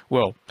get?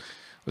 Well,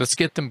 let's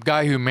get the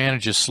guy who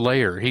manages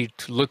Slayer.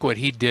 Look what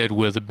he did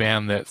with a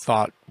band that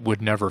thought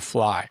would never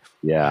fly.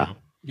 Yeah.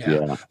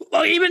 Well,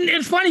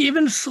 it's funny,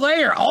 even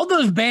Slayer, all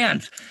those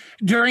bands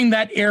during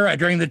that era,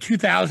 during the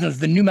 2000s,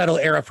 the nu metal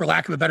era, for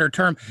lack of a better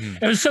term,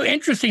 it was so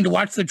interesting to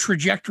watch the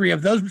trajectory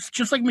of those,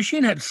 just like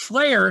Machine Head,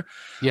 Slayer.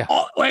 Yeah.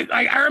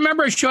 I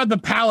remember a show at the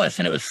Palace,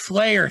 and it was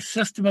Slayer,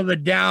 System of a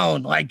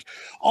Down. Like,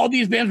 all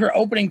these bands were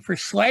opening for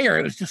Slayer.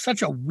 It was just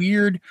such a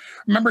weird,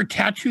 remember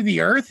Tattoo the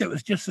Earth? It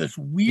was just this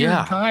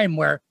weird time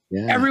where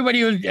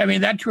everybody was,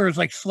 that tour was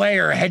like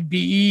Slayer, Head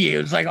BE.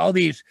 It was like all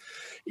these,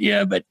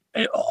 but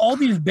all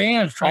these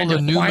bands trying to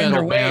find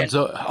their way.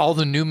 All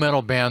the nu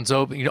metal bands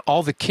open,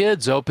 all the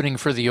kids opening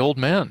for the old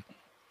men.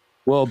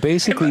 Well,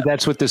 basically,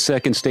 that's what the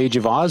second stage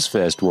of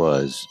Ozfest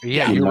was.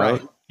 Yeah, you're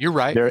right. You're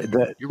right.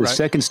 The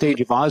second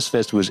stage of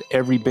Ozfest was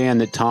every band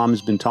that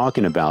Tom's been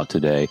talking about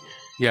today.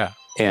 Yeah.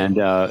 And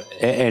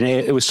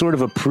it was sort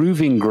of a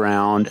proving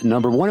ground.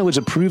 Number one, it was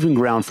a proving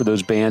ground for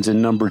those bands, and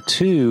number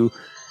two,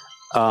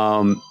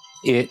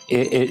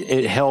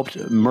 it helped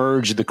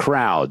merge the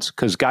crowds,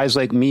 because guys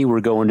like me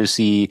were going to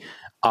see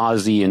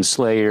Ozzy and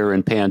Slayer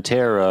and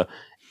Pantera,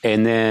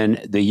 and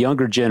then the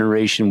younger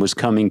generation was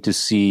coming to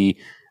see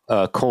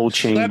Cold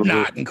Chamber,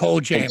 Slipknot and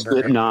Cold Chamber,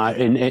 Slipknot,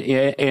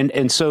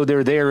 and so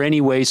they're there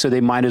anyway, so they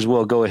might as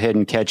well go ahead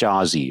and catch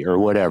Ozzy or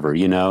whatever,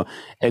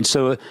 And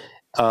so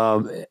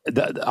the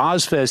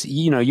Ozfest,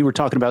 you were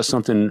talking about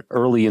something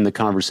early in the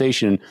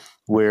conversation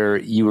where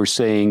you were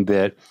saying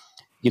that,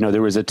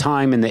 there was a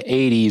time in the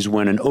 80s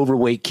when an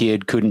overweight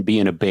kid couldn't be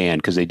in a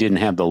band because they didn't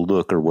have the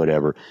look or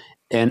whatever.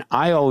 And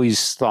I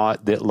always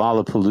thought that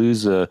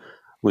Lollapalooza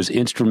was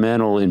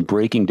instrumental in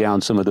breaking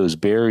down some of those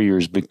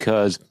barriers,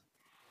 because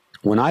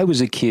when I was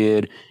a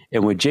kid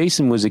And when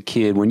Jason was a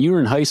kid, when you were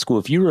in high school,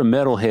 if you were a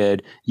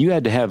metalhead, you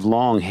had to have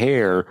long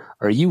hair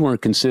or you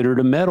weren't considered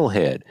a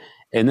metalhead.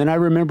 And then I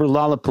remember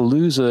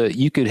Lollapalooza,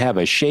 you could have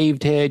a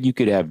shaved head, you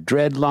could have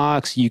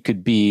dreadlocks, you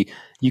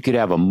could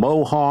have a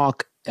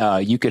mohawk,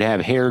 you could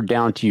have hair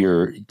down to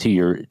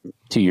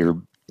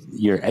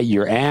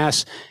your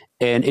ass,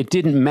 and it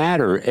didn't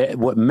matter.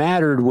 What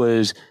mattered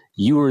was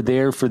you were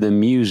there for the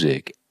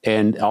music,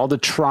 and all the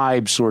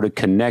tribes sort of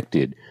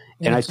connected.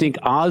 And I think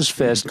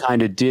Ozzfest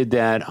kind of did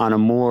that on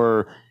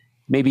a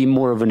maybe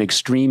more of an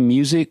extreme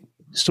music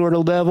sort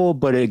of level.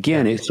 But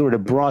again, it sort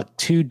of brought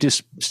two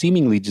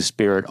seemingly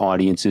disparate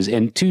audiences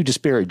and two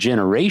disparate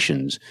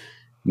generations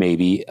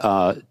maybe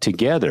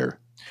together.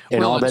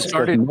 And all that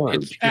started.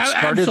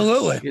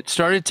 Absolutely. It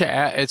started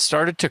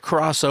to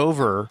cross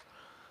over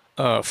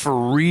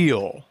for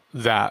real.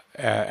 That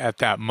at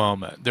that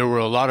moment, there were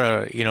a lot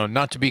of,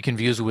 not to be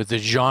confused with the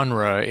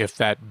genre, if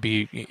that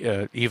be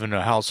even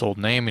a household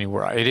name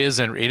anywhere. It is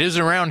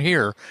around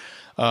here,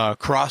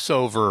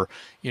 crossover.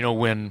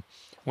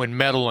 When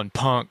metal and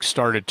punk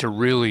started to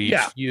really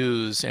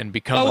fuse and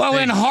become.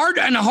 And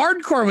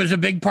hardcore was a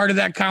big part of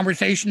that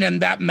conversation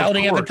and that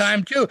melding at the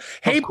time too.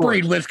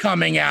 Hatebreed was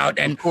coming out,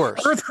 and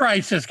Earth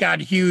Crisis got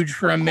huge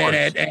for a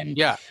minute, and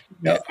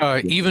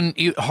even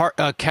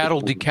Cattle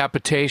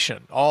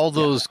Decapitation, all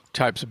those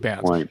types of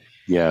bands. Right.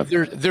 Yeah,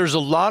 there's a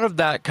lot of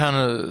that kind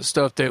of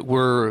stuff that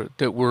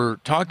we're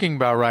talking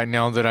about right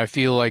now that I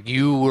feel like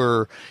you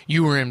were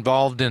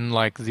involved in,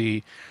 like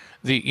the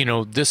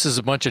this is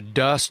a bunch of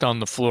dust on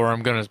the floor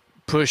I'm going to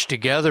push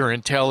together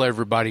and tell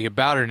everybody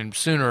about it, and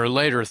sooner or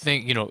later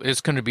think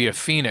it's going to be a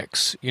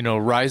phoenix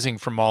rising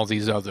from all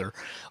these other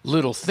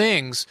little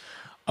things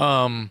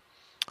that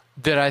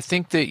I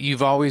think that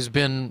you've always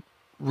been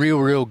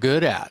real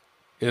good at,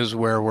 is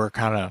where we're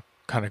kind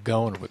of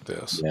going with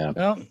this.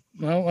 Yeah.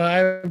 Well, I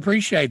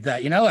appreciate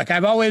that. Like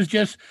I've always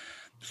just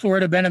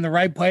sort of been in the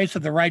right place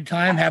at the right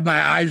time, have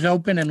my eyes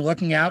open and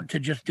looking out to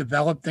just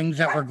develop things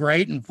that were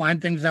great and find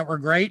things that were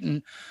great.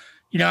 And,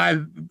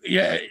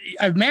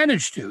 I've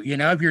managed to,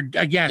 if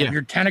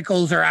your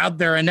tentacles are out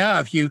there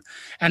enough, you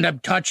end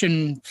up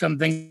touching some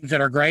things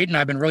that are great. And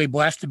I've been really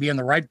blessed to be in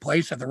the right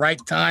place at the right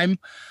time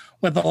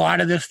with a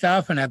lot of this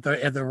stuff and at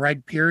the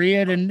right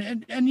period.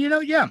 And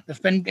it's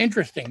been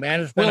interesting, man.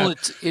 It's been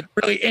a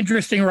really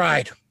interesting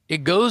ride.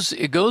 It goes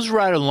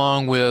right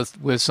along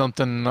with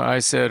something I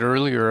said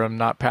earlier. I'm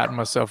not patting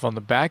myself on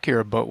the back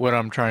here, but what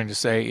I'm trying to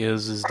say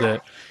is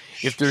that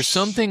if there's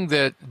something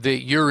that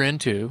you're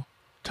into,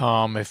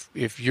 Tom,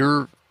 if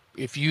you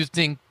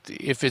think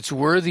if it's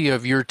worthy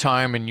of your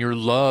time and your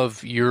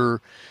love,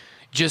 you're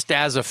just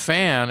as a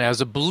fan, as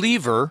a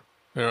believer,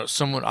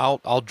 someone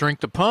I'll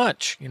drink the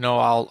punch.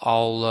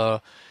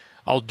 I'll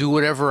do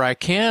whatever I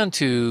can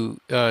to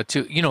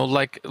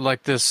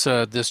like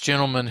this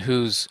gentleman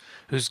who's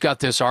got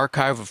this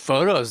archive of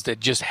photos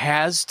that just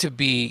has to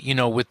be,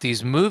 with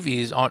these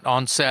movies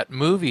on set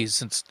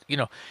movies. And,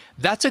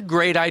 that's a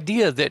great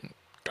idea that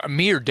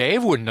me or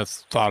Dave wouldn't have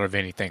thought of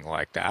anything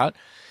like that.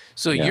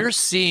 So you're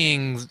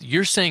seeing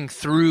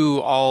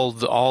through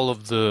all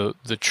of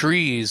the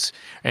trees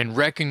and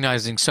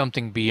recognizing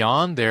something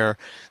beyond there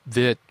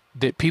that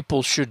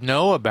people should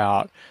know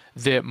about,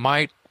 that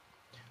might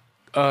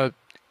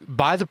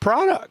buy the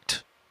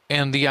product.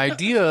 And the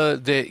idea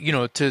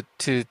that,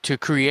 to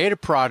create a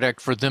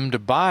product for them to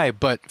buy,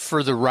 but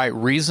for the right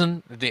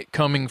reason, that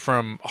coming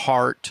from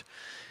heart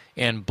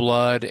and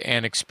blood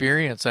and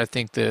experience, I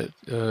think that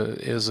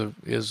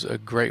is a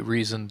great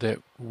reason that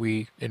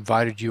we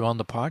invited you on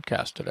the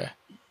podcast today.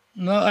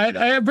 No,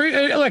 I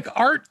agree. Like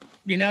art,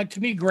 to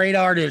me, great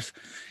art is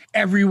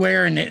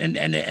everywhere, and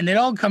it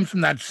all comes from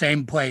that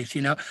same place.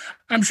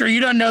 I'm sure you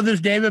don't know this,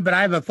 David, but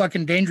I have a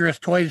fucking Dangerous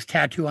Toys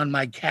tattoo on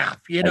my calf.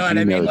 You know what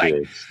I mean? Like,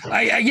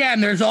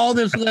 again, there's all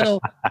this little,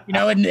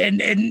 and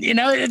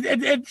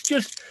it's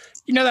just,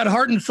 that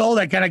heart and soul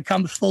that kind of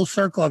comes full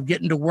circle of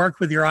getting to work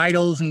with your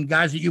idols and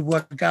guys that you've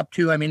looked up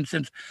to. I mean,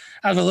 since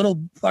I was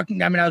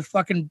I was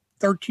fucking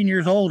 13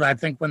 years old, I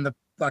think, when the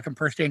fucking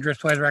first Dangerous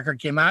Toys record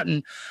came out.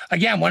 And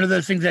again, one of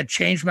those things that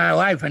changed my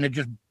life, and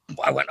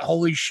I went,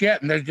 holy shit.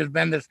 And there's just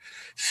been this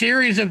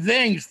series of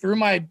things through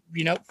my,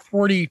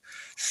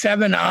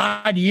 47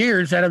 odd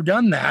years that have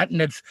done that.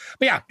 And it's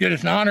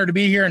an honor to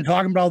be here and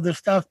talking about all this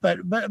stuff. But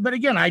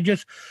again, I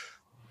just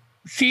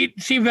see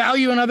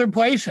value in other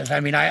places. I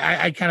mean,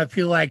 I kind of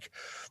feel like,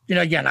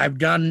 again, I've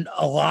done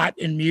a lot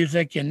in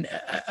music, and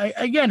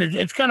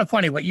it's kind of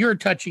funny what you're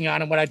touching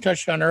on and what I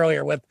touched on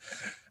earlier with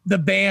the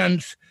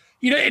bands.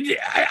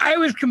 I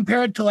always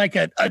compare it to like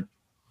a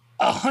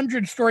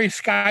 100-story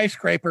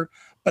skyscraper,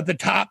 but the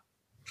top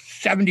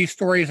 70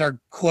 stories are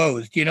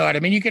closed. You know what I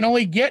mean? You can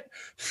only get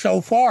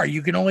so far.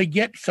 You can only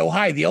get so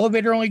high. The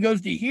elevator only goes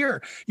to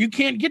here. You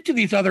can't get to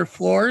these other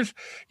floors.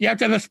 You have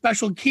to have a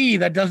special key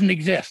that doesn't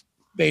exist,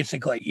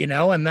 basically,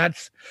 and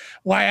that's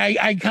why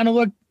I kind of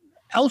look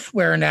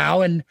elsewhere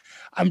now, and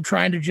I'm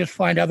trying to just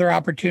find other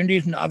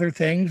opportunities and other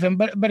things.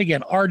 But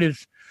again, art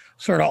is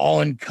sort of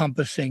all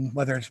encompassing,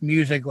 whether it's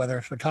music, whether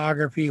it's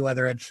photography,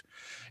 whether it's,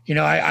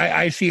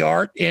 I see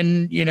art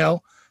in,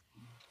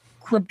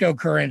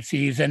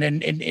 cryptocurrencies and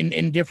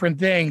in different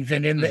things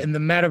and in the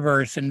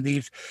metaverse and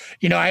these,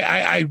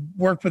 I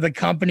work with a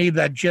company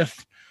that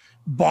just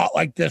bought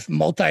like this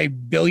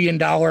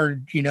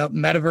multi-billion-dollar,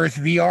 metaverse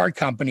VR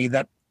company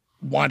that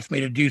wants me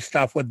to do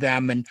stuff with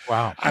them. And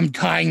wow. I'm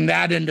tying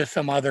that into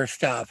some other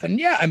stuff. And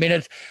yeah, I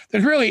mean,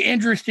 there's really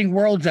interesting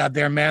worlds out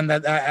there, man,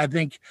 that I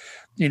think,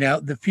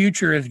 the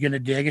future is going to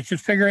dig. It's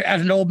just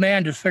as an old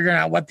man, just figuring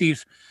out what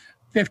these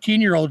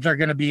 15-year-olds are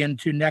going to be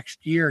into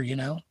next year,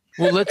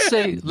 Well, let's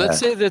say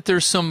that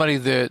there's somebody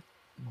that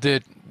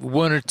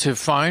wanted to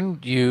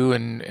find you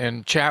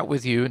and chat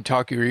with you and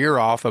talk your ear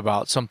off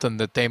about something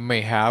that they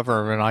may have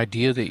or an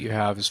idea that you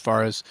have as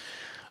far as,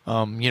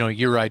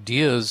 your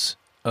ideas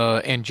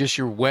and just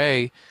your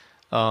way.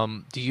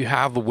 Do you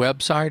have a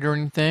website or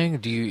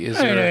anything?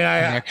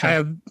 I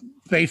have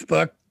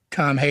Facebook,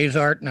 Tom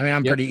Hazart. I mean,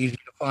 I'm pretty easy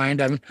to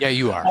find. Yeah,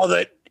 you are. All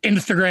the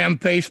Instagram,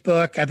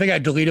 Facebook. I think I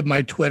deleted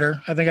my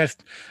Twitter. I think I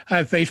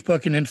have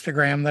Facebook and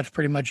Instagram. That's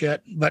pretty much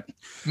it. But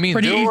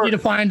pretty easy to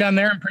find on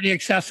there and pretty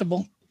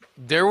accessible.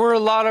 There were a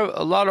lot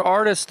of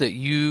artists that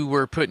you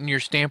were putting your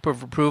stamp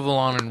of approval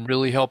on and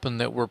really helping,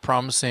 that were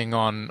promising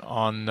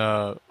on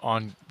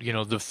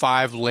the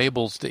 5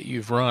 labels that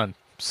you've run.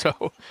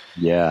 So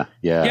yeah,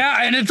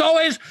 and it's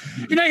always,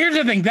 here's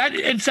the thing, that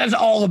it says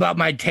all about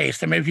my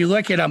taste. I mean, if you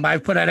look at them,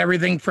 I've put out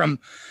everything from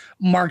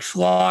Mark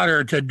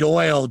Slaughter to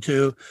Doyle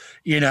to,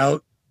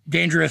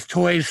 Dangerous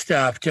Toys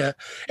stuff to,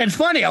 it's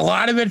funny, a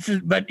lot of it's,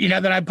 but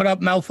then I put up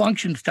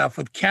Malfunction stuff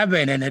with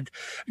Kevin, and it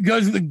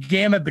goes the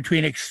gamut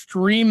between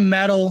extreme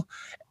metal,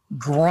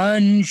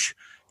 grunge,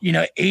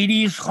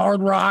 80s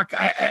hard rock.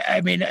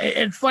 I mean,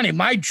 it's funny.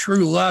 My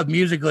true love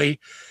musically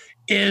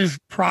is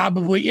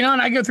probably,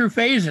 and I go through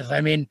phases.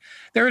 I mean,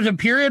 there was a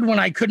period when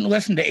I couldn't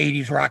listen to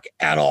 80s rock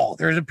at all.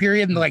 There was a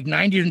period in the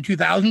 90s and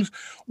 2000s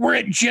where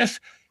it just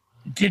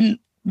didn't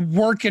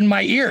work in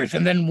my ears.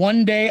 And then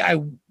one day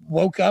I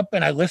woke up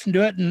and I listened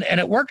to it and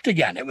it worked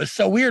again. It was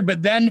so weird.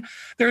 But then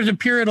there was a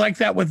period like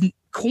that with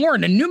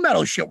Korn and new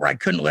metal shit where I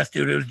couldn't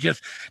listen to it. It was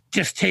just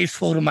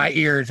distasteful to my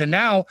ears. And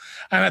now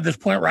I'm at this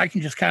point where I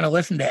can just kind of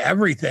listen to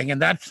everything. And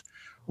that's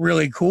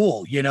really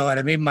cool. You know what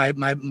I mean? My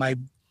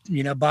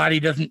body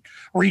doesn't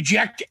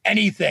reject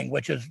anything,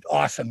 which is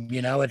awesome.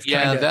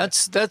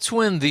 It's that's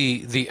when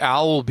the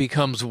owl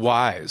becomes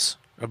wise.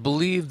 I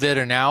believe that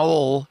an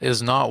owl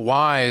is not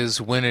wise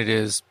when it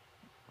is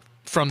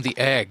from the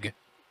egg.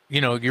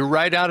 You're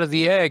right out of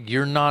the egg.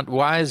 You're not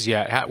wise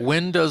yet.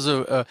 When does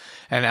an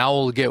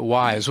owl get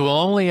wise? Well,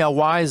 only a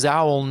wise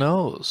owl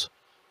knows.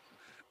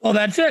 Well,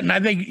 that's it. And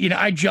I think,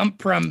 I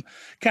jumped from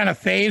kind of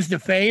phase to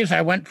phase.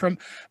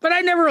 But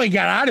I never really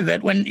got out of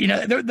it when,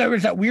 there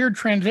was that weird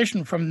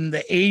transition from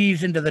the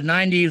 80s into the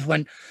 90s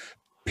when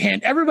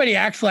everybody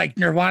acts like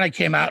Nirvana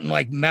came out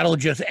and metal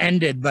just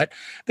ended. But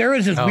there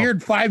was this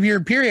weird 5-year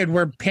period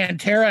where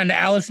Pantera and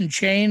Alice in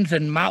Chains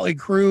and Motley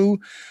Crue,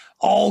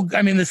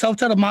 the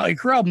self-titled Motley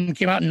Crue album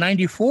came out in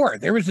 94.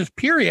 There was this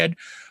period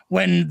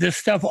when this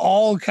stuff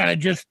all kind of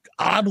just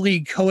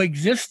oddly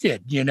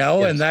coexisted,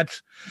 yes. And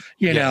that's,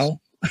 yes.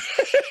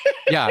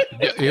 Yeah,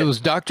 it was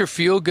Dr.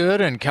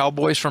 Feelgood and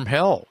Cowboys from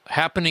Hell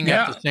happening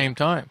at the same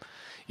time.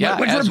 Yeah,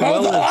 which were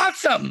both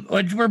awesome.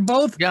 Which were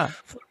both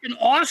fucking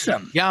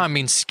awesome. Yeah, I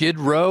mean, Skid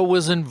Row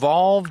was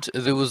involved.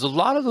 There was a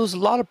lot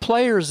of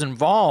players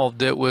involved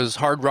that was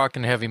hard rock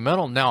and heavy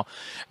metal. Now,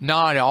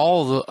 not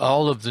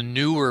all of the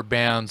newer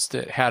bands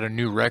that had a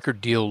new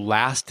record deal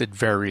lasted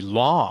very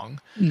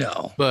long.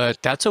 No,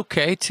 but that's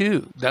okay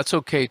too.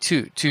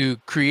 To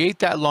create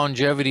that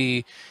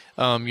longevity.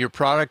 Your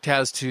product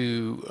has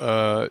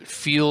to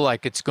feel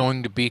like it's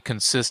going to be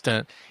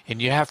consistent,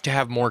 and you have to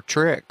have more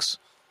tricks.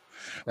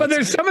 But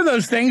there's some of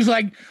those things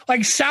like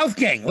South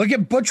Gang. Look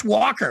at Butch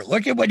Walker.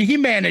 Look at what he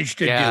managed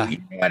to do. You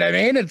know what I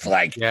mean? It's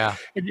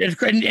it's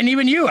great. And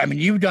even you, I mean,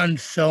 you've done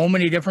so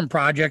many different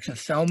projects and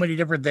so many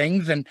different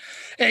things, and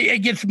it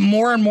gets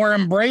more and more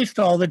embraced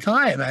all the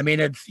time. I mean,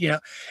 it's,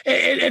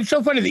 it's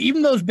so funny that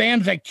even those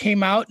bands that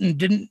came out and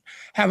didn't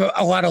have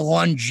a lot of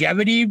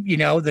longevity,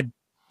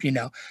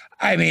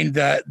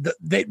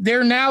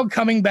 they're now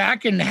coming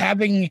back and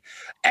having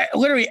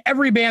literally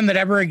every band that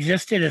ever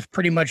existed is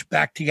pretty much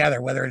back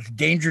together, whether it's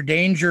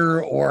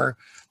Danger or,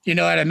 you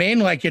know what I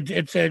mean?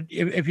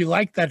 If you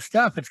like that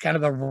stuff, it's kind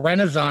of a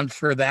renaissance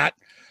for that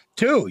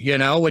too,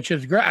 which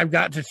is great. I've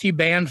got to see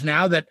bands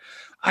now that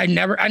I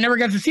never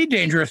got to see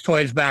Dangerous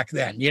Toys back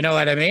then. You know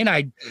what I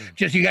mean?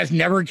 You guys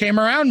never came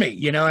around me.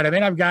 You know what I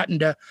mean? I've gotten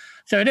to,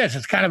 so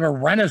it's kind of a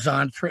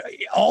renaissance for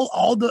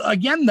all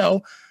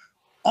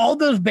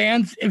those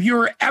bands. If you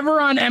were ever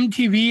on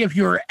MTV, if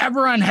you were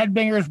ever on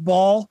Headbangers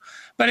Ball,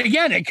 but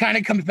again, it kind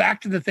of comes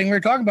back to the thing we were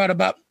talking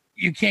about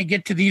you can't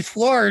get to these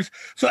floors.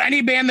 So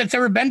any band that's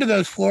ever been to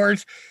those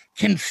floors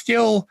can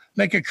still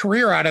make a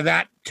career out of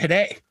that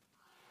today.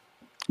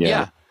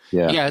 Yeah,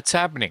 it's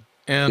happening.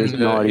 And there's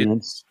an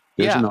audience.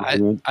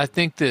 I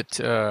think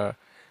that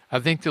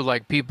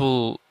like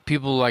people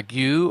like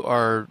you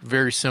are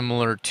very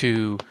similar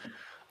to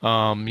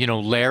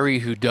Larry,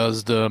 who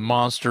does the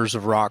Monsters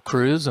of Rock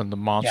cruise and the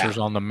Monsters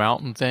on the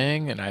Mountain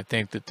thing. And I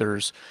think that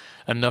there's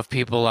enough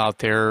people out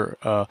there,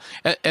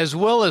 as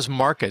well as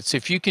markets.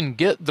 If you can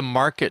get the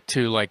market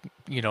to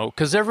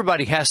because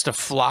everybody has to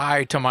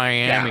fly to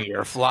Miami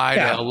or fly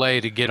to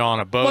LA to get on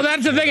a boat. Well,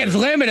 that's the thing. It's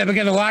limited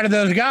because a lot of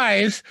those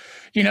guys,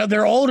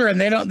 they're older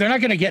and they're not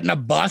going to get in a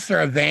bus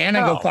or a van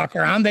and go fuck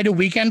around. They do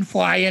weekend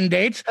fly-in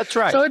dates. That's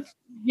right. So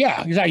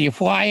exactly. You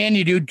fly in,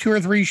 you do 2 or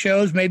 3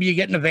 shows. Maybe you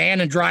get in a van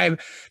and drive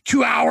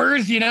 2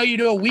 hours. You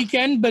do a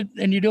weekend,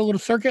 and you do a little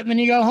circuit, and then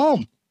you go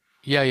home.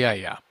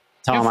 Yeah.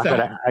 Tom,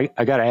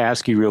 I gotta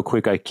ask you real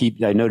quick. I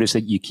noticed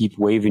that you keep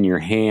waving your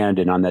hand,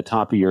 and on the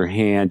top of your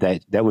hand,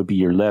 that would be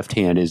your left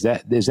hand. Is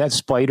that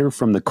Spider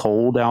from the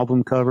Cold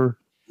album cover?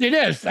 It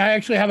is. I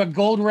actually have a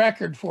gold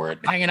record for it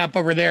hanging up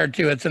over there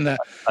too. It's in the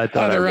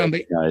other room.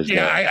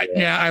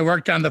 I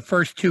worked on the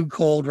first 2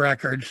 Cold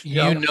records.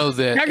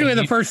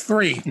 The first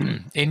 3.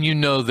 And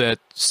that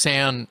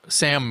Sam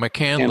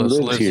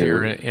McCandless lives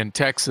here in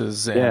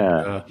Texas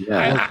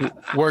and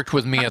worked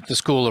with me at the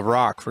School of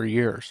Rock for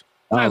years.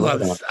 I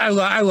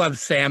love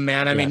Sam,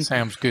 man. I mean,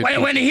 Sam's good.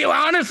 When he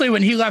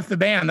left the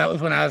band, that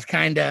was when I was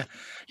kind of,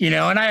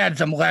 and I had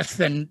some less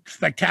than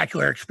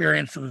spectacular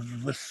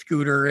experiences with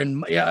Scooter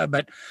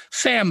but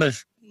Sam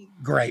is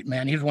great,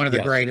 man. He's one of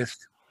the greatest.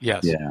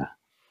 Yes. Yeah.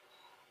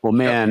 Well,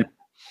 man,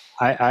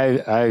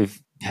 I've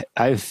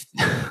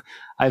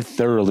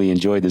thoroughly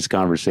enjoyed this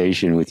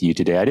conversation with you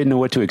today. I didn't know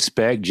what to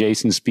expect.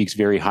 Jason speaks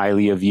very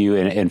highly of you,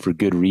 and for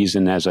good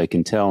reason, as I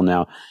can tell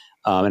now.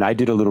 And I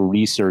did a little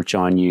research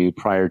on you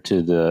prior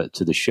to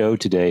the show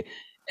today.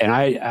 And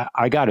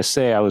I got to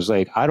say, I was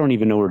like, I don't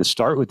even know where to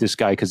start with this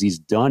guy because he's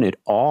done it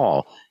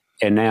all.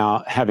 And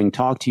now, having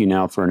talked to you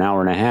now for an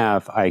hour and a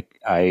half, I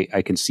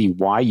can see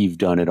why you've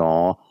done it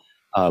all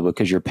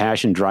because your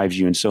passion drives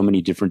you in so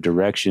many different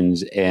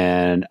directions.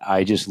 And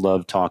I just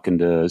love talking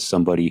to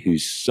somebody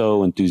who's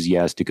so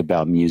enthusiastic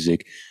about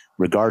music,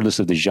 regardless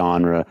of the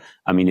genre.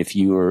 I mean, if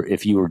you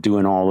were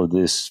doing all of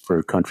this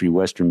for country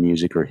western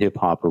music or hip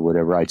hop or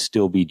whatever, I'd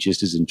still be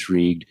just as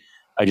intrigued.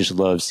 I just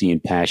love seeing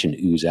passion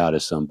ooze out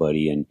of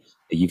somebody, and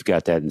you've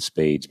got that in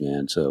spades,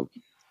 man. So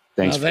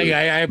thanks. I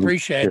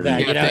appreciate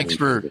that. Yeah,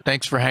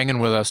 thanks for hanging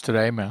with us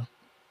today, man.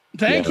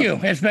 Thank you.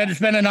 It's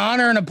been an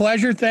honor and a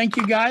pleasure. Thank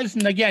you, guys.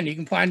 And again, you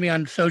can find me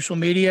on social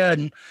media,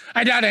 and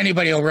I doubt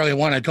anybody will really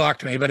want to talk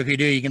to me, but if you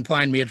do, you can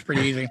find me. It's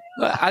pretty easy.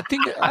 I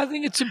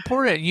think it's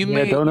important.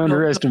 Don't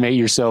underestimate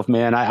yourself,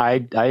 man. I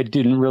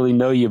didn't really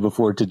know you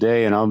before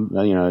today, and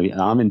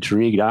I'm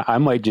intrigued. I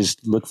might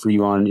just look for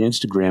you on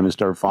Instagram and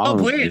start following.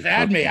 Oh, please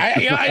add me.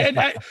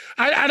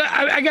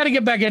 I got to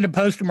get back into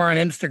posting more on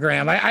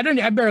Instagram.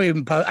 I barely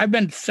even post. I've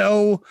been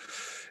so.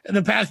 In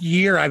the past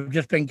year, I've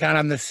just been kind of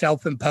on the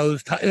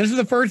self-imposed. This is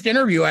the first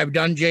interview I've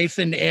done,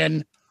 Jason,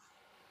 in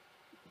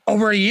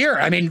over a year.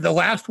 I mean, the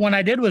last one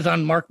I did was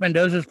on Mark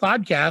Mendoza's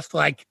podcast,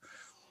 like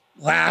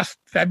last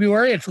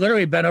February. It's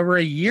literally been over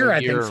a year, I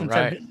think,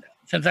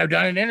 since I've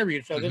done an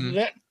interview. So this is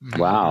it.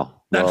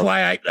 Wow. That's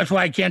why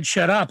I can't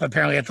shut up.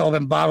 Apparently, it's all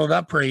been bottled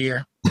up for a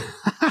year.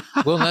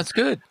 Well, that's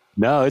good.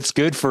 No, it's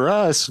good for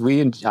us.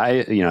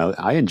 I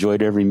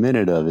enjoyed every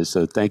minute of it.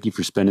 So thank you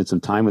for spending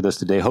some time with us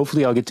today.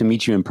 Hopefully I'll get to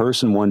meet you in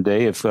person one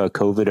day if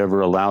COVID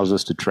ever allows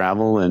us to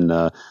travel and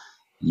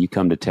you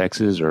come to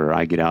Texas or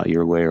I get out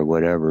your way or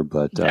whatever.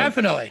 But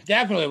definitely.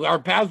 Our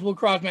paths will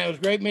cross, man. It was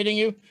great meeting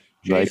you.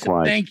 Jason,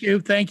 likewise.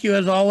 Thank you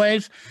as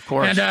always. Of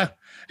course. And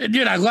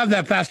dude, I love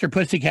that Faster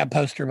Pussycat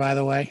poster, by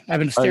the way. I've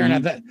been staring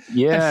at that.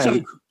 Yeah.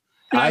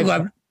 I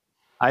love it.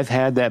 I've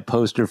had that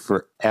poster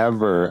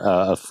forever.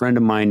 A friend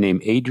of mine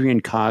named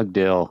Adrian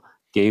Cogdell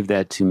gave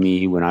that to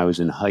me when I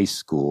was in high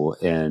school,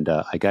 and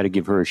I got to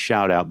give her a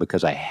shout out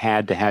because I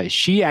had to have it.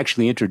 She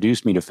actually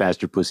introduced me to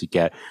Faster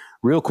Pussycat.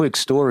 Real quick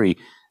story.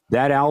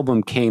 That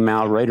album came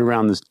out right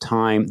around this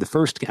time. The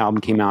first album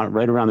came out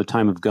right around the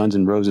time of Guns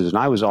N' Roses, and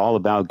I was all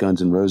about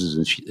Guns N'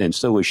 Roses, and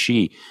so was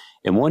she.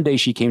 And one day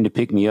she came to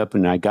pick me up,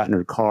 and I got in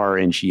her car,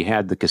 and she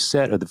had the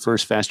cassette of the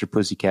first Faster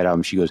Pussycat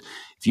album. She goes,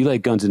 if you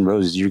like Guns N'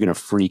 Roses, you're going to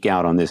freak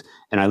out on this.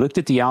 And I looked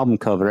at the album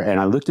cover, and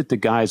I looked at the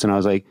guys, and I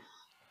was like,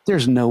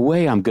 there's no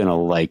way I'm going to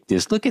like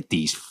this. Look at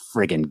these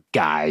friggin'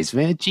 guys,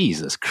 man.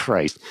 Jesus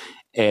Christ.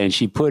 And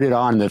she put it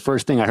on. The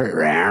first thing I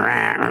heard,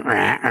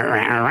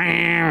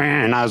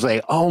 and I was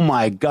like, oh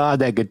my God,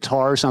 that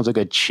guitar sounds like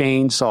a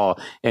chainsaw.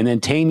 And then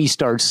Tammy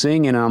starts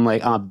singing, and I'm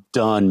like, I'm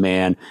done,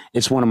 man.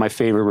 It's one of my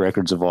favorite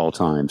records of all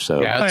time.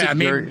 So,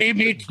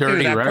 me too,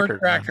 dirty that record.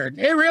 First record.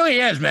 It really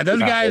is, man. Those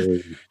guys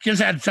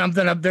just had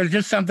something up. There's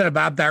just something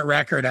about that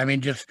record. I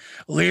mean, just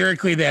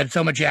lyrically, they had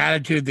so much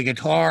attitude. The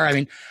guitar. I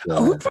mean, I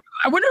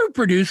wonder who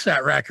produced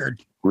that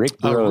record. Rick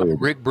Brody.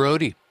 Rick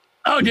Brody.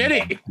 Oh, did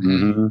he?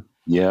 Mm-hmm.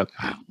 Yep.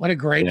 What a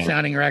great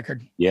sounding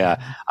record.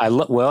 Yeah.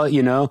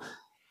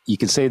 You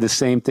can say the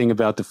same thing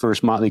about the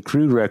first Motley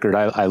Crue record.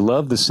 I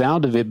love the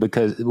sound of it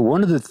because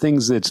one of the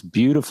things that's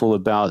beautiful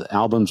about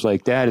albums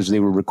like that is they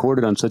were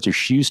recorded on such a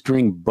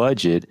shoestring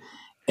budget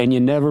And you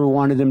never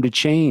wanted them to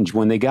change.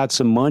 When they got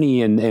some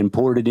money and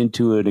poured it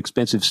into an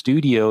expensive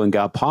studio and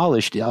got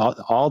polished,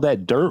 all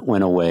that dirt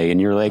went away. And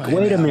you're like,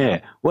 wait a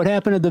minute, what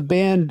happened to the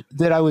band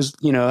that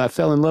I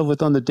fell in love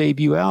with on the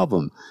debut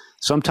album?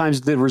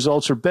 Sometimes the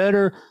results are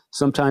better.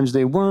 Sometimes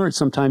they weren't.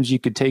 Sometimes you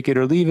could take it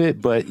or leave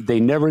it, but they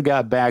never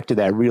got back to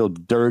that real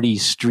dirty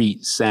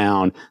street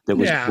sound that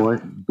was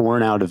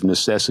born out of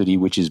necessity,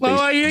 which is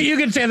well, you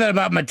can say that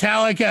about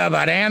Metallica,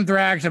 about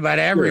Anthrax, about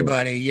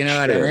everybody. You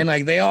know what I mean?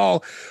 Like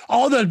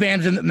all those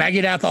bands in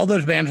Megadeth, all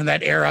those bands in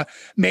that era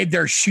made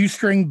their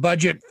shoestring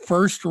budget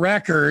first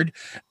record.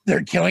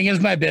 They're Killing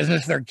Is My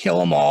Business. They're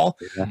Kill 'Em All.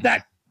 Yeah.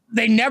 That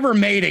they never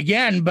made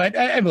again. But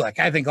I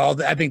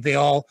think they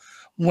all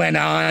went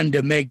on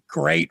to make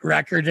great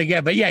records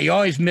again. But yeah, you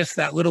always miss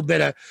that little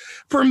bit of,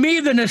 for me,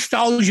 the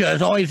nostalgia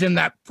is always in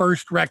that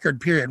first record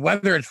period,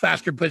 whether it's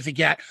Faster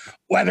Pussycat,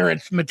 whether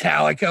it's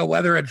Metallica,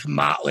 whether it's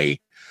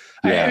Motley.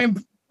 Yeah. I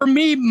mean, for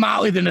me,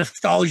 Motley, the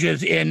nostalgia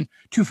is in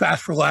Too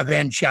Fast for Love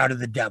and Shout at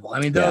the Devil. I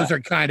mean, those are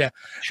kind of,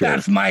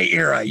 that's my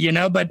era, you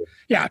know? But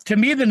yeah, to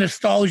me, the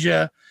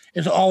nostalgia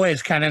is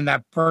always kind of in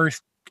that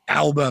first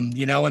album,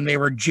 you know, and they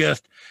were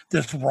just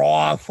this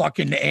raw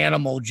fucking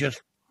animal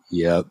just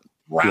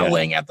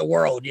growling at the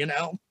world, you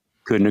know?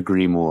 Couldn't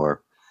agree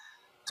more.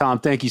 Tom,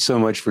 thank you so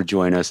much for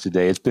joining us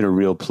today. It's been a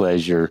real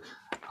pleasure.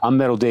 I'm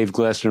Metal Dave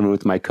Glessner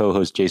with my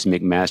co-host Jason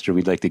McMaster.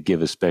 We'd like to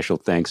give a special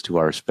thanks to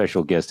our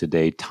special guest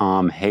today,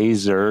 Tom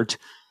Hazaert,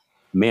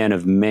 man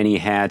of many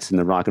hats in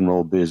the rock and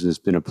roll business.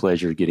 Been a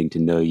pleasure getting to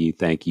know you.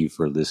 Thank you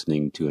for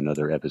listening to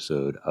another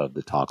episode of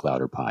the Talk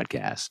Louder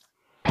podcast.